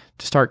unit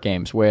to start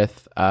games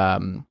with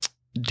Darren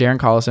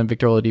Collison,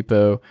 Victor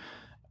Oladipo,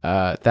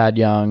 Thad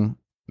Young,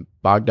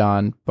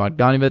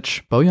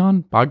 Bogdanovich,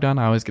 Bogdan.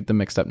 I always get them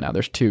mixed up now.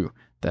 There's two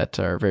that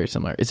are very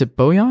similar. Is it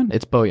Bojan?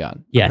 It's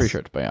Bojan. Yes. I'm pretty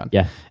sure it's Bojan.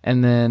 Yeah.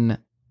 And then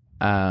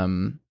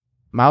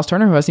Miles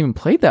Turner, who hasn't even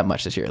played that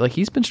much this year. Like,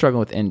 he's been struggling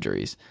with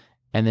injuries.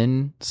 And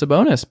then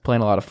Sabonis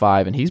playing a lot of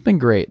 5, and he's been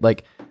great.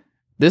 Like,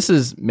 this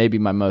is maybe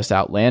my most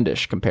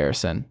outlandish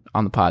comparison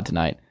on the pod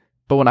tonight.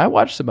 But when I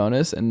watch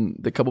Sabonis and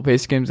the couple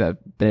Pacers games that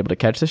I've been able to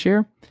catch this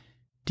year,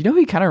 do you know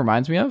who he kind of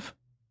reminds me of?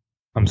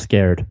 I'm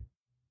scared.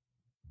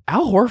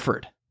 Al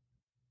Horford.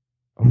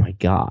 Oh my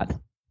God.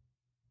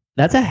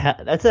 That's a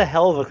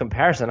hell of a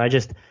comparison.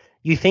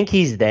 You think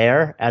he's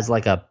there as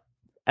like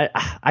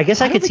I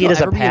guess I could see it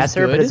as a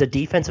passer, but as a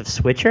defensive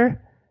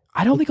switcher?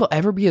 I don't think he'll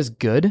ever be as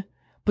good,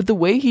 but the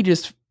way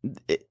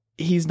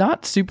he's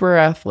not super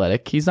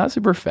athletic. He's not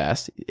super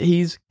fast.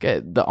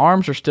 The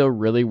arms are still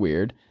really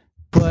weird,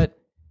 but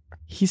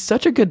he's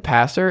such a good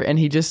passer, and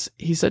he's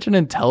such an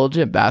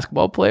intelligent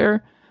basketball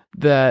player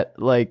that,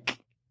 like,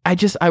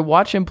 I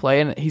watch him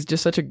play, and he's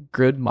just such a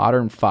good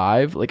modern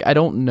 5. Like, I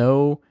don't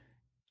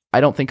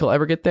think he'll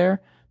ever get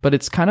there, but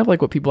it's kind of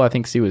like what people I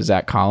think see with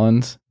Zach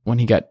Collins when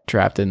he got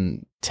drafted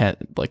in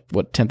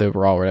 10th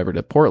overall or whatever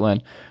to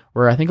Portland,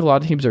 where I think a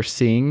lot of teams are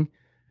seeing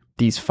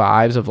these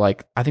 5s of,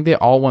 like, I think they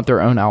all want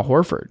their own Al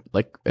Horford,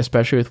 like,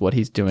 especially with what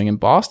he's doing in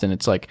Boston.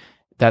 It's like,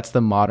 that's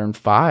the modern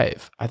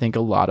 5. I think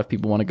a lot of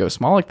people want to go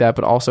small like that,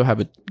 but also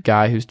have a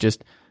guy who's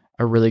just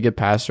a really good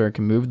passer and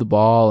can move the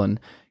ball and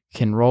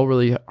can roll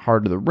really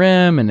hard to the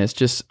rim, and it's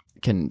just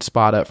can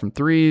spot up from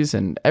threes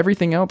and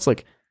everything else.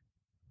 Like,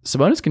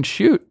 Sabonis can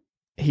shoot.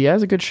 He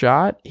has a good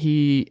shot.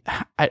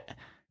 I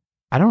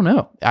don't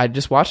know. I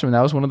just watched him, and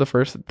that was one of the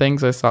first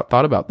things I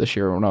thought about this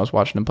year when I was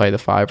watching him play the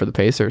 5 for the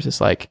Pacers.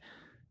 It's like,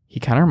 he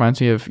kind of reminds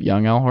me of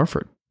young Al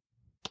Horford.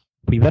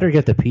 We better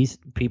get the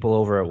people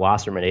over at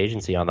Wasserman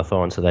Agency on the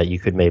phone so that you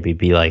could maybe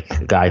be like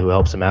a guy who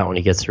helps him out when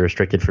he gets to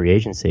restricted free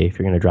agency if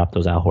you're going to drop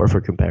those Al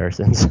Horford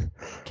comparisons.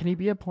 Can he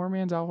be a poor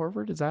man's Al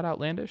Horford? Is that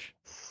outlandish?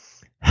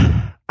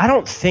 I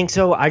don't think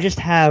so. I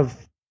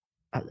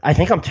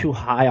think I'm too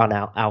high on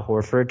Al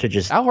Horford to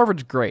just... Al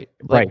Horford's great.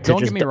 Like, right.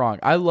 Don't get me wrong.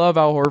 I love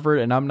Al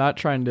Horford, and I'm not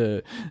trying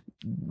to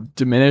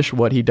diminish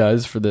what he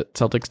does for the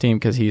Celtics team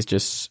because he's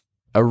just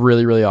a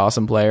really, really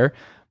awesome player.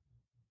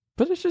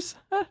 But it's just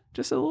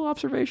a little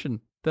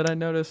observation that I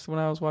noticed when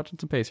I was watching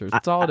some Pacers.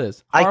 That's all it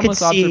is.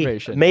 Harmless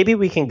observation. Maybe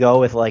we can go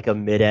with like a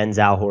mid-ends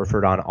Al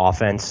Horford on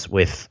offense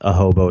with a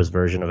hobo's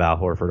version of Al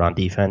Horford on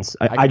defense.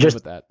 I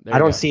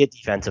don't see it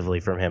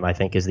defensively from him, I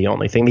think, is the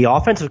only thing. The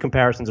offensive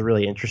comparisons are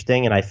really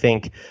interesting, and I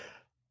think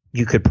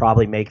you could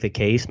probably make the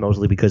case,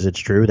 mostly because it's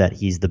true, that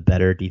he's the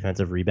better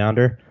defensive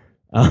rebounder.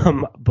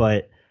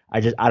 But I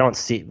don't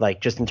see, like,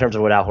 just in terms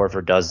of what Al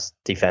Horford does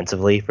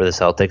defensively for the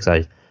Celtics,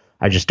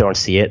 I just don't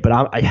see it. But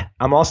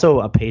I'm also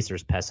a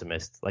Pacers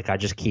pessimist. Like,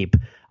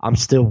 I'm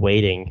still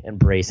waiting and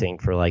bracing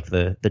for like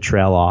the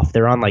trail off.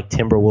 They're on like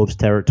Timberwolves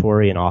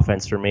territory in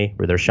offense for me,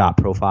 where their shot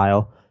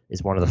profile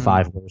is one of the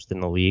 5 worst in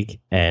the league.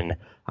 And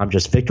I'm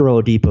just Victor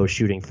Oladipo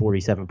shooting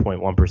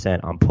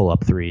 47.1% on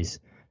pull-up threes,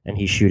 and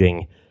he's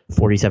shooting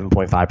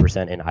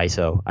 47.5% in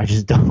ISO. I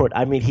just don't.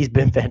 I mean, he's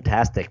been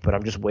fantastic, but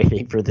I'm just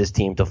waiting for this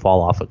team to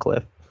fall off a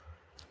cliff.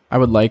 I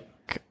would like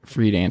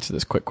for you to answer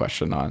this quick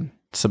question on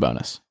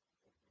Sabonis.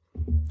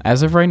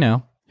 As of right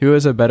now, who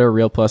is a better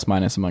real plus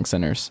minus among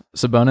centers,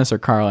 Sabonis or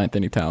Karl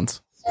Anthony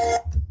Towns?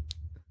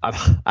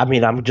 I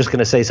mean, I'm just going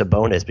to say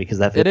Sabonis because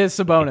it is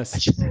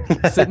Sabonis.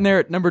 Sitting there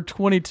at number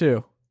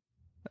 22,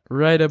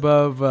 right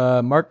above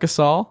Marc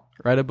Gasol,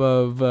 right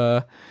above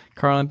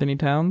Karl Anthony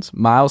Towns.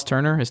 Miles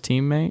Turner, his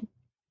teammate.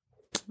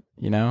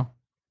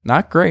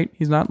 Not great.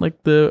 He's not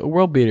like the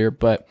world beater,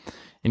 but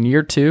in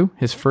year 2,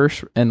 his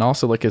first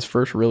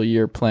real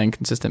year playing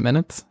consistent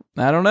minutes,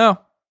 I don't know.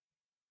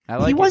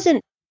 He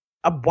wasn't.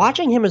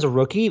 Watching him as a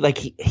rookie, like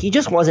he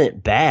just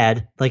wasn't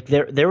bad. Like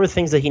there were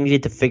things that he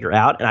needed to figure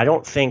out, and I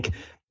don't think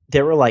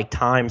there were like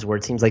times where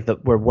it seems like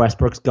where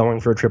Westbrook's going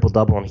for a triple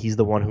double and he's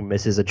the one who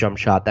misses a jump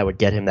shot that would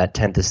get him that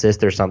 10th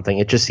assist or something.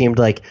 It just seemed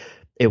like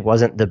it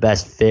wasn't the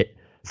best fit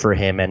for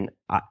him, and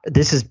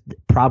this is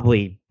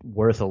probably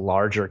worth a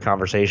larger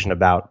conversation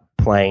about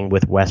playing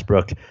with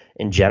Westbrook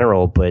in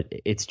general. But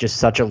it's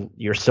just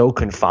you're so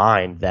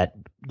confined that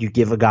you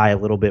give a guy a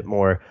little bit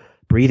more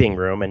breathing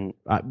room. And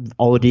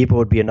Oladipo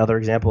would be another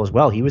example as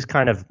well. He was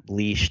kind of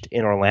leashed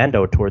in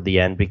Orlando toward the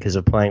end because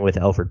of playing with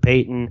Elfrid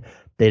Payton.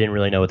 They didn't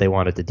really know what they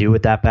wanted to do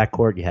with that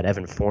backcourt. You had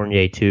Evan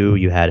Fournier too.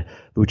 You had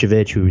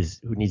Vucevic,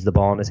 who needs the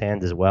ball in his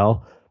hands as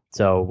well.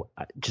 So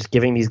just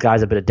giving these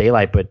guys a bit of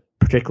daylight, but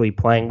particularly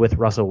playing with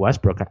Russell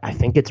Westbrook, I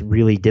think it's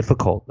really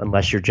difficult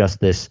unless you're just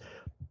this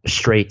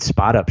straight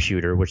spot-up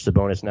shooter, which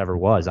Sabonis never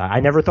was.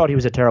 I never thought he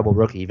was a terrible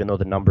rookie, even though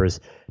the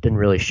numbers didn't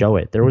really show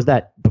it. There was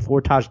that,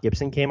 before Taj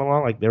Gibson came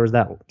along, like there was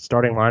that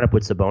starting lineup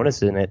with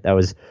Sabonis in it that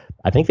was,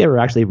 I think they were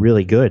actually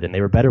really good, and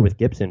they were better with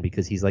Gibson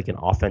because he's like an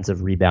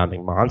offensive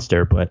rebounding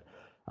monster, but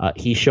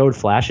he showed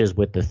flashes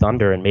with the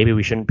Thunder, and maybe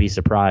we shouldn't be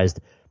surprised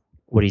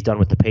what he's done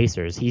with the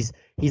Pacers. He's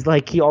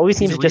like, he always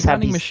seems to just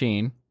have these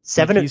machine.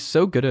 He's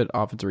so good at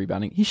offensive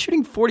rebounding. He's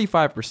shooting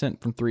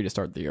 45% from three to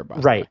start the year.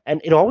 Right.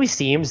 And it always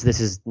seems, this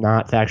is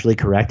not factually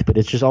correct, but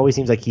it just always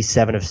seems like he's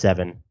 7 of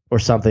 7 or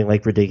something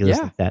like ridiculous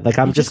like that. Like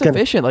he's just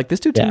efficient. Like this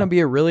dude's going to be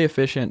a really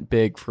efficient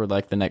big for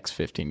like the next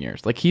 15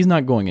 years. Like he's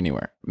not going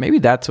anywhere. Maybe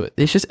that's what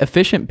it's just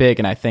efficient big.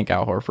 And I think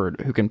Al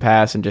Horford, who can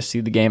pass and just see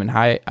the game in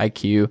high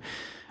IQ.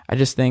 I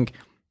just think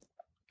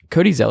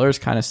Cody Zeller is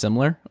kind of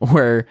similar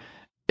where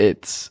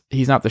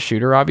he's not the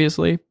shooter,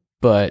 obviously,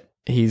 but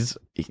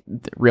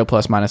Real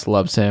Plus Minus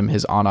loves him.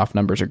 His on-off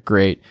numbers are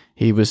great.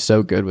 He was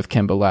so good with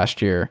Kemba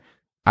last year.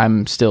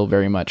 I'm still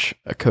very much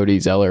a Cody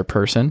Zeller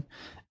person,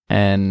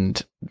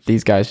 and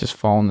these guys just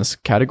fall in this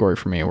category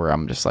for me where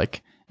I'm just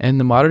like, in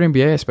the modern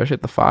NBA, especially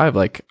at the 5,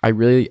 like I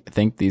really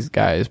think these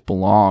guys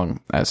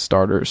belong as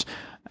starters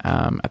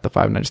at the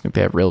 5, and I just think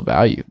they have real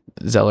value.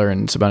 Zeller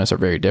and Sabonis are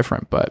very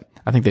different, but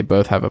I think they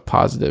both have a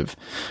positive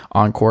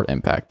on-court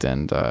impact.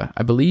 And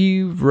I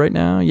believe right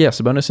now,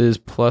 Sabonis is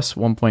plus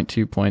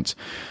 1.2 points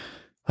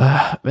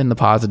in the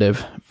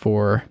positive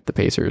for the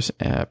Pacers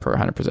per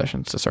 100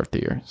 possessions to start the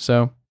year.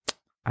 So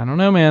I don't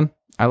know, man.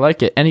 I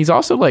like it. And he's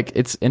also like,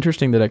 it's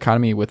interesting, the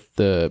dichotomy with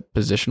the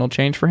positional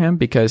change for him,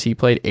 because he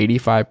played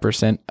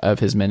 85% of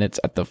his minutes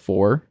at the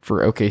 4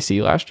 for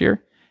OKC last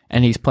year,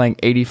 and he's playing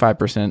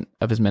 85%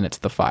 of his minutes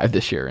at the 5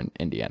 this year in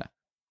Indiana.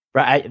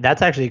 Right,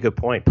 that's actually a good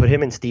point. Put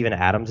him in Steven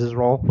Adams'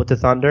 role with the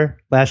Thunder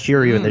last year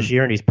or even this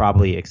year, and he's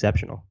probably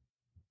exceptional.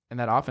 And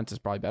that offense is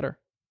probably better.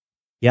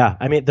 Yeah,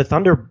 I mean, the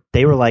Thunder,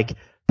 they were like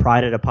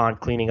prided upon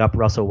cleaning up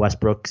Russell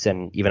Westbrook's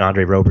and even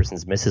Andre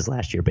Roberson's misses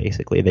last year,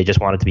 basically. They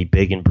just wanted to be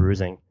big and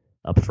bruising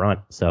up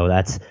front. So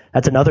that's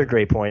another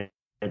great point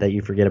that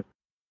you forget about.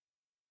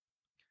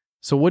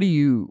 So what do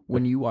you,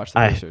 when you watch the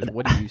Pacers,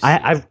 what do you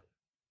see?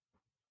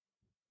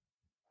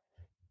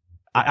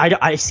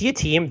 I see a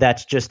team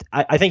that's just,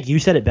 I think you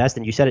said it best,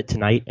 and you said it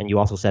tonight, and you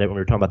also said it when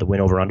we were talking about the win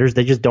over unders.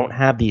 They just don't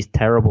have these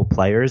terrible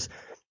players,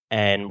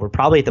 and we're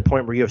probably at the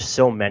point where you have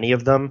so many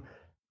of them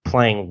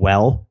playing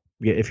well.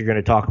 If you're going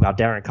to talk about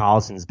Darren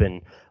Collison's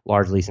been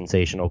largely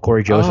sensational.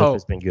 Corey Joseph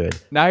has been good.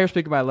 Now you're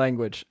speaking my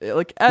language.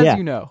 Like, as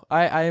you know,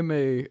 I am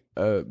a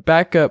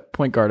backup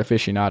point guard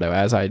aficionado,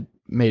 as I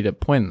made a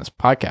point in this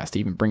podcast to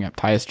even bring up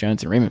Tyus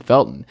Jones and Raymond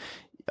Felton.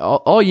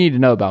 All you need to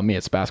know about me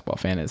as a basketball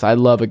fan is I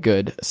love a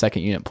good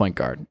second unit point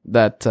guard.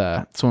 That's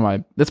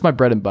my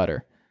bread and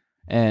butter.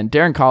 And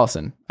Darren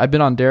Collison, I've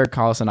been on Darren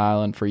Collison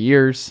Island for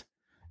years,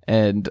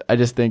 and I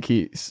just think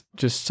he's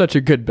just such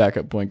a good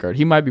backup point guard.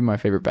 He might be my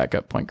favorite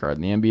backup point guard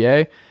in the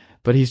NBA,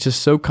 but he's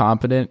just so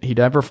competent. He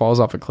never falls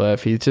off a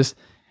cliff.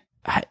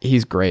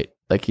 He's great.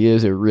 Like, he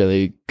is a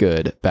really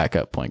good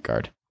backup point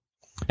guard.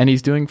 And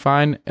he's doing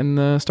fine in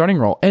the starting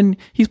role. And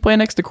he's playing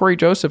next to Corey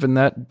Joseph, and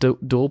that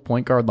dual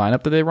point guard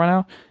lineup that they run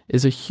out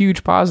is a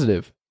huge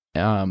positive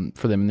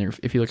for them.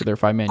 If you look at their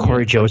 5-man unit.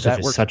 Corey Joseph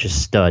is such a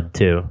stud,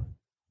 too.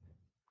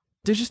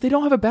 They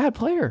don't have a bad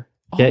player.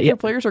 All their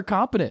players are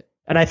competent.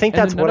 And I think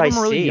that's what I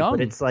see. But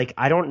it's like,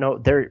 I don't know.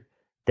 Their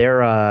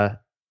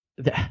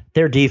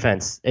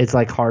defense, it's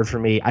like hard for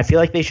me. I feel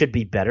like they should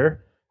be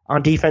better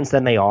on defense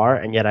than they are,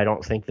 and yet I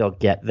don't think they'll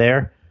get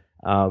there.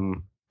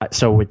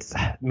 So it's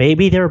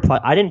maybe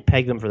I didn't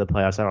peg them for the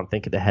playoffs. I don't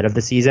think at the head of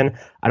the season.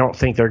 I don't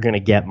think they're going to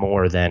get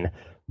more than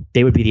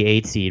they would be the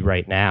 8th seed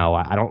right now.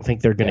 I don't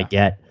think they're going to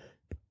get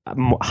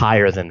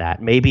higher than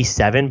that. Maybe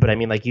 7, but I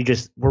mean, like,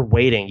 we're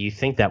waiting. You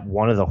think that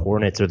one of the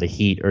Hornets or the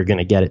Heat are going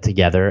to get it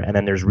together, and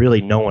then there's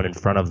really no one in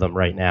front of them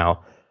right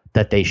now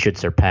that they should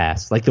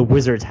surpass. Like, the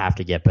Wizards have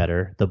to get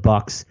better. The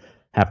Bucks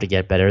have to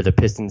get better. The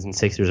Pistons and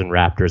Sixers and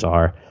Raptors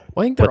are.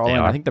 Well, I think they're all in.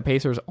 I think the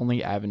Pacers'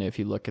 only avenue, if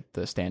you look at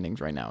the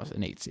standings right now, is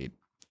an 8th seed.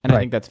 And I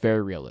think that's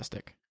very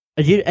realistic.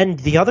 And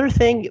the other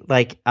thing,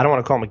 like, I don't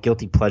want to call him a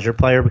guilty pleasure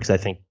player because I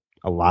think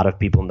a lot of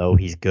people know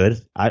he's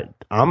good.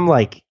 I'm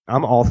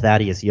all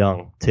Thaddeus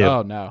Young, too.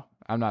 Oh, no.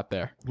 I'm not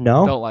there.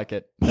 No? Don't like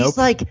it. He's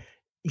like,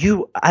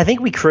 I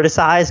think we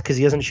criticize because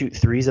he doesn't shoot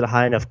threes at a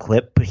high enough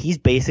clip, but he's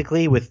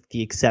basically, with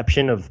the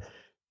exception of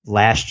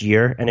last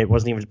year, and it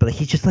wasn't even, but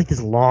he's just like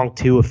this long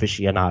 2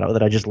 aficionado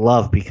that I just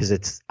love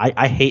because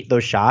I hate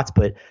those shots,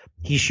 but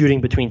he's shooting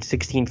between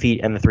 16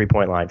 feet and the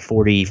 3-point line,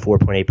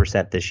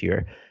 44.8% this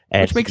year.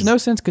 And which makes no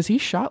sense because he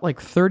shot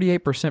like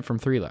 38% from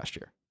 3 last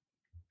year.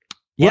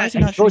 Yeah, is he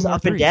and not he goes shooting more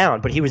up and threes?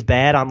 down, but he was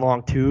bad on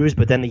long twos.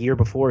 But then the year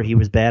before, he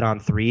was bad on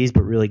threes,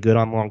 but really good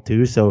on long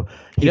twos. So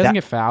He doesn't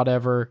get fouled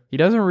ever. He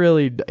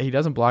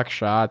doesn't block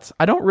shots.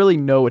 I don't really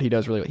know what he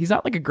does really well. He's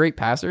not like a great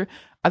passer.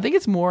 I think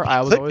it's more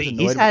I was always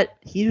annoyed.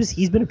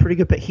 He's been a pretty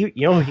good. He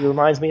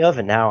reminds me of,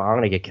 and now I'm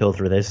gonna get killed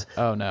for this.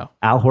 Oh no.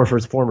 Al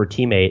Horford's former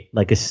teammate,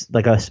 like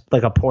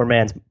a poor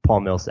man's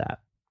Paul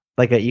Millsap.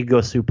 You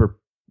go super.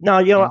 No,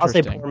 I'll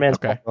say poor man's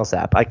Paul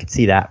Millsap. I could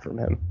see that from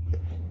him.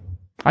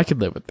 I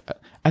could live with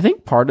that. I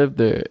think part of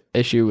the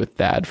issue with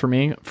Thad for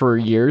me for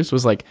years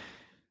was like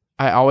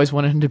I always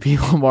wanted him to be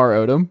Lamar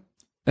Odom,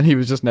 and he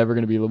was just never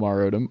going to be Lamar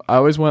Odom. I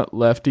always want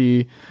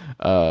lefty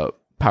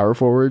power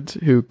forwards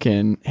who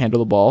can handle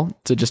the ball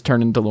to just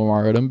turn into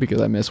Lamar Odom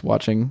because I miss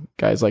watching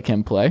guys like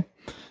him play,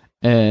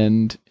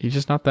 and he's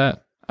just not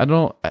that.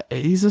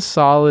 He's a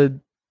solid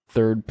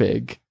third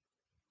pig.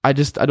 I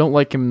don't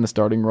like him in the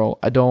starting role.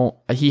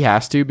 He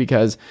has to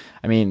because,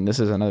 I mean, this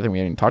is another thing we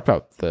haven't even talked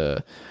about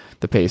the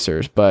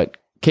Pacers, but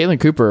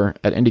Caitlin Cooper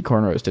at Indie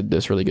Cornrows did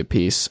this really good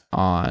piece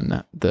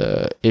on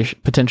the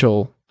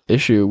potential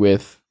issue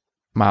with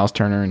Miles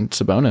Turner and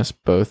Sabonis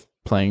both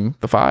playing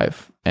the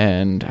 5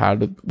 and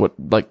what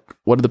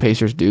do the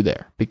Pacers do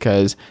there?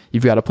 Because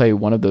you've got to play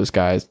one of those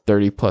guys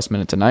 30 plus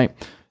minutes a night.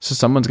 So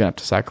someone's going to have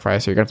to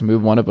sacrifice, or you're going to have to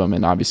move one of them.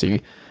 And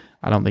obviously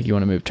I don't think you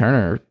want to move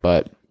Turner,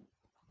 but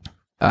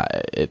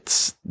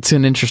it's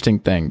an interesting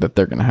thing that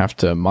they're going to have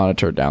to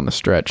monitor down the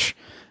stretch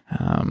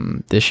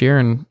this year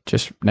and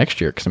just next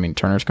year. Because, I mean,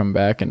 Turner's coming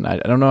back, and I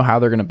don't know how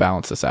they're going to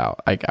balance this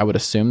out. I would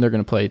assume they're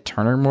going to play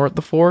Turner more at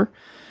the 4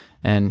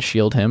 and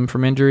shield him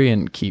from injury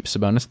and keep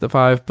Sabonis at the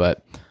 5,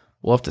 but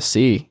we'll have to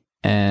see.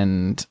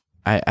 And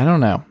I don't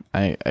know.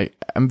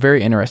 I'm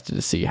very interested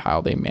to see how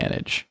they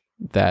manage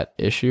that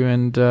issue.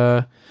 And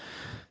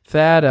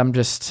Thad, I'm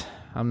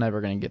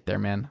never going to get there,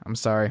 man. I'm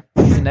sorry.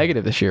 He's a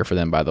negative this year for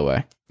them, by the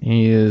way.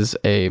 He is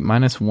a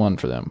 -1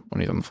 for them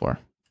when he's on the floor.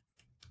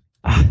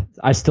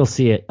 I still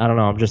see it. I don't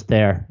know. I'm just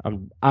there.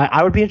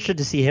 I would be interested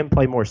to see him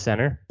play more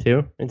center,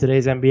 too, in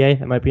today's NBA.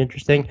 That might be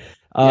interesting.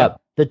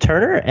 The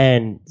Turner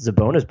and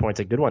Sabonis point's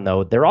a good one,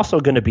 though. They're also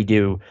going to be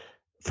due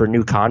for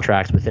new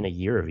contracts within a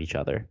year of each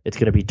other. It's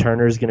going to be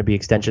Turner's going to be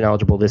extension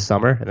eligible this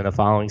summer, and then the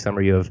following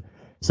summer you have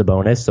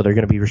Sabonis. So they're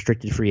going to be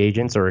restricted free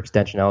agents or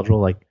extension eligible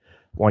like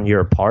 1 year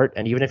apart.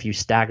 And even if you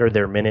stagger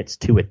their minutes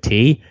to a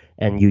T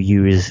and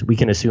we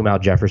can assume Al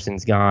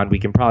Jefferson's gone. We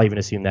can probably even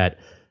assume that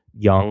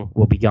Young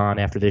will be gone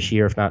after this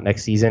year, if not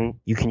next season.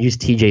 You can use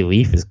TJ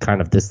Leaf as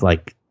kind of this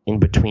like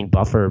in-between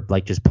buffer,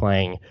 like just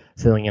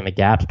filling in the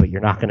gaps, but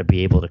you're not going to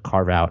be able to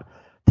carve out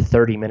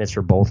 30 minutes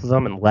for both of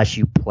them unless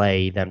you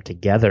play them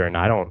together. And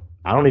I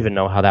don't even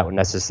know how that would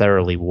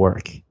necessarily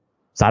work.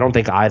 So I don't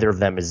think either of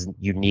them is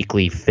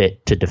uniquely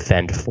fit to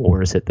defend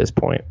 4s at this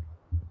point.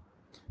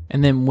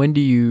 And then when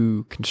do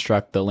you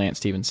construct the Lance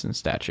Stevenson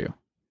statue?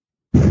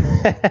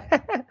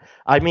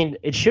 I mean,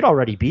 it should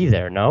already be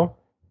there, no?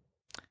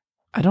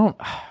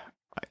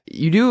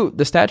 You do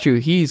the statue,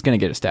 he's going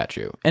to get a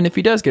statue. And if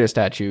he does get a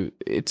statue,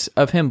 it's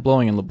of him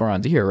blowing in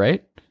LeBron's ear,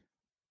 right?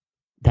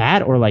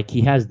 That, or like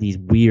he has these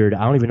weird,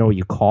 I don't even know what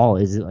you call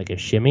it. Is it like a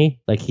shimmy?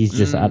 Like he's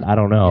just, I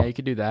don't know. Yeah, you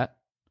could do that.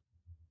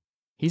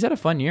 He's had a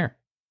fun year.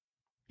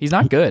 He's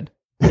not good.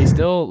 He's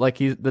still like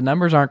the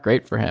numbers aren't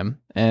great for him,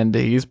 and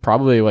he's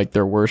probably like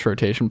their worst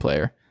rotation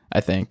player, I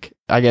think.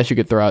 I guess you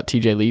could throw out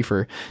TJ Lee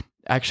for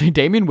actually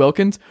Damian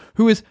Wilkins,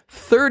 who is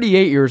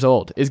 38 years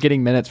old, is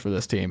getting minutes for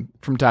this team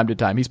from time to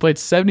time. He's played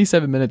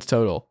 77 minutes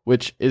total,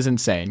 which is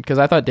insane because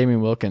I thought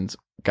Damian Wilkins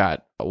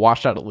got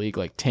washed out of the league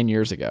like 10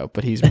 years ago,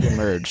 but he's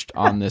emerged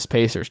on this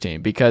Pacers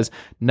team because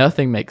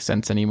nothing makes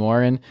sense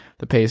anymore, and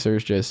the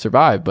Pacers just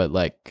survive. But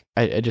like,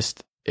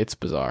 it's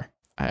bizarre.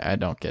 I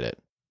don't get it.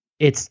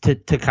 It's to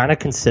kind of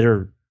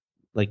consider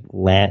like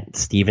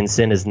Lance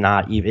Stevenson is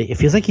not even. It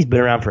feels like he's been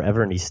around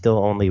forever, and he's still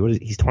only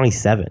he's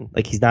 27.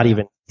 Like he's not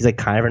even. He's like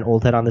kind of an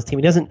old head on this team.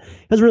 He doesn't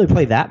really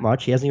play that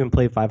much. He hasn't even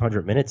played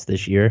 500 minutes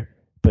this year.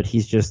 But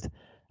he's just.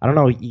 I don't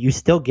know. You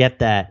still get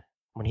that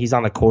when he's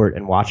on the court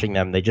and watching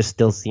them. They just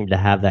still seem to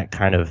have that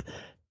kind of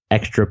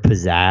extra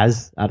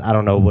pizzazz. I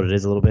don't know what it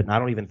is a little bit. And I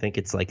don't even think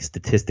it's like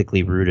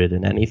statistically rooted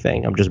in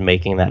anything. I'm just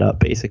making that up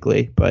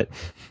basically. But.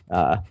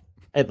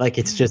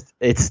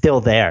 It's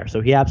still there.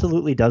 So he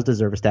absolutely does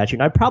deserve a statue.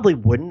 And I probably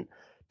wouldn't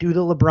do the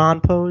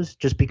LeBron pose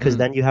just because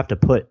then you have to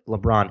put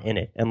LeBron in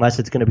it, unless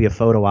it's going to be a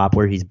photo op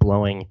where he's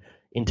blowing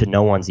into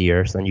no one's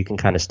ear. So then you can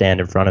kind of stand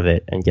in front of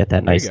it and get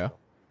that nice. There you go.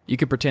 You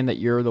could pretend that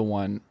you're the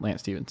one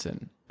Lance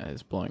Stevenson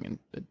is blowing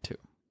into.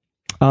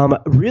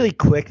 Really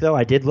quick, though,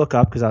 I did look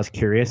up because I was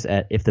curious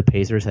at if the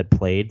Pacers had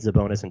played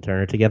Sabonis and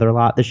Turner together a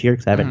lot this year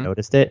because I haven't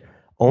noticed it.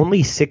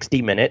 Only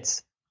 60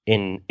 minutes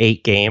in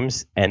 8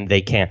 games, and they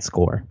can't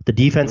score. The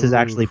defense has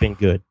actually been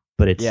good,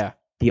 but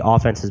the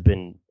offense has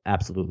been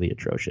absolutely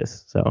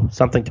atrocious. So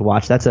something to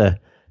watch. It's a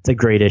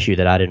great issue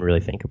that I didn't really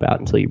think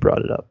about until you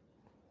brought it up.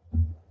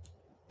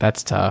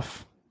 That's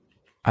tough.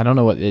 I don't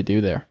know what they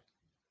do there.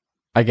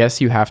 I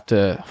guess you have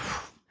to.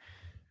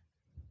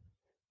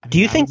 Do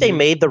you think they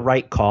made the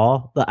right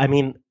call? I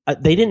mean,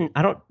 they didn't.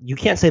 You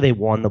can't say they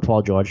won the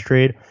Paul George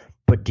trade,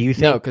 But do you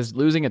think... No, because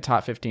losing a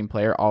top 15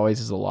 player always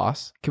is a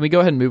loss. Can we go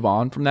ahead and move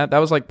on from that? That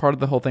was like part of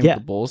the whole thing with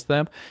the Bulls.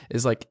 Them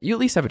is like you at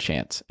least have a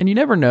chance, and you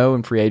never know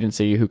in free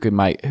agency who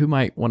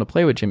might want to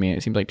play with Jimmy. And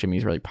it seems like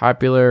Jimmy's really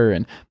popular,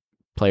 and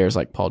players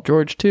like Paul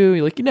George too.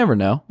 You never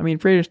know. I mean,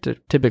 free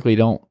agents typically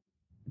don't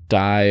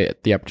die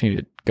at the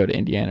opportunity to go to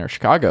Indiana or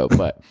Chicago,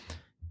 but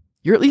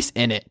you're at least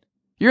in it.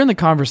 You're in the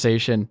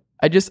conversation.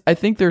 I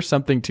think there's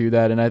something to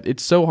that, and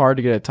it's so hard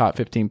to get a top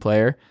 15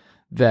 player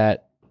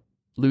that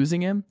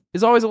losing him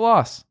is always a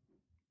loss.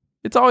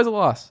 It's always a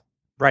loss.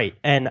 Right.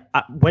 And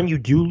when you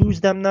do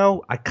lose them,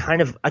 though,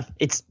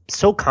 it's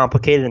so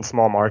complicated in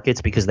small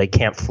markets because they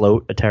can't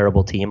float a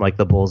terrible team like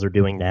the Bulls are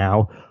doing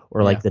now,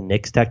 or like the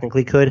Knicks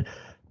technically could.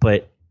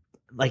 But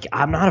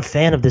I'm not a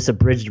fan of this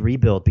abridged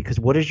rebuild because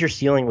what is your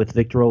ceiling with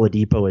Victor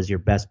Oladipo as your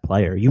best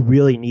player? You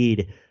really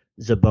need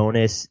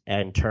Sabonis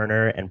and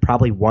Turner and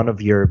probably one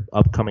of your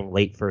upcoming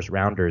late first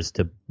rounders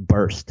to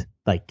burst.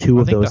 Like two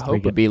of those. I think the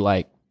hope would be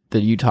like the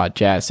Utah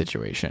Jazz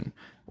situation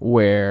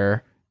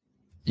where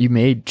you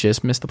may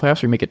just miss the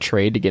playoffs or you make a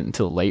trade to get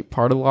into the late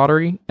part of the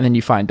lottery and then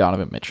you find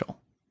Donovan Mitchell.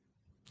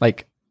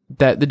 Like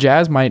that, the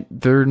Jazz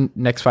their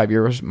next 5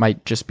 years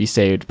might just be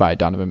saved by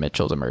Donovan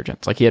Mitchell's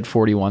emergence. Like he had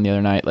 41 the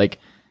other night. Like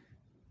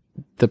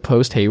the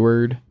post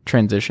Hayward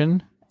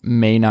transition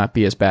may not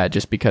be as bad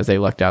just because they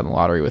lucked out in the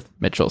lottery with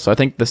Mitchell. So I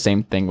think the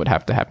same thing would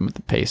have to happen with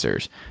the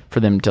Pacers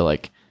for them to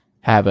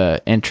have a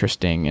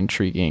interesting,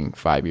 intriguing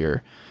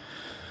 5-year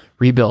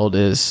rebuild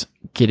is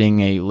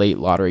getting a late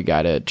lottery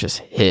guy to just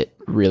hit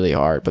really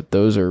hard, but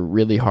those are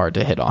really hard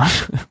to hit on.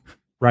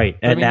 Right.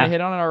 And they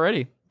hit on it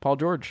already. Paul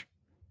George.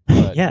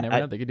 But you never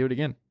know, they could do it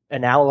again.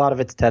 And now a lot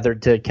of it's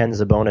tethered to Ken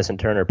Sabonis and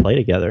Turner play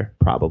together,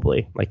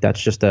 probably. That's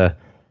just I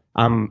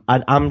don't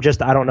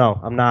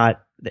know. I'm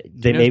not.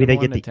 Maybe they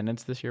get the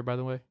attendance this year. By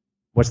the way,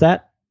 what's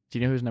that? Do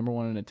you know who's number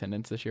one in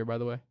attendance this year? By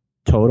the way,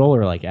 total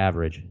or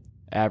average?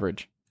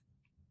 Average.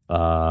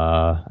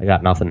 I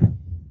got nothing.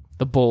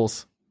 The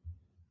Bulls.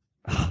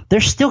 They're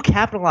still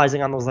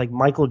capitalizing on those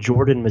Michael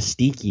Jordan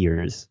mystique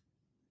years.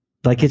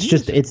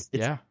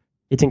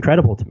 It's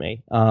incredible to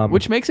me.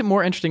 Which makes it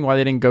more interesting why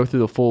they didn't go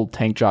through the full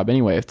tank job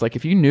anyway. It's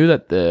if you knew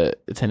that the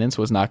attendance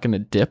was not going to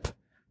dip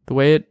the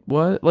way it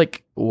was,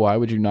 why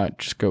would you not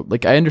just go?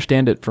 I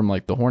understand it from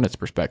the Hornets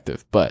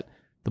perspective, but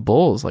the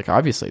Bulls,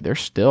 obviously they're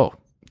still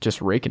just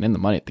raking in the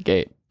money at the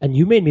gate. And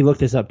you made me look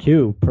this up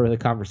too, per the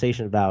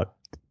conversation about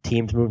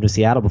teams moving to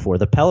Seattle before.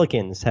 The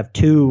Pelicans have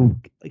two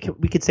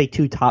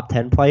top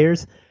 10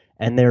 players,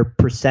 and their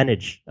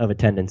percentage of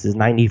attendance is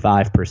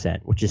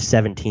 95%, which is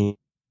 17th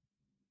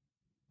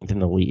in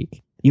the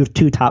league. You have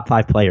two top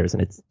 5 players,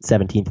 and it's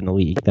 17th in the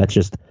league.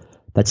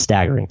 That's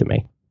staggering to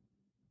me.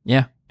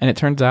 Yeah, and it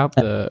turns out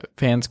the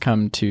fans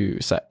come to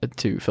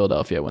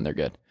Philadelphia when they're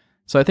good.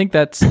 So I think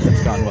that's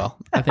gone well.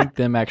 I think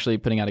them actually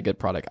putting out a good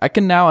product. I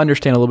can now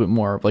understand a little bit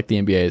more of the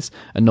NBA's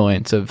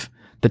annoyance of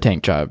the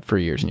tank job for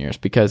years and years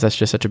because that's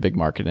just such a big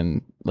market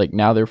and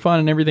now they're fun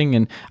and everything,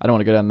 and I don't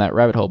want to go down that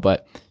rabbit hole,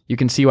 but you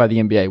can see why the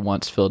NBA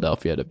wants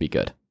Philadelphia to be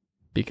good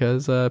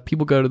because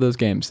people go to those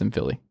games in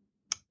Philly.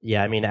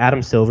 Yeah, I mean,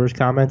 Adam Silver's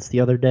comments the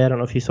other day, I don't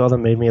know if you saw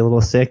them, made me a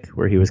little sick,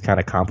 where he was kind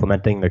of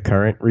complimenting the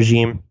current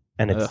regime,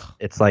 and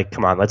it's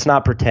come on, let's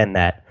not pretend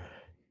that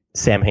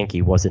Sam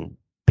Hinkie wasn't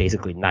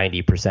basically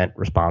 90%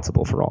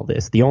 responsible for all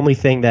this. The only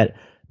thing that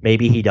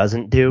maybe he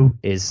doesn't do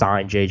is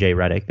sign JJ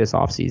Redick this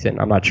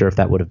offseason. I'm not sure if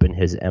that would have been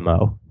his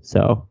MO.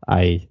 So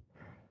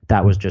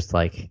that was just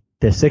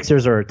the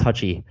Sixers are a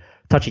touchy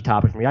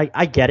topic for me.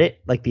 I get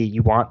it.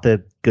 You want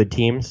the good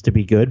teams to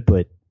be good,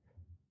 but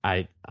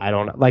I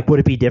don't know. Would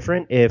it be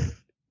different if,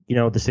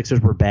 the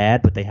Sixers were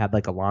bad, but they had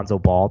a Lonzo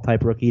Ball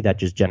type rookie that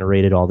just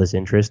generated all this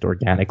interest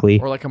organically?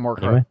 Or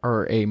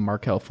a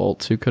Markelle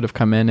Fultz who could have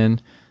come in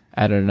and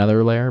added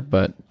another layer,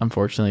 but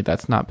unfortunately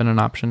that's not been an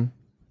option.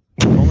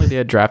 If only they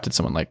had drafted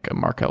someone like a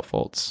Markelle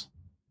Fultz,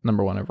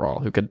 number 1 overall,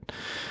 who could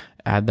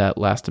add that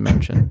last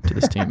dimension to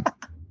this team.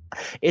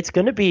 It's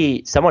going to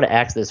be someone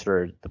asked this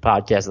for the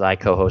podcast that I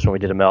co-host when we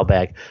did a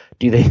mailbag.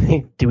 Do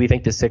we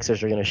think the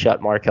Sixers are going to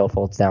shut Markelle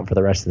Fultz down for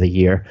the rest of the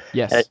year?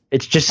 Yes. And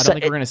it's just I don't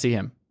think we're going to see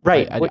him.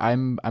 Right.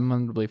 I'm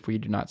under the belief we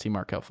do not see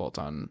Markelle Fultz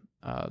on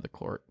the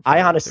court.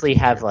 I honestly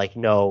have I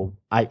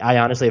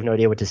honestly have no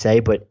idea what to say,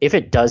 but if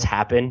it does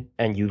happen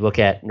and you look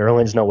at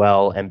Nerlens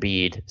Noel,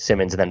 Embiid,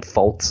 Simmons, and then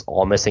Fultz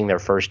all missing their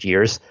first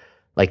years,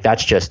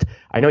 that's just,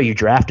 I know you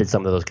drafted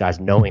some of those guys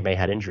knowing they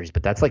had injuries,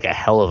 but that's a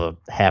hell of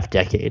a half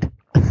decade.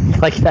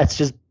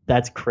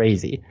 That's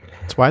crazy.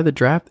 That's why the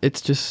draft,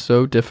 it's just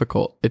so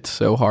difficult. It's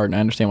so hard. And I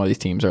understand why these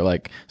teams are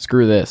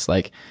screw this.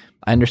 I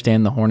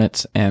understand the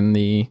Hornets and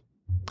the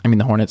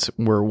Hornets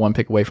were 1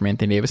 pick away from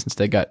Anthony Davis.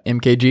 Instead got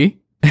MKG.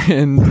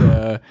 And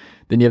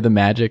then you have the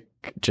Magic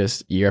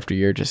just year after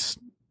year, just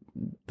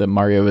the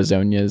Mario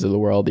Hezonjas of the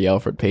world, the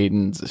Alfred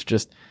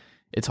Paytons.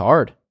 It's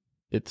hard.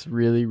 It's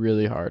really,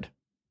 really hard.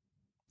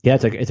 Yeah,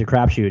 it's a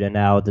crapshoot. And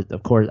now,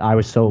 of course, I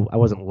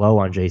wasn't low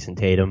on Jason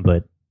Tatum,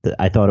 but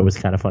I thought it was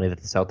kind of funny that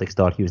the Celtics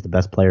thought he was the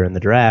best player in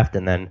the draft,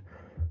 and then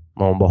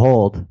lo and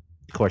behold,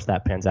 of course,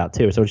 that pans out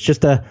too. So it's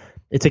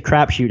it's a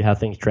crapshoot how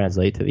things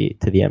translate to the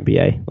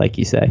NBA, like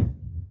you say.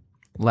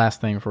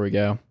 Last thing before we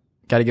go,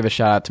 got to give a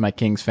shout out to my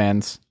Kings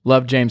fans.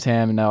 Love James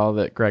Ham and all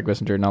that, Greg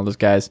Wissinger and all those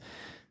guys.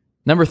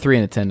 Number 3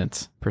 in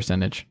attendance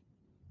percentage,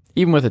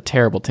 even with a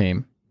terrible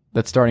team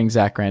that's starting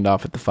Zach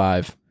Randolph at the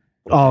 5.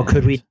 Oh,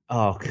 could we?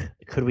 Oh,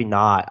 could we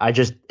not?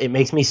 It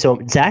makes me so.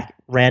 Zach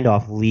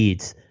Randolph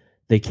leads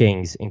the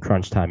Kings in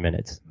crunch time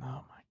minutes. Oh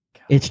my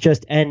god! It's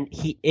just, and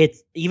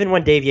it's even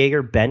when Dave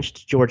Yeager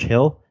benched George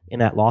Hill in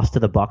that loss to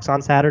the Bucks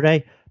on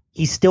Saturday,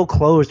 he still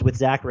closed with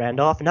Zach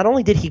Randolph. And not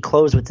only did he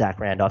close with Zach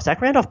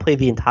Randolph played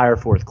the entire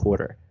fourth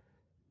quarter.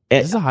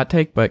 This is a hot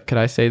take, but could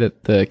I say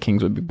that the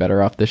Kings would be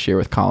better off this year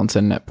with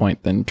Collinson at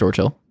point than George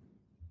Hill?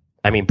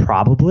 I mean,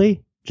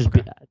 probably.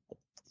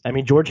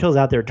 George Hill's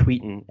out there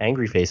tweeting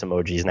angry face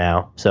emojis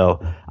now.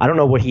 So I don't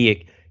know what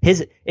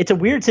it's a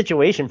weird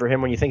situation for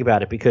him when you think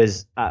about it,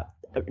 because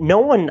no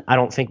one, I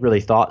don't think,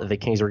 really thought that the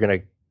Kings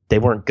they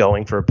weren't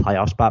going for a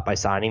playoff spot by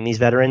signing these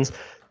veterans.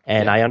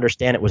 And I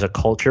understand it was a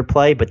culture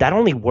play, but that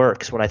only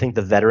works when I think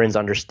the veterans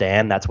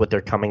understand that's what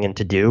they're coming in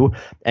to do.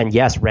 And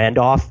yes,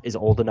 Randolph is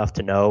old enough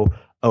to know,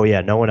 oh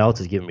yeah, no one else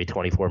is giving me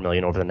 $24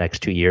 million over the next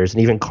 2 years,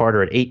 and even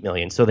Carter at $8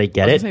 million, so they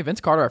get it.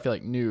 Vince Carter, I feel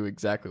like, knew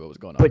exactly what was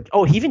going on.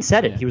 But he even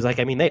said it. He was like,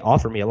 they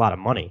offer me a lot of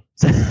money,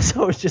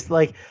 so it's just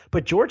like.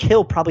 But George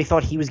Hill probably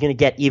thought he was going to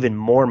get even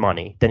more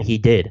money than he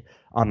did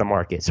on the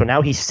market. So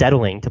now he's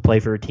settling to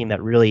play for a team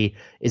that really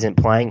isn't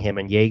playing him,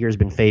 and Yeager's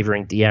been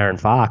favoring De'Aaron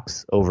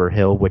Fox over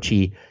Hill, which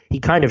he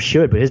kind of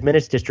should, but his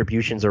minutes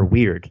distributions are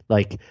weird.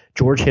 Like,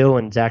 George Hill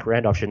and Zach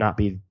Randolph should not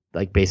be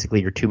like basically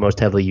your two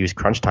most heavily used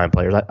crunch time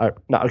players.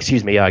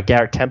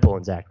 Garrett Temple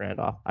and Zach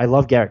Randolph. I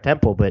love Garrett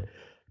Temple, but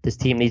this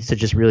team needs to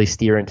just really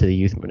steer into the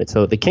youth minutes.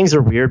 So the Kings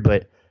are weird,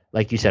 but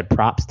like you said,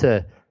 props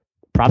to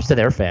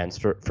their fans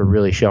for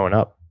really showing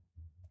up.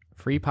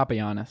 Free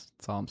Papagiannis.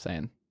 That's all I'm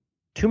saying.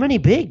 Too many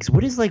bigs.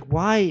 What is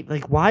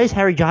why is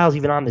Harry Giles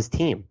even on this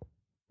team?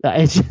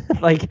 It's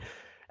like,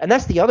 and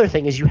that's the other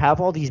thing is you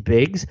have all these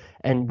bigs,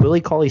 and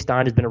Willie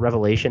Cauley-Stein has been a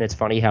revelation. It's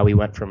funny how he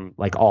went from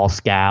like all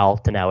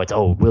scal to now it's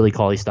Willie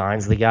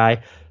Cauley-Stein's the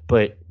guy.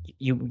 But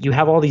you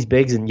have all these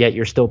bigs, and yet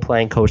you're still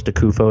playing Costa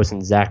Koufos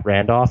and Zach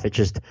Randolph. It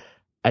just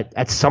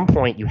at some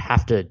point you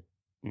have to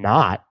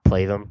not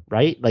play them,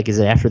 right? Like, is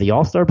it after the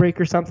All-Star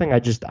break or something? I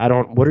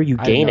don't. What are you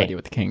gaining? I have no idea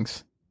with the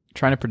Kings.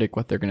 Trying to predict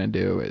what they're gonna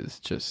do is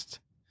just.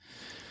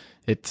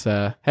 It's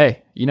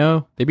hey,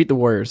 they beat the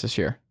Warriors this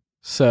year,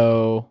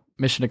 so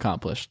mission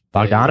accomplished.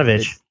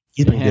 Bogdanovich,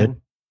 he's been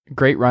good.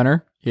 Great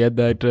runner. He had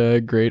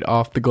that great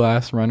off the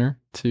glass runner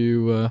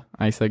to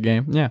ice that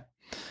game. Yeah,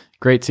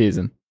 great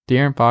season.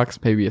 De'Aaron Fox,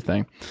 maybe a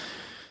thing.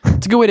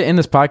 It's a good way to end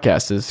this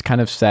podcast. Is kind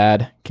of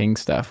sad King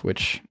stuff,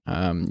 which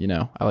I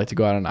like to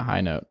go out on a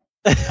high note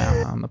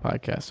on the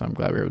podcast. So I'm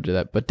glad we were able to do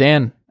that. But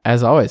Dan,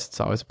 as always, it's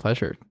always a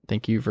pleasure.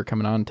 Thank you for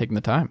coming on and taking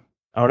the time.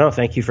 Oh no,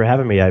 thank you for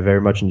having me. I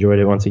very much enjoyed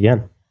it once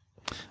again.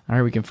 All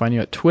right, we can find you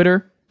at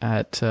Twitter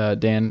at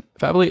Dan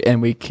Favale, and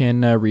we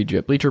can read you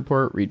at Bleacher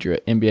Report, read you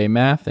at NBA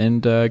Math,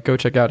 and go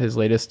check out his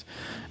latest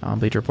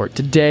Bleacher Report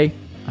today,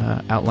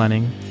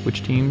 outlining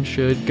which team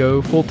should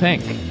go full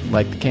tank,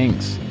 like the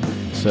Kings.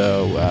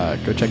 So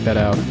go check that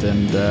out,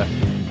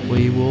 and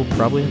we will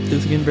probably have to do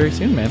this again very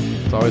soon, man.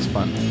 It's always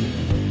fun.